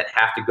things that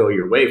have to go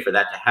your way for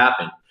that to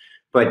happen.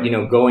 But,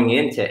 going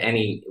into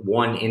any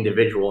one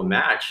individual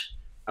match,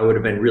 I would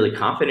have been really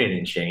confident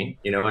in Shane,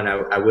 and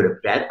I would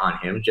have bet on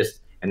him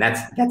and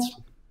that's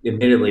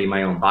admittedly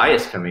my own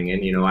bias coming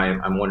in.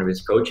 I'm one of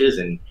his coaches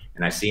and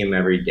I see him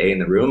every day in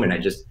the room,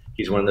 and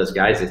he's one of those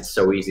guys that's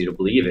so easy to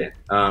believe in.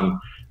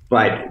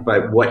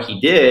 But what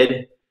he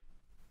did,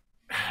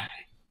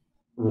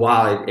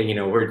 wow,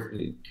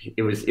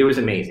 it was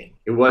amazing.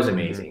 It was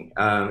amazing.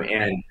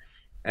 And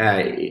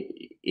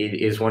it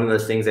is one of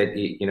those things that,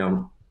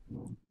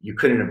 you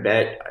couldn't have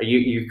bet,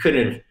 you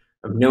couldn't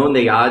have known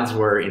the odds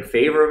were in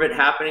favor of it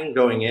happening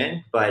going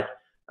in, but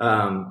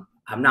I'm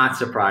not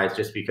surprised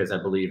just because I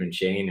believe in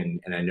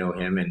Shane and I know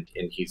him and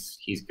he's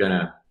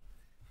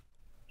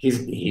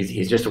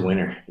just a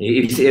winner.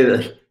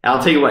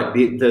 I'll tell you what,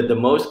 the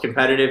most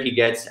competitive he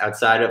gets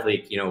outside of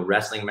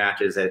wrestling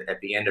matches at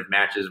the end of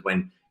matches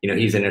when,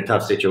 he's in a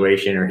tough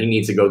situation or he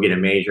needs to go get a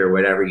major or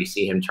whatever, you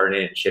see him turn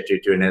it and shift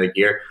it to another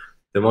gear.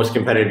 The most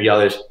competitive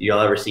you'll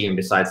ever see him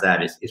besides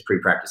that is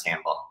pre-practice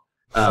handball.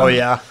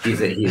 He's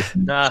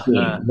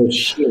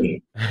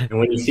Shane. And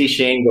when you see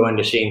Shane go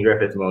into Shane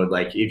Griffith mode,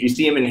 if you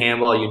see him in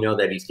handball, you know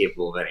that he's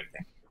capable of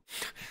anything.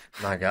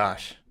 My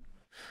gosh.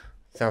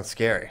 Sounds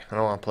scary. I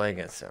don't want to play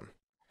against him.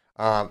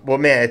 Well,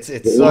 man, it's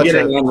we'll get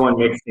an one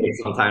mixtape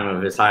sometime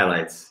of his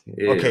highlights.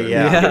 Okay,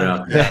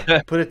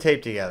 yeah. Put a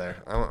tape together.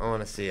 I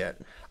want to see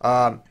it.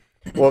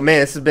 Well,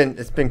 man,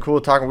 it's been cool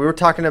talking. We were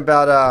talking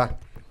about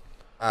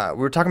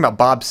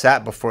Bob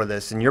Sapp before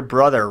this, and your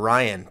brother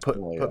Ryan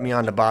put me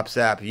on to Bob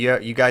Sapp.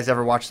 You guys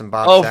ever watch some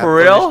Bob Sapp for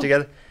real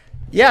together?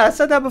 Yeah, I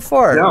said that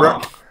before.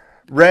 No.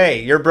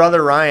 Ray, your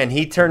brother Ryan,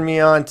 he turned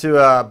me on to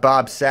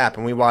Bob Sapp,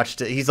 and we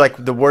watched it. He's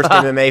like the worst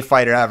MMA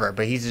fighter ever,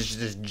 but he's just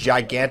this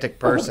gigantic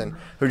person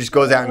who just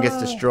goes out and gets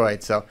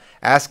destroyed. So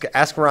ask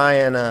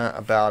Ryan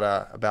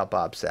about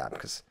Bob Sapp,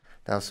 because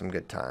that was some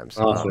good times.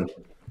 Awesome.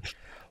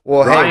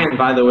 Well, Ryan,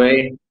 by the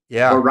way,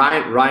 yeah. Well,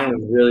 Ryan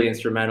was really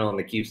instrumental in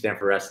the Keep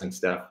Stanford Wrestling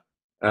stuff.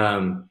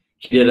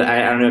 He did.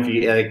 I don't know if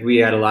you we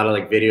had a lot of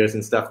videos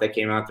and stuff that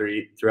came out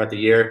throughout the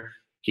year.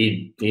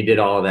 He did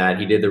all of that.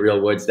 He did the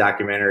Real Woods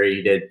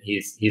documentary.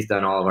 He's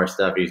done all of our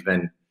stuff. He's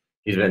been.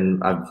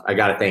 I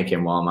got to thank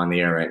him while I'm on the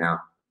air right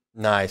now.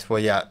 Nice. Well,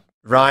 yeah,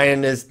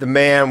 Ryan is the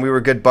man. We were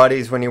good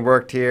buddies when he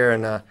worked here,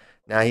 and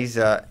now he's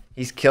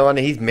killing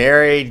it. He's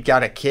married,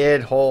 got a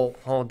kid,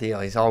 whole deal.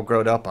 He's all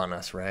grown up on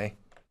us, Ray.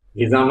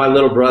 He's not my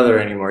little brother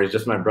anymore. He's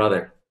just my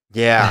brother.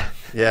 Yeah,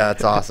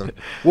 that's awesome.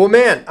 Well,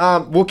 man,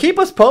 we'll keep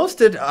us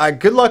posted.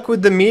 Good luck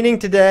with the meeting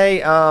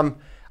today.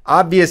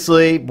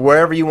 Obviously,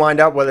 wherever you wind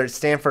up, whether it's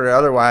Stanford or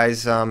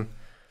otherwise,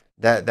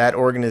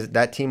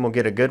 that team will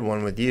get a good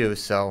one with you.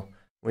 So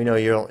we know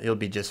you'll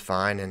be just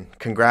fine. And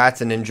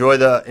congrats, and enjoy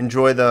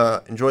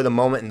the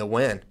moment and the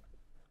win.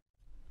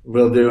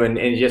 Will do, and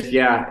just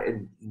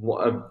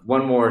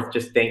one more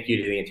just thank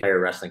you to the entire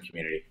wrestling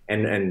community,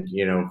 and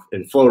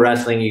in Flow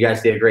Wrestling, you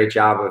guys did a great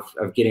job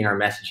of getting our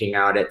messaging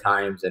out at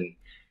times, and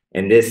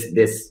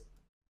this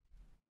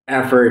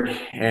effort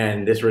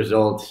and this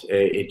result,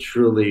 it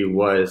truly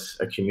was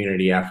a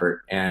community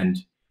effort, and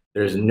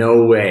there's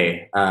no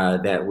way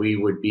that we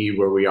would be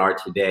where we are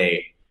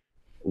today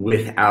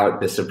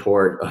without the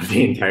support of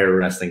the entire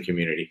wrestling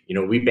community.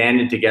 We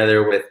banded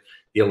together with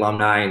the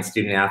alumni and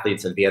student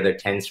athletes of the other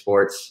 10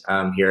 sports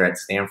here at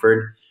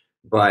Stanford,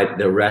 but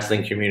the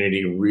wrestling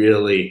community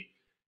really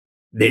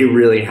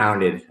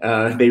hounded.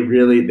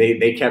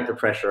 They kept the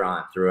pressure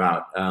on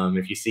throughout.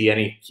 If you see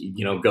any,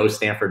 Go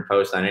Stanford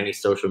post on any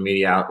social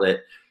media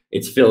outlet,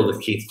 it's filled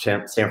with Keep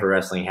Stanford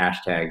Wrestling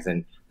hashtags,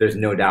 and there's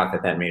no doubt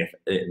that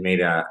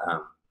made an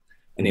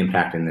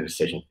impact in the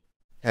decision.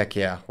 Heck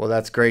yeah. Well,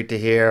 that's great to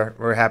hear.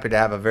 We're happy to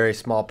have a very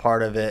small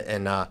part of it.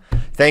 And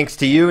thanks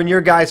to you and your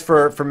guys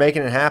for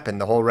making it happen.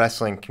 The whole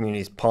wrestling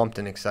community is pumped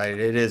and excited.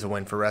 It is a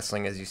win for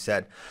wrestling, as you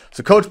said.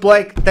 So, Coach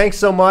Blake, thanks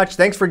so much.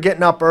 Thanks for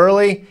getting up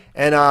early,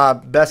 and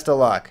best of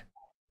luck.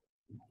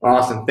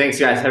 Awesome. Thanks,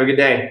 guys. Have a good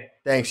day.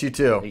 Thanks. You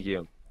too. Thank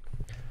you.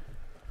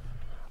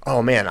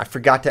 Oh, man, I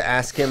forgot to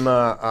ask him.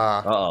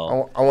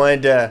 I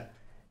wanted to.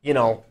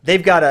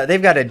 They've got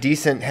a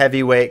decent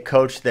heavyweight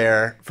coach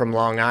there from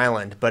Long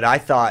Island, but I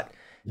thought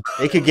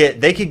they could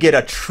get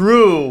a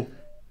true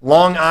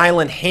Long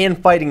Island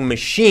hand fighting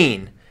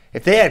machine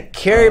if they had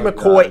Kerry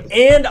McCoy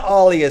and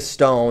Alia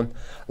Stone.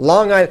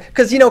 Long Island,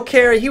 because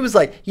Kerry, he was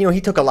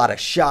he took a lot of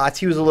shots.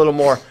 He was a little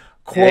more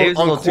quote he was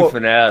unquote, a little too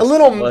finesse. a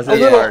little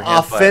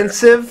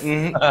offensive.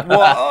 Mm-hmm.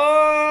 Well,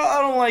 I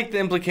don't like the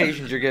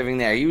implications you're giving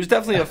there. He was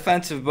definitely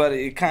offensive, but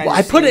it kind of.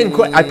 I put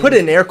it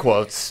in air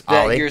quotes.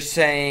 That Ollie. You're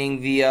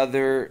saying the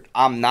other.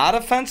 I'm not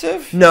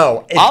offensive.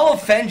 No, I'll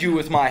offend you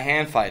with my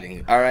hand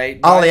fighting. All right,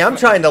 Ollie, I'm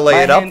trying to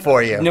lay it up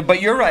for you. No,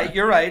 but you're right.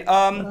 You're right.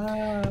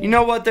 You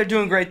know what? They're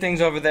doing great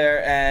things over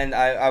there, and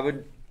I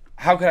would.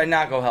 How could I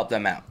not go help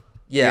them out?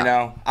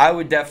 Yeah. I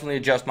would definitely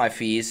adjust my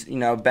fees. Ben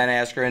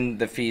Askren,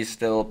 the fees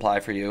still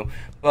apply for you,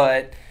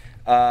 but.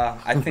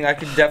 I think I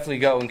could definitely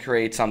go and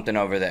create something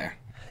over there.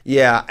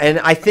 Yeah, and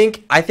I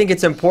think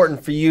it's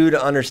important for you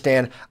to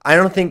understand. I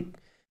don't think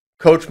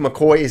Coach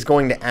McCoy is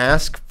going to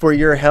ask for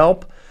your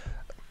help.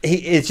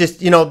 It's just,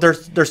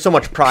 there's so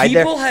much pride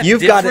there. People have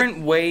You've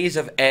different ways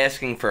of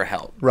asking for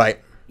help. Right.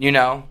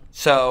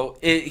 So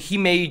he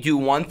may do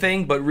one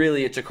thing, but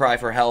really it's a cry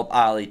for help.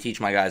 Ollie, teach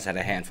my guys how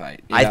to hand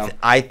fight.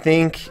 I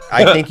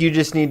think you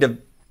just need to.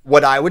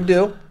 What I would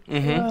do,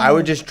 I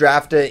would just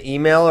draft an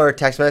email or a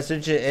text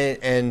message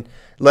and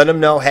let them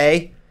know,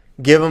 hey,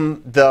 give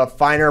them the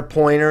finer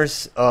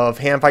pointers of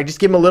hand fight. Just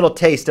give them a little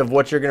taste of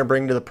what you're going to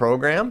bring to the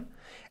program.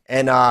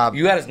 And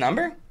you got his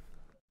number?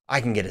 I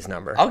can get his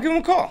number. I'll give him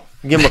a call.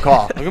 Give him a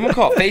call. I'll give him a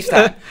call.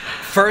 FaceTime.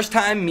 First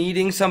time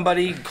meeting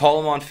somebody, call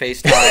him on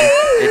FaceTime.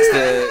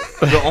 It's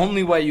the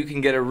only way you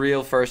can get a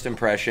real first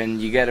impression.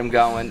 You get him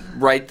going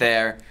right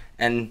there.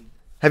 And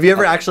have you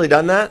ever actually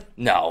done that?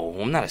 No,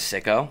 I'm not a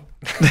sicko.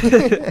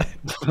 I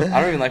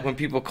don't even like when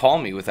people call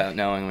me without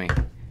knowing me.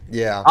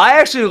 Yeah. I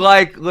actually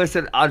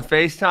listen, on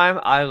FaceTime,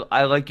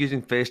 I like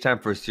using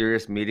FaceTime for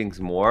serious meetings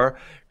more,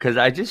 because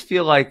I just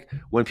feel like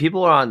when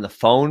people are on the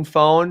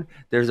phone,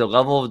 there's a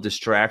level of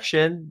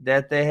distraction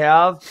that they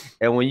have.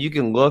 And when you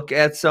can look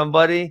at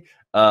somebody,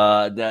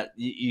 that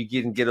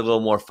you can get a little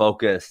more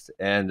focused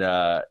and,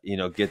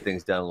 get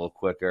things done a little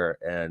quicker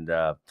and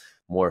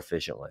more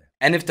efficiently.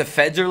 And if the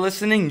feds are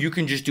listening, you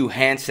can just do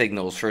hand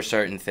signals for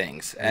certain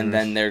things, and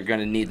then they're going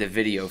to need the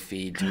video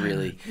feed to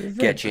really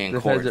get you in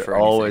court. The feds for are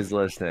anything. Always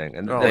listening,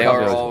 and they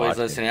are always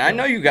listening. I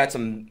know you got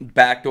some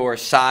backdoor,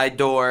 side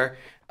door,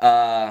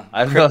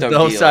 crypto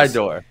no deals. side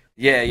door.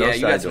 Yeah, No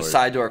you got side some doors.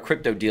 side door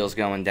crypto deals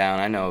going down.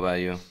 I know about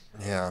you.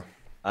 Yeah.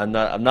 I'm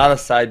not a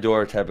side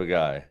door type of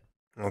guy.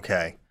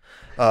 Okay.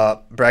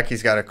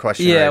 Brecky's got a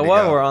question. Yeah, ready to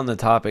while go. we're on the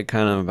topic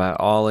kind of about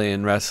Ollie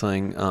and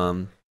wrestling,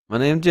 my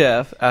name's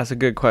Jeff asked a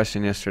good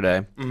question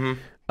yesterday.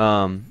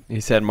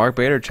 He said Mark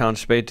Bader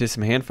challenged Spade to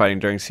some hand fighting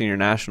during senior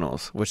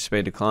nationals, which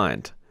Spade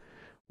declined.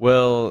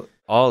 Will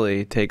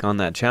Ollie take on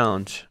that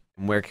challenge,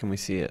 and where can we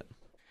see it?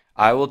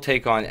 I will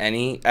take on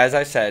any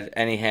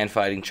hand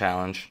fighting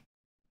challenge.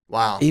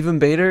 Wow. Even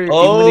Bader, even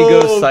when he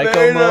goes psycho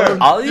Bader. mode.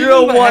 I'll You even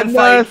don't want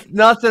hand fight.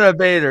 nothing of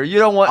Bader. You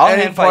don't want I'll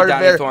any hand fight part of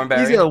Donnie Bader.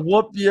 Thornberry. He's gonna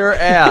whoop your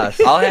ass.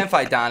 I'll hand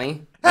fight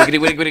Donnie. Wiggity,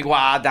 wiggity, wiggity,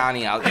 wah,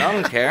 Donnie. I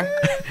don't care.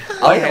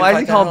 Why is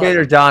he calling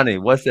Bader Donnie?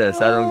 What's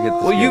this? I don't get.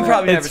 Well, you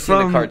probably never It's seen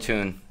the from-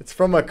 cartoon. It's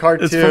from a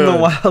cartoon. It's from the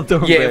Wild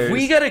Thornberrys. Yeah, if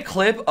we get a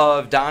clip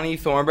of Donnie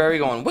Thornberry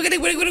going wiggity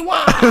wiggity wiggity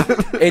wah,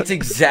 it's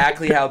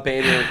exactly how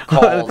Bader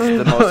calls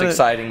the most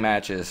exciting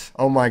matches.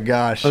 Oh my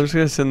gosh. I'm just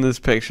gonna send this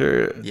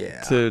picture Yeah.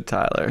 to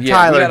Tyler. Yeah, we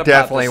Tyler gotta pop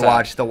definitely this up.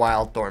 watched the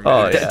Wild Thornberry.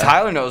 Oh, yeah.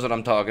 Tyler knows what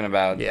I'm talking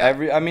about. Yeah.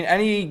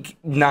 Any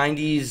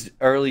 90s,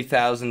 early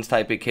 1000s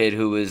type of kid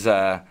who was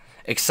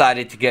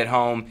excited to get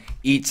home,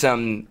 eat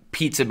some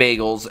pizza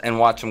bagels, and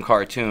watch some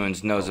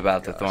cartoons knows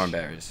about the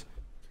Thornberrys.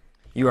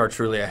 You are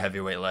truly a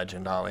heavyweight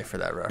legend, Ollie, for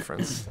that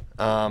reference.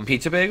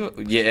 Pizza bagel?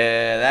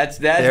 Yeah, that's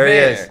There he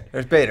Bader. is.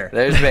 There's Bader.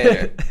 There's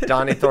Bader.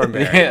 Donnie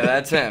Thornberry. Yeah,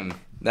 that's him.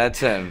 That's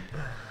him.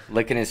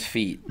 Licking his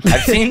feet.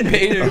 I've seen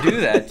Bader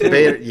do that too.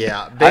 Bader,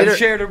 yeah.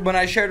 When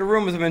I shared a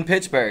room with him in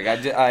Pittsburgh.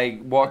 I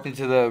walked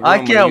into the room. I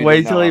when can't you wait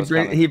didn't know till I was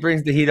coming. he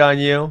brings the heat on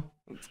you.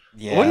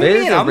 Yeah. What do you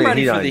Bader's mean? gonna I'm bring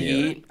ready heat for on the you.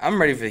 heat.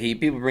 I'm ready for the heat.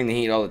 People bring the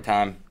heat all the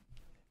time.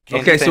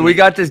 Can't Okay, so defend we me.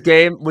 got this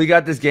game. We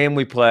got this game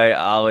we play,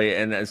 Ollie,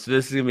 and so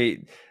this is gonna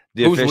be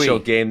the Who's official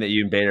we? game that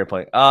you and Bader are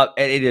playing. At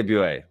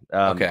AWA.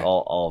 Okay.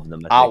 all of them.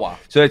 I think. Awa.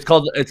 So it's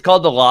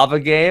called the Lava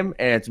Game,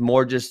 and it's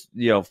more just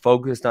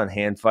focused on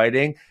hand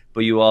fighting,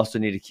 but you also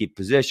need to keep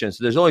position.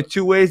 So there's only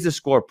two ways to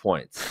score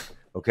points.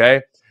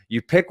 Okay,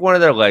 you pick one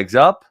of their legs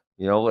up.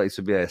 Like this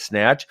would be like a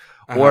snatch,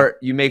 or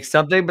you make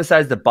something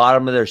besides the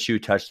bottom of their shoe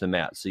touch the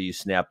mat. So you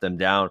snap them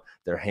down,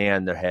 their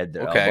hand, their head,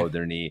 their elbow,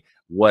 their knee,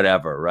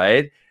 whatever,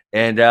 right?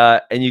 And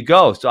you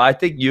go. So I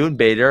think you and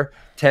Bader,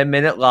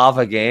 10-minute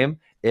Lava Game,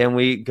 and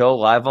we go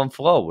live on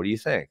Flow. What do you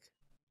think?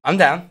 I'm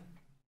down.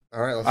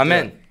 All right, let's I'm do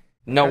in. it.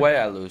 No way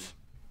I lose.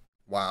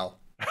 Wow.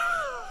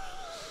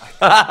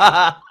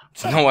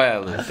 There's no way I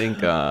lose.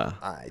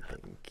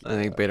 I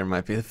think Bader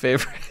might be the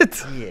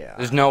favorite. Yeah.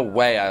 There's no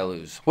way I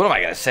lose. What am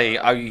I gonna say?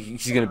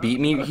 He's gonna beat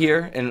me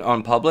here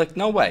on public?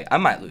 No way. I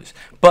might lose,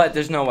 but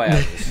there's no way I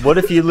lose. What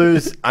if you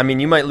lose? I mean,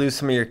 you might lose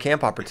some of your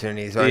camp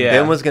opportunities. Right? Yeah.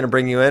 Ben was going to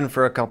bring you in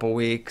for a couple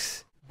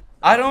weeks.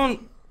 I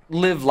don't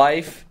live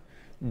life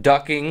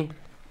ducking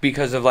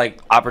because of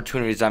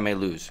opportunities I may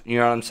lose. You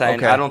know what I'm saying?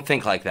 Okay. I don't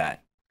think like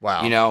that.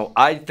 Wow.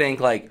 I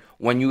think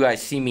when you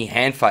guys see me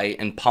hand fight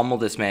and pummel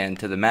this man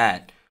to the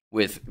mat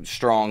with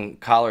strong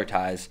collar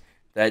ties,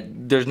 that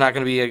there's not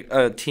going to be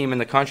a team in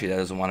the country that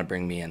doesn't want to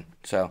bring me in.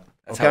 So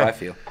that's how Okay. I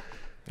feel.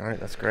 All right,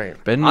 that's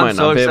great. Ben I'm might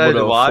so not be able excited to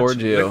to watch.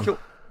 afford you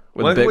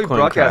with When can we Bitcoin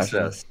broadcast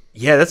crashing. this?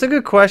 Yeah, that's a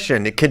good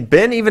question. Could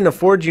Ben even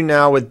afford you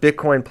now with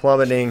Bitcoin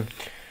plummeting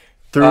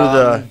through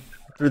the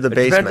It depends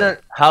basement?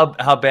 on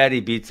how bad he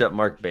beats up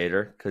Mark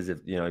Bader, because if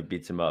he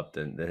beats him up,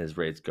 then his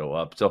rates go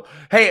up. So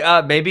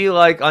hey, maybe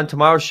on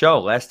tomorrow's show,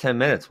 last 10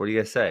 minutes. What do you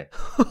guys say?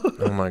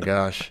 Oh my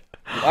gosh.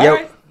 All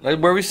right.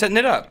 Where are we setting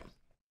it up?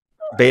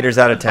 Bader's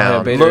out of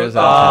town. Bader is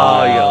out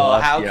of town. you Oh,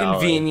 lucky how Ollie.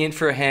 convenient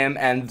for him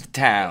and the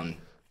town.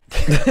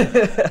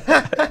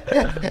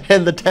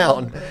 And the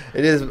town.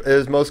 It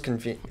is most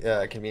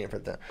convenient for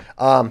the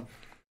town.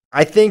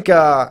 I think.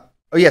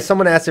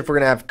 Someone asked if we're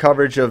gonna have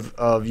coverage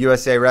of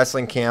USA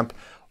Wrestling Camp.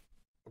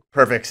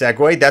 Perfect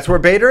segue. That's where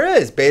Bader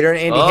is. Bader and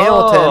Andy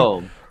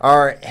Hamilton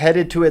are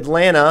headed to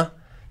Atlanta,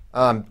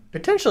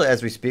 potentially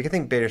as we speak. I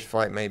think Bader's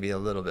flight may be a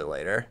little bit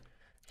later.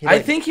 I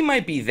think he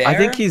might be there. I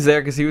think he's there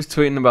because he was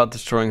tweeting about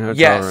destroying hotel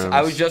Yes, rooms.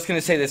 I was just going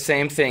to say the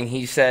same thing.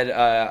 He said,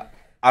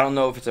 I don't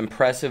know if it's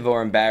impressive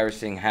or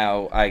embarrassing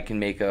how I can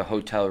make a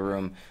hotel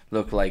room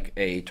look like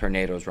a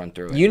tornado's run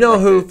through it. You know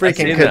Like who I've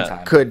seen freaking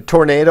that. could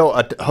tornado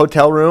a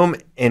hotel room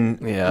and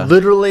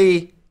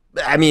literally,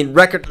 I mean,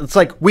 record. It's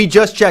like we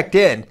just checked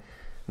in.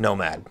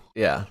 Nomad.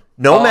 Yeah.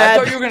 Nomad. I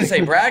thought you were going to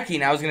say Bracky,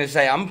 and I was going to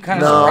say I'm kind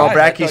of No, surprised.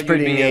 I Bracky's thought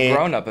pretty you'd be neat. a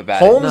grown up about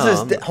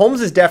Holmes it.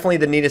 Holmes is definitely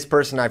the neatest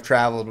person I've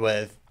traveled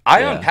with.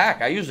 I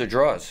unpack. I use the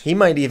drawers. He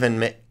might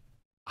even.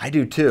 I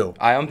do too.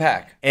 I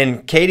unpack.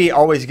 And Katie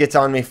always gets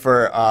on me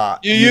for.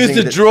 You use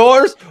using the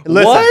drawers?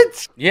 Listen,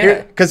 What?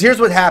 Yeah. Because here's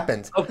what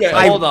happens. Okay,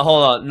 hold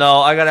on. No,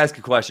 I gotta ask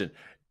a question.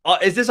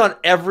 Is this on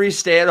every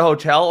stay at a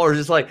hotel, or is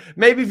this like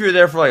maybe if you're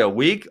there for like a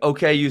week,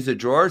 okay, use the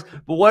drawers.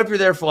 But what if you're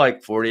there for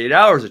like 48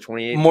 hours or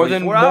 28, More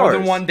than 24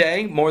 hours? one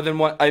day, more than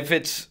one.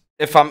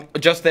 If I'm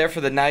just there for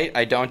the night,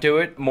 I don't do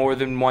it. More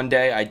than one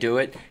day, I do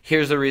it.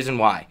 Here's the reason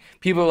why.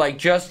 People are like,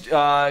 just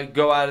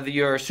go out of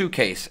your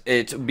suitcase.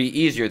 It'd be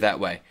easier that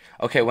way.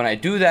 Okay, when I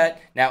do that,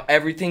 now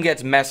everything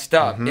gets messed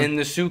up in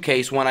the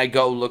suitcase when I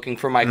go looking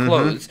for my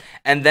clothes.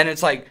 And then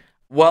it's like,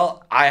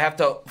 well, I have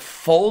to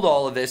fold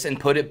all of this and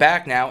put it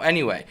back now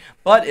anyway.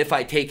 But if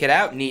I take it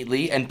out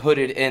neatly and put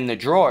it in the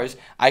drawers,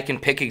 I can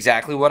pick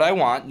exactly what I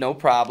want, no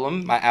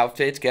problem. My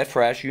outfits get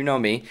fresh, you know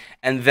me.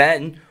 And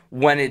then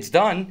when it's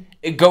done,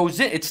 it goes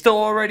in. It's still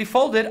already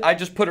folded. I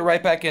just put it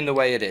right back in the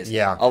way it is.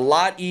 Yeah. A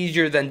lot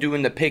easier than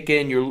doing the pick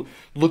in. You're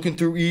looking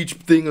through each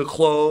thing of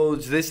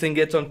clothes. This thing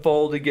gets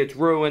unfolded, gets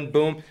ruined,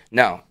 boom.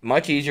 No,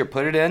 much easier.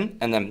 Put it in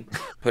and then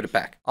put it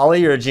back.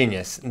 Ollie, you're a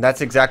genius. And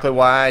that's exactly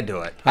why I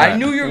do it. I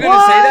knew you were going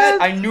to say that.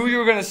 I knew you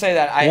were going to say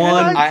that.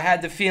 I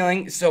had the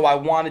feeling, so I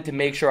wanted to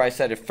make sure I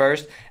said it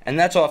first. And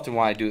that's often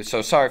why I do it.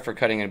 So sorry for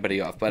cutting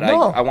anybody off, but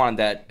No. I wanted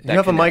that You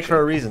have a mic connection. for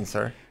a reason,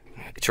 sir.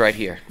 It's right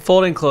here.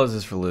 Folding clothes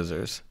is for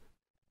losers.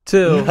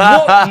 Two.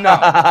 Well, no.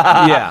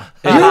 Yeah.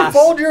 You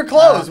fold your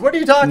clothes. What are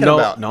you talking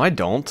about? No, I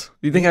don't.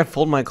 You think I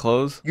fold my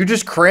clothes? You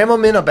just cram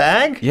them in a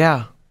bag?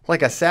 Yeah.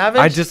 Like a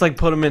savage? I just like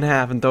put them in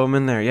half and throw them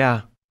in there.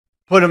 Yeah.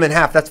 put them in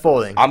half. That's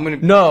folding. I'm going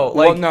to. No,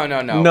 like no.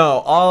 No,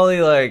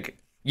 Ollie, like.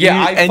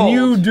 Yeah, I fold.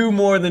 you do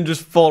more than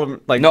just fold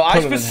them. Like No, put I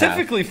 'em in half.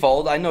 specifically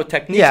fold. I know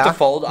techniques Yeah, to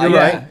fold. you're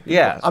right.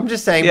 Yeah. I'm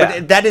just saying, Yeah.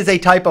 but that is a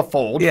type of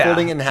fold. Yeah.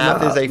 Folding in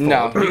half is a fold.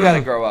 No, you got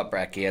to grow up,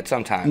 Brecky, at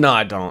some time. No,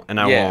 I don't, and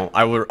I Yeah. won't.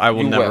 I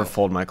will You never will.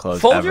 fold my clothes.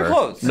 Fold ever. your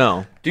clothes.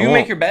 No. Do you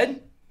make your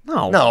bed?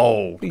 No.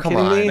 No, you come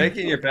kidding on. me?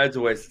 Making your bed's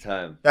a waste of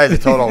time. That is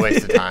a total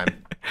waste of time.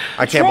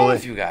 I What's can't wrong believe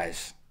with you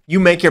guys?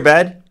 you make your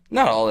bed.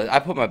 Not all. I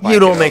put my blanket You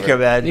don't make over your it.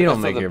 bed. You I don't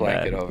throw make the your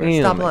blanket bed. over.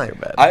 You Stop don't lying. make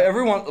your bed.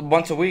 I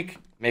once a week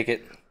make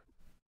it.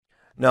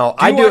 No,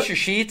 Do I you do. wash your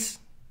sheets?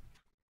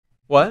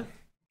 What?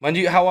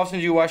 How often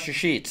do you wash your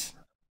sheets?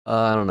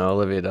 I don't know.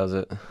 Olivia does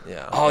it.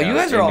 Yeah. Oh, you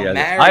guys are all Maybe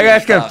married. I got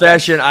and stuff.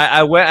 confession.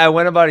 I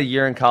went about a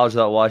year in college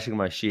without washing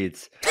my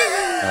sheets.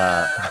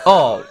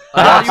 Oh,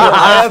 While you were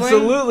I wrestling?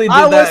 absolutely did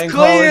I that was in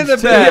cleaning college the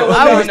too. bed. Yeah, well,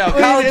 I no, was no,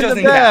 cleaning college the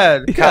doesn't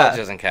bed. count. College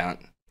doesn't count.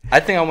 I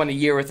think I went a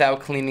year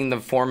without cleaning the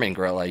Foreman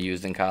grill I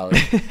used in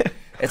college.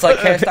 It's like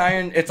cast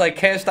iron. It's like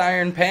cast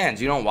iron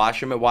pans. You don't wash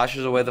them; it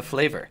washes away the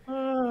flavor.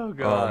 Oh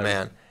Oh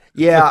man.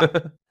 Yeah.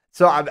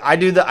 So I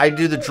do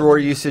the drawer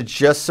usage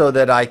just so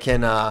that I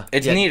can.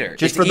 It's neater.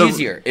 Just It's for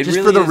easier. It just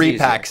really for the is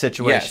repack easier.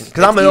 situation. Yes,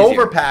 Because I'm an it's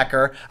easier.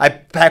 overpacker. I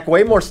pack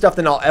way more stuff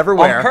than I'll ever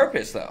wear. On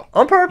purpose, though.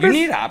 On purpose. You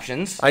need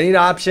options. I need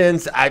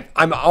options. I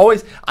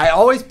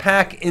always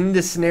pack in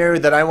the scenario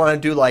that I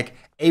want to do like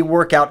a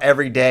workout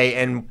every day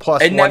and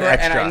plus And one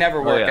extra. And I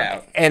never work yeah.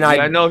 out. And You I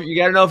gotta know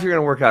if you're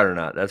gonna work out or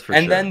not. That's for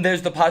And sure. then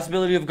there's the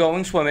possibility of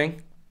going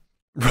swimming.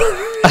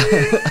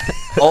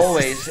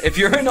 Always. If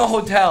you're in a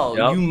hotel,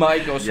 Yep. you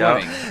might go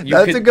swimming. You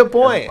that's could- a good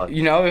point.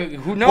 You know,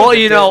 who knows? Well, if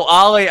you the- know,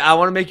 Ollie, I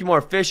want to make you more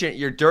efficient.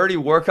 Your dirty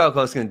workout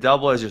clothes can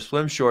double as your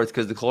swim shorts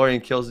because the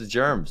chlorine kills the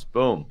germs.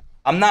 Boom.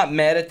 I'm not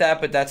mad at that,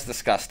 but that's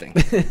disgusting.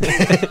 Like,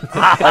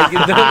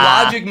 the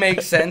logic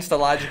makes sense. The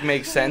logic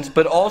makes sense,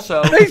 but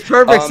also Makes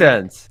perfect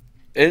sense.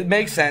 It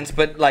makes sense,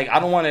 but like I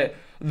don't want to.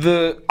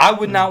 I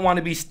would not want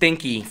to be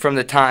stinky from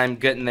the time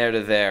getting there to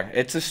there.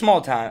 It's a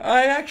small time.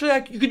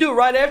 You could do it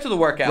right after the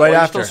workout. Right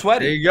while after. You're still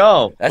sweaty. There you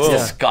go. That's Boom.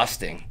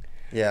 disgusting.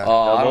 Yeah. Oh,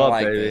 I Double don't up,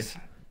 like baby. this.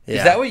 Yeah.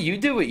 Is that what you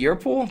do at your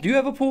pool? Do you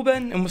have a pool,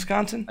 Ben, in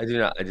Wisconsin? I do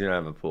not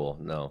have a pool.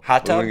 No.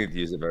 Hot tub? We don't get to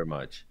use it very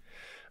much.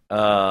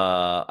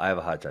 I have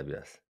a hot tub.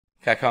 Yes.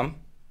 Can I come?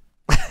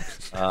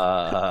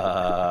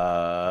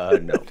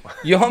 No.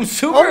 Yo, I'm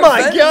super. Oh my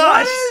offended.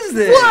 gosh! What is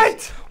this?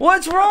 What?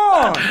 What's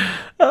wrong?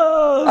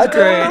 Oh, I thought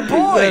we were He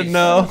said boys.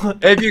 no.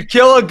 If you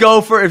kill a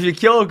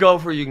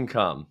gopher, you can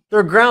come.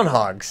 They're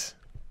groundhogs.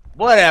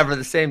 Whatever,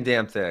 the same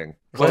damn thing.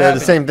 Well, they're the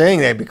same thing.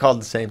 They'd be called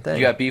the same thing.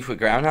 You got beef with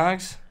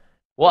groundhogs?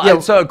 Well, Yeah.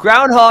 so a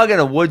groundhog and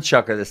a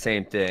woodchuck are the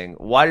same thing.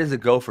 Why does a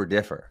gopher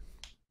differ?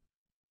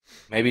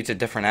 Maybe it's a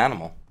different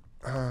animal.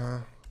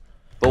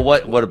 But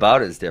what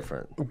about it is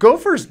different?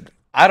 Gophers.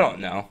 I don't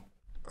know.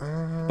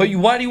 But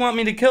why do you want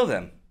me to kill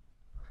them?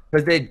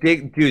 Because they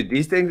dig, dude.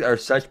 These things are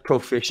such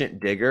proficient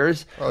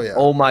diggers. Oh, yeah.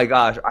 Oh my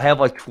gosh, I have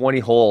like 20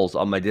 holes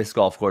on my disc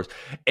golf course,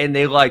 and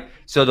they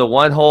so the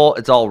one hole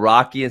it's all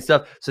rocky and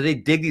stuff. So they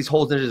dig these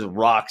holes and there's just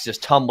rocks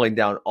just tumbling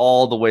down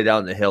all the way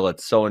down the hill.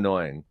 It's so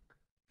annoying.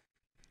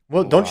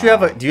 Well, don't you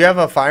have do you have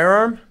a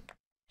firearm?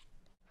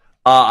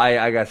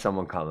 I got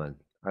someone coming.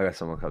 I got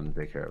someone coming to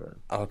take care of it.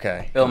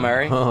 Okay. Bill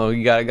Murray? Oh,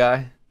 you got a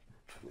guy?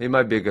 He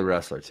might be a good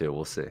wrestler too.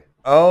 We'll see.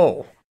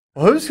 Oh.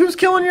 Well, who's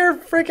killing your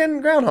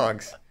freaking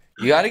groundhogs?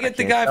 You got to get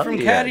the guy from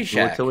Wait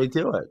Caddyshack. till we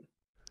do it.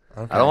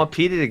 Okay. I don't want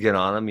Peter to get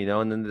on him,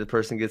 and then the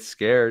person gets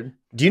scared.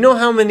 Do you know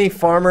how many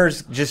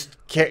farmers just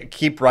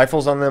keep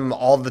rifles on them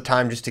all the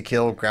time just to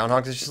kill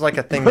groundhogs? It's just like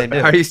a thing they do.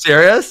 Are you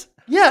serious?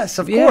 Yes,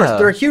 of Yeah. course.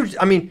 They're huge.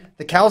 I mean,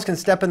 the cows can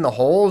step in the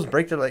holes,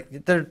 break their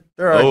they're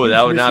Oh,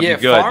 that would not be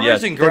good. farmers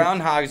Yes. and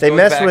groundhogs. They go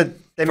mess back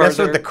with mess with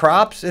further. the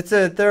crops.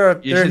 They're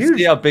You they're should huge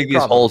see how big these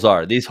problem. holes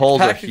are. These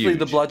holes are Practically huge.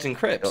 the Bloods and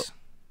Crips.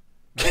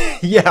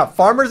 Yeah,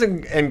 farmers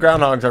and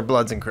groundhogs are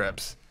Bloods and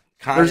Crips.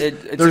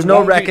 There's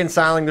no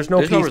reconciling. There's no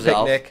there's peace no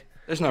resolve. picnic.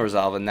 There's no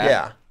resolve in that.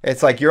 Yeah,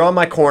 it's like you're on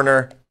my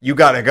corner. You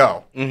gotta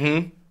go.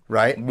 Mm-hmm.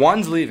 Right?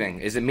 One's leaving.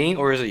 Is it me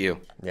or is it you?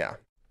 Yeah.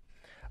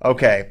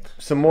 Okay.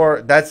 Some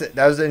more.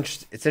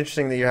 It's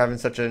interesting that you're having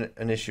such an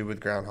issue with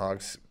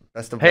groundhogs.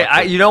 Best of Hey,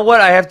 luck. you know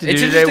what I have to do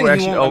It's today? interesting We're he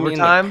actually won't let me in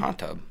the overtime. hot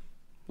tub.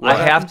 I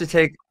have to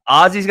take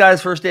Ozzy's got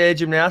his first day of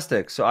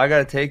gymnastics, so I got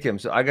to take him.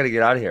 So I got to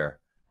get out of here.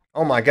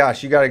 Oh my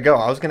gosh, you gotta go.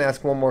 I was gonna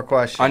ask one more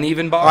question.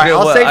 Uneven bar. All right,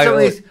 I'll well, save some of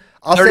these.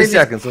 I'll 30 save these-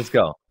 seconds. Let's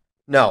go.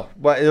 No,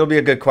 but it'll be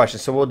a good question.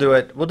 So we'll do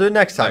it. We'll do it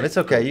next time. It's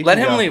okay. You Let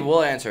can him go. leave.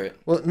 We'll answer it.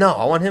 Well, no,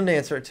 I want him to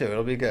answer it too.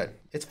 It'll be good.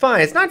 It's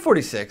fine. It's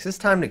 9:46. It's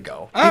time to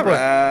go. All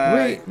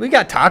right. We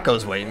got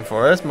tacos waiting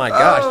for us. My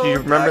gosh, do you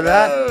remember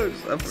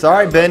that?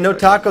 Sorry, Ben. No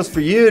tacos for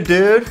you,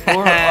 dude.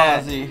 Or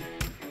Ozzy.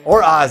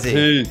 Or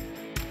Ozzy.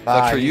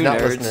 Bye. for He's you not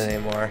nerds. listening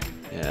anymore.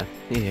 Yeah,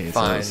 he hates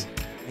Fine. us.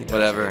 He does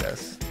Whatever. hate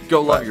us. Go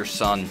love your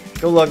son.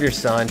 Go love your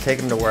son. Take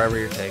him to wherever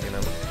you're taking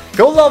him.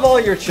 Go love all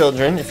your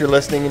children if you're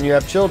listening and you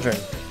have children.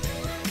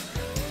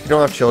 If you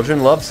don't have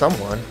children, love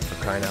someone, for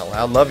crying out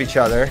loud. Love each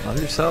other. Love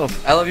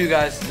yourself. I love you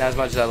guys not as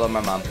much as I love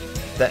my mom.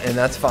 And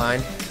that's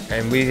fine.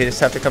 And we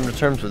just have to come to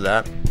terms with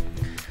that.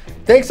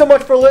 Thanks so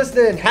much for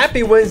listening.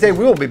 Happy Wednesday.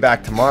 We will be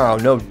back tomorrow.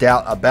 No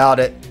doubt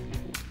about it.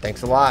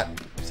 Thanks a lot.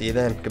 See you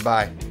then.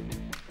 Goodbye.